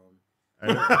yourself, homie.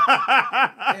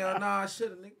 Hell nah, I should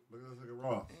have, nigga. Look at this nigga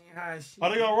Ross. Ain't high as shit. Oh,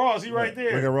 they got Ross. He right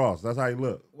there. Look at Ross. That's how he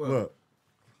look. What? Look.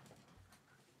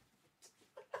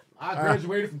 I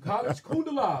graduated from college.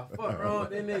 Kundala. Fuck wrong with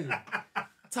that nigga.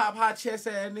 Top high chest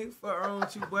ass nigga. Fuck wrong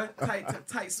with you, boy.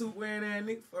 Tight suit wearing ass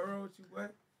nigga. Fuck wrong with you, boy.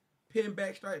 Pin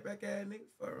back, strike back ass nigga.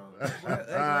 Fuck wrong with you, boy.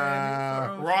 Ugly ass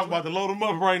nigga. Ross about to load him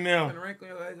up right now.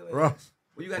 Ross.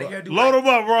 Well, you got a hairdo. Load him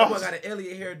up, Ross. Boy got an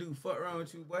Elliot hairdo. Fuck wrong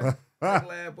with you, boy.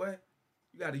 Ugly ass boy.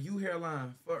 You got a U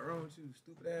hairline. Fuck wrong with you,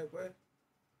 stupid ass boy.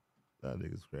 That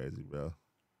nigga's crazy, bro.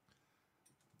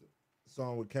 The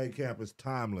song with K Camp is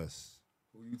timeless.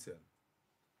 Who you tell?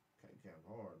 K Camp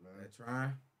hard, man. That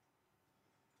trying.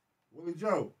 Willie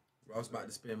Joe. Ross about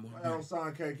to spend more I don't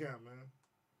sign K Camp, man.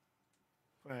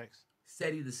 Facts.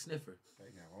 Seddy the Sniffer.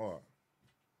 Hard.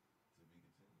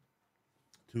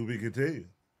 To be continued.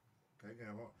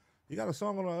 He got a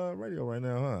song on the radio right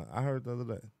now, huh? I heard the other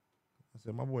day. I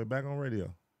said, my boy back on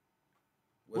radio.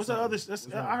 What's the other?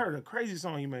 I heard a crazy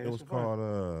song he made. It was called,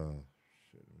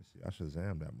 shit, let me see. I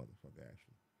Shazam that motherfucker,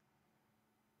 actually.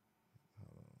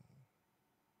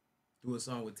 Do a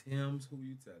song with Tim's. Who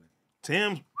you telling?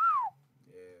 Tim's?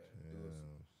 Yeah.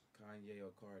 Kanye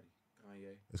or Cardi?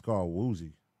 Kanye. It's called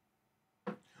Woozy.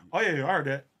 Oh, yeah, I heard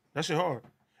that. That shit hard.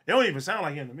 It don't even sound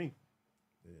like him to me.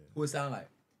 Yeah. Who it sound like?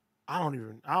 I don't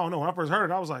know. When I first heard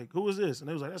it, I was like, who is this? And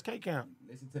they was like, that's K-Camp.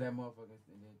 Listen to that motherfucker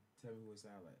and then tell me who it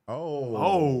sound like.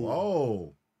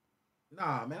 Oh.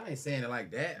 Nah, man, I ain't saying it like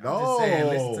that. I'm just saying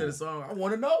listen to the song. I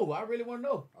want to know. I really want to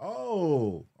know.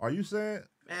 Oh. Are you saying?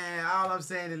 Man, all I'm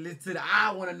saying is listen to the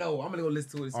I want to know. I'm going to go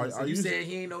listen to it. So you said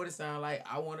he ain't know what it sound like.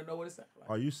 I want to know what it sound like.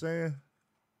 Are you saying?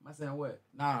 Am I saying what?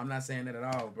 Nah, I'm not saying that at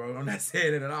all, bro. I'm not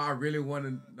saying it at all. I really want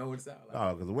to know what it sound like.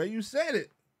 No, because the way you said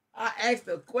it. I asked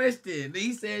a question.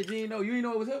 He said you didn't know. You didn't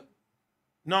know it was him?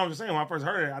 No, I'm just saying, when I first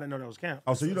heard it, I didn't know that was Camp.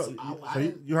 Oh, so you don't?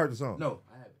 You heard the song? No,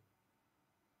 I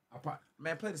haven't.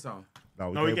 Man, play the song.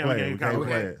 No, we can't play it. We can't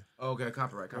play it. Oh, okay,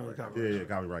 copyright. Yeah,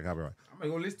 copyright. I'm gonna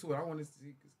go listen to it. I want to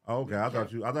see. Oh, okay, I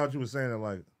thought you were saying it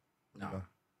like. No.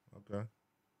 Okay.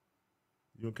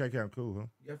 You and K-Camp cool, huh?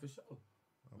 Yeah, for sure.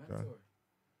 Okay.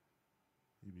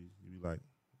 You be like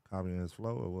copying his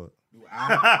flow or what? Do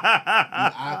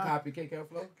I copy K-Camp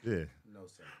flow? Yeah. No,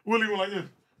 sir. Willie went like this.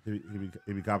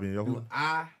 He be copying your flow? Do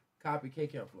I copy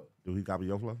K-Camp flow? Do he copy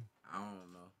your flow? I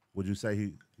don't know. Would you say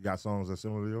he got songs that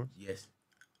similar to yours? Yes.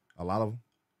 A lot of them?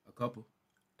 A couple.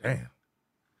 Damn.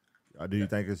 Do you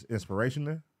think it's inspiration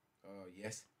there?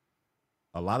 Yes.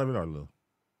 A lot of it or a little?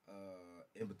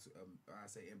 In between. I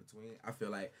say in between. I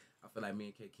feel like me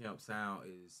and K-Camp sound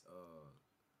is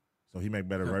so he make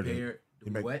better versions.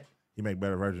 He make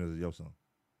better versions of your song.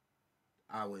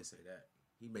 I wouldn't say that.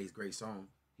 He makes great songs.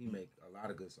 He make a lot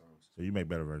of good songs. So you make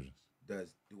better versions. Do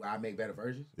I make better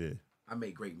versions? Yeah. I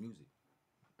make great music.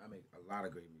 I make a lot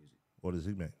of great music. What does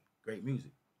he make? Great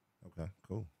music. Okay,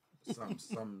 cool. Some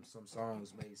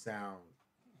songs may sound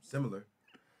similar,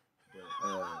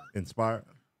 but inspired.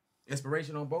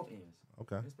 Inspiration on both ends.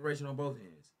 Okay. Inspiration on both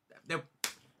ends.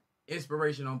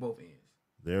 Inspiration on both ends.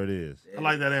 There it is. I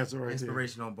like that answer right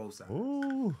Inspiration on both sides.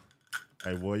 Ooh.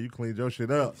 Hey, boy, you cleaned your shit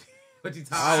up. What you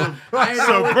talking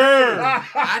about?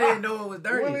 I didn't know it was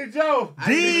dirty. Willie Joe.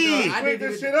 Dig. Clean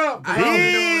this shit up.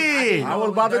 Dig. I was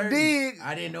about to dig.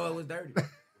 I didn't know it was dirty.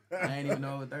 I didn't even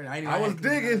know it was dirty. I was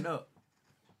digging.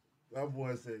 That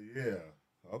boy said, yeah.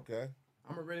 Okay.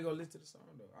 I'm going to really go listen to the song,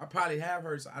 though. I probably have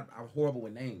heard, so I'm horrible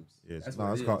with names. Yes.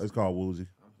 It's called Woozy.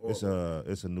 It's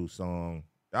a new song.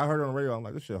 I heard it on the radio. I'm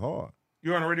like, this shit hard.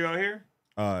 You on the radio out here?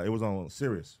 It was on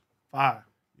Sirius. 5.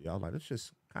 Yeah, I was like, this shit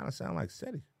kind of sound like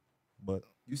Seddy. But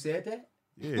you said that?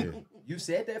 Yeah. You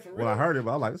said that for real? Well, I heard it,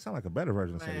 but I was like, it sounds like a better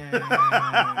version of Seddy.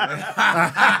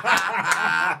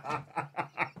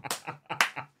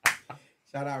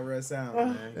 Shout out Real Sound,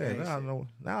 man. Yeah,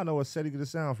 now I know where Seddy get his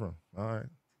sound from. All right.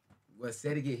 Where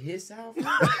Seddy get his sound from?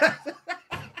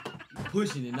 You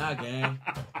pushing it now, gang.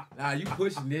 Nah, you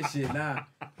pushing this shit now.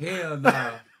 Hell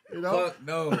nah. You know? Fuck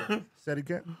no. Seddy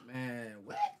can't? Man,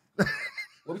 what?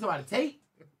 What we talking about, the tape?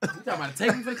 We talking about the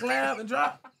tape for the collab and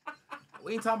drop?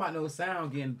 We ain't talking about no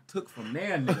sound getting took from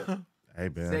there, nigga. Hey,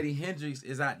 man. Seddy Hendrinx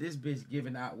is out this bitch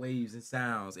giving out waves and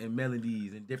sounds and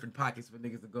melodies and different pockets for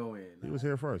niggas to go in. He was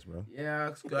here first, bro.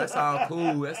 Yeah, that's all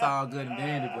cool. That's all good and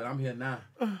dandy, but I'm here now.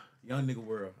 Young nigga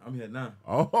world. I'm here now.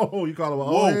 Oh, you call him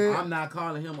old? I'm not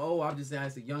calling him old. I'm just saying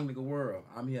it's a young nigga world.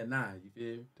 I'm here now. You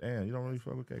feel me? Damn, you don't really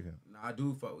fuck with K-Camp. No, I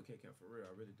do fuck with K-Camp for real.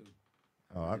 I really do.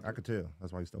 Oh, I could tell.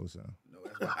 That's why he stole his sound. No,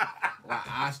 that's why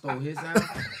I stole his sound.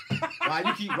 Why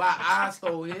I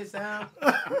stole his sound?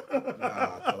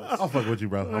 Nah, I'll fuck with you,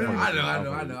 bro. I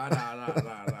know.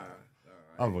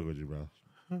 I'll fuck with you, bro.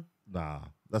 Nah,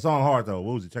 that song hard though.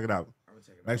 Woozy, check it out.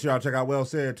 Make sure y'all check out Well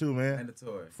Said too, man.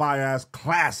 Mandatory. Fire ass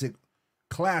classic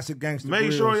gangster.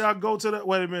 Make sure y'all go to the.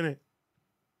 Wait a minute.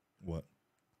 What?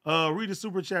 Read the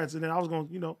super chats and then I was gonna,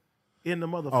 in the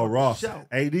motherfucker. Oh, Ross. Show.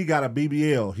 AD got a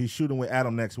BBL. He's shooting with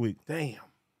Adam next week. Damn.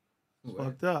 What?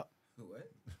 Fucked up. What?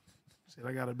 Said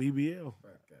I got a BBL.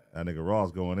 That nigga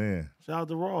Ross going in. Shout out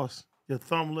to Ross. Your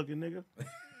thumb looking nigga.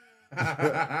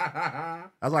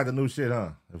 That's like the new shit,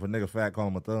 huh? If a nigga fat, call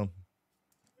him a thumb.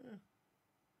 Yeah.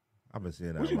 I've been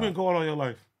seeing that. What you been called all your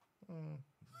life?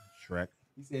 Shrek.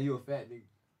 He said you a fat nigga.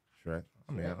 Shrek.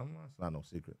 I mean, it's not no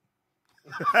secret.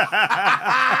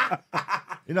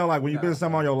 Like when you've been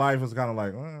something all your life, it's kind of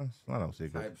like, it's not no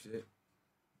secret. Type shit.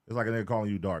 It's like a nigga calling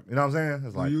you dark. You know what I'm saying?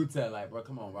 It's like you tell, like, bro,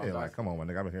 come on, bro. Yeah, like, come on, my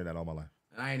nigga. I've been hearing that all my life.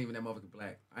 And I ain't even that motherfucking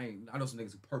black. I know some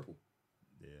niggas who purple.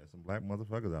 Yeah, some black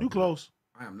motherfuckers out there. You close.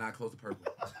 I am not close to purple.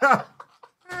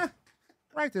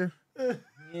 Right there.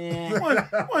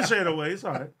 Yeah. one shade away. It's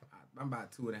all right. I'm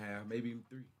about 2.5, maybe even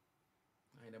 3.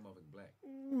 I ain't that motherfucking black.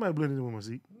 You might blend it with my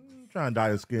seat. Trying to dye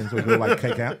his skin so he can look like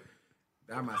K-Camp.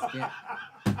 Dye my skin.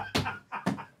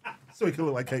 So he can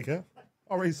look like K-Camp.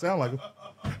 Already sound like him.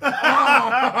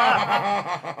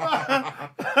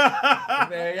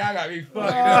 Man, y'all got me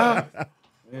fucked up.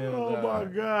 Oh my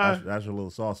God. That's your little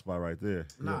soft spot right there.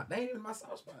 Nah, that ain't even my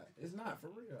soft spot. It's not, for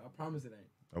real. I promise it ain't.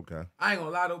 Okay. I ain't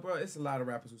gonna lie though, bro. It's a lot of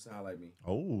rappers who sound like me.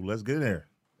 Oh, let's get in there.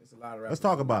 It's a lot of rappers. Let's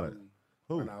talk about it.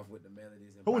 Who? Run off with the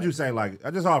melodies and Who would you say, like,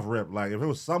 just off rip, like, if it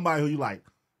was somebody who you like,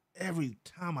 every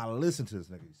time I listen to this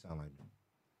nigga, you sound like me,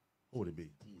 who would it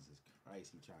be? Jesus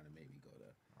Christ, he trying to make me go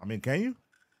there. I mean, can you?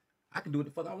 I can do what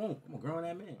the fuck I want. I'm a grown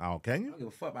ass man. Oh, can I you? don't give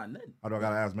a fuck about nothing. Or do I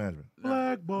gotta ask management?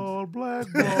 Blackball,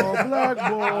 blackball, blackball,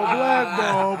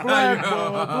 blackball,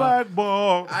 blackball,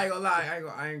 blackball. I ain't gonna lie.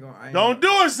 I ain't gonna. Don't do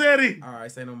it, Seddy. All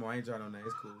right, say no more. I ain't trying no name.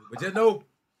 It's cool. But just know,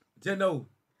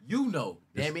 you know.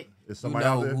 Damn it. Is You somebody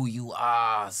out know there? who you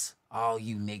are. All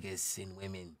you niggas and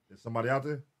women. Is somebody out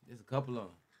there? There's a couple of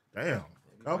them. Damn.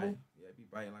 Couple? Biting. Yeah, be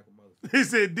biting like a mother. He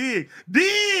said, dig.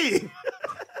 Dig.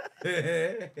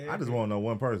 I just want to know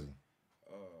one person.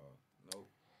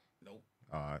 Nope.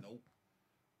 All right. Nope.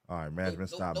 All right, management,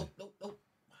 stop me. Nope.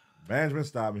 Management,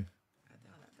 stop me. I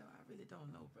really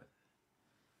don't know, bro.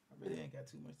 I really ain't got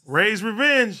too much to say. Raise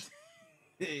revenge.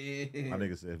 My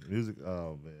nigga said music.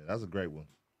 Oh, man. That's a great one.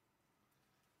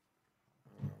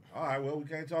 All right, well, we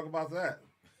can't talk about that.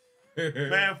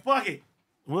 Man, fuck it.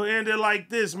 We'll end it like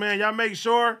this, man. Y'all make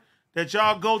sure that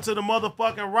y'all go to the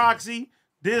motherfucking Roxy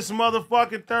this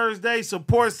motherfucking Thursday.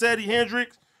 Support Seddy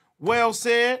Hendrinx. Well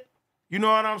said. You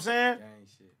know what I'm saying?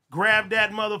 Grab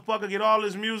that motherfucker. Get all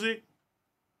his music.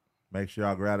 Make sure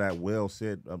y'all grab that Well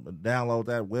Said. Download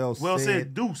that Well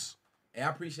Said Deuce. Hey, I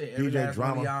appreciate every DJ last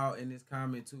Drama. one of y'all in this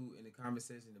comment, too. In the comment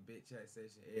section, the bit chat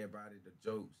section, everybody, the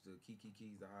jokes, the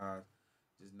keys, the highs.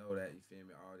 Just know that, you feel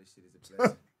me? All this shit is a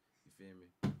blessing. You feel me?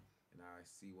 And I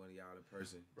see one of y'all in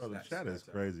person. Bro, the chat is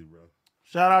crazy, bro.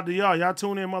 Shout out to y'all. Y'all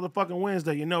tune in motherfucking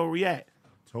Wednesday. You know where we at.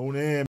 Tune in.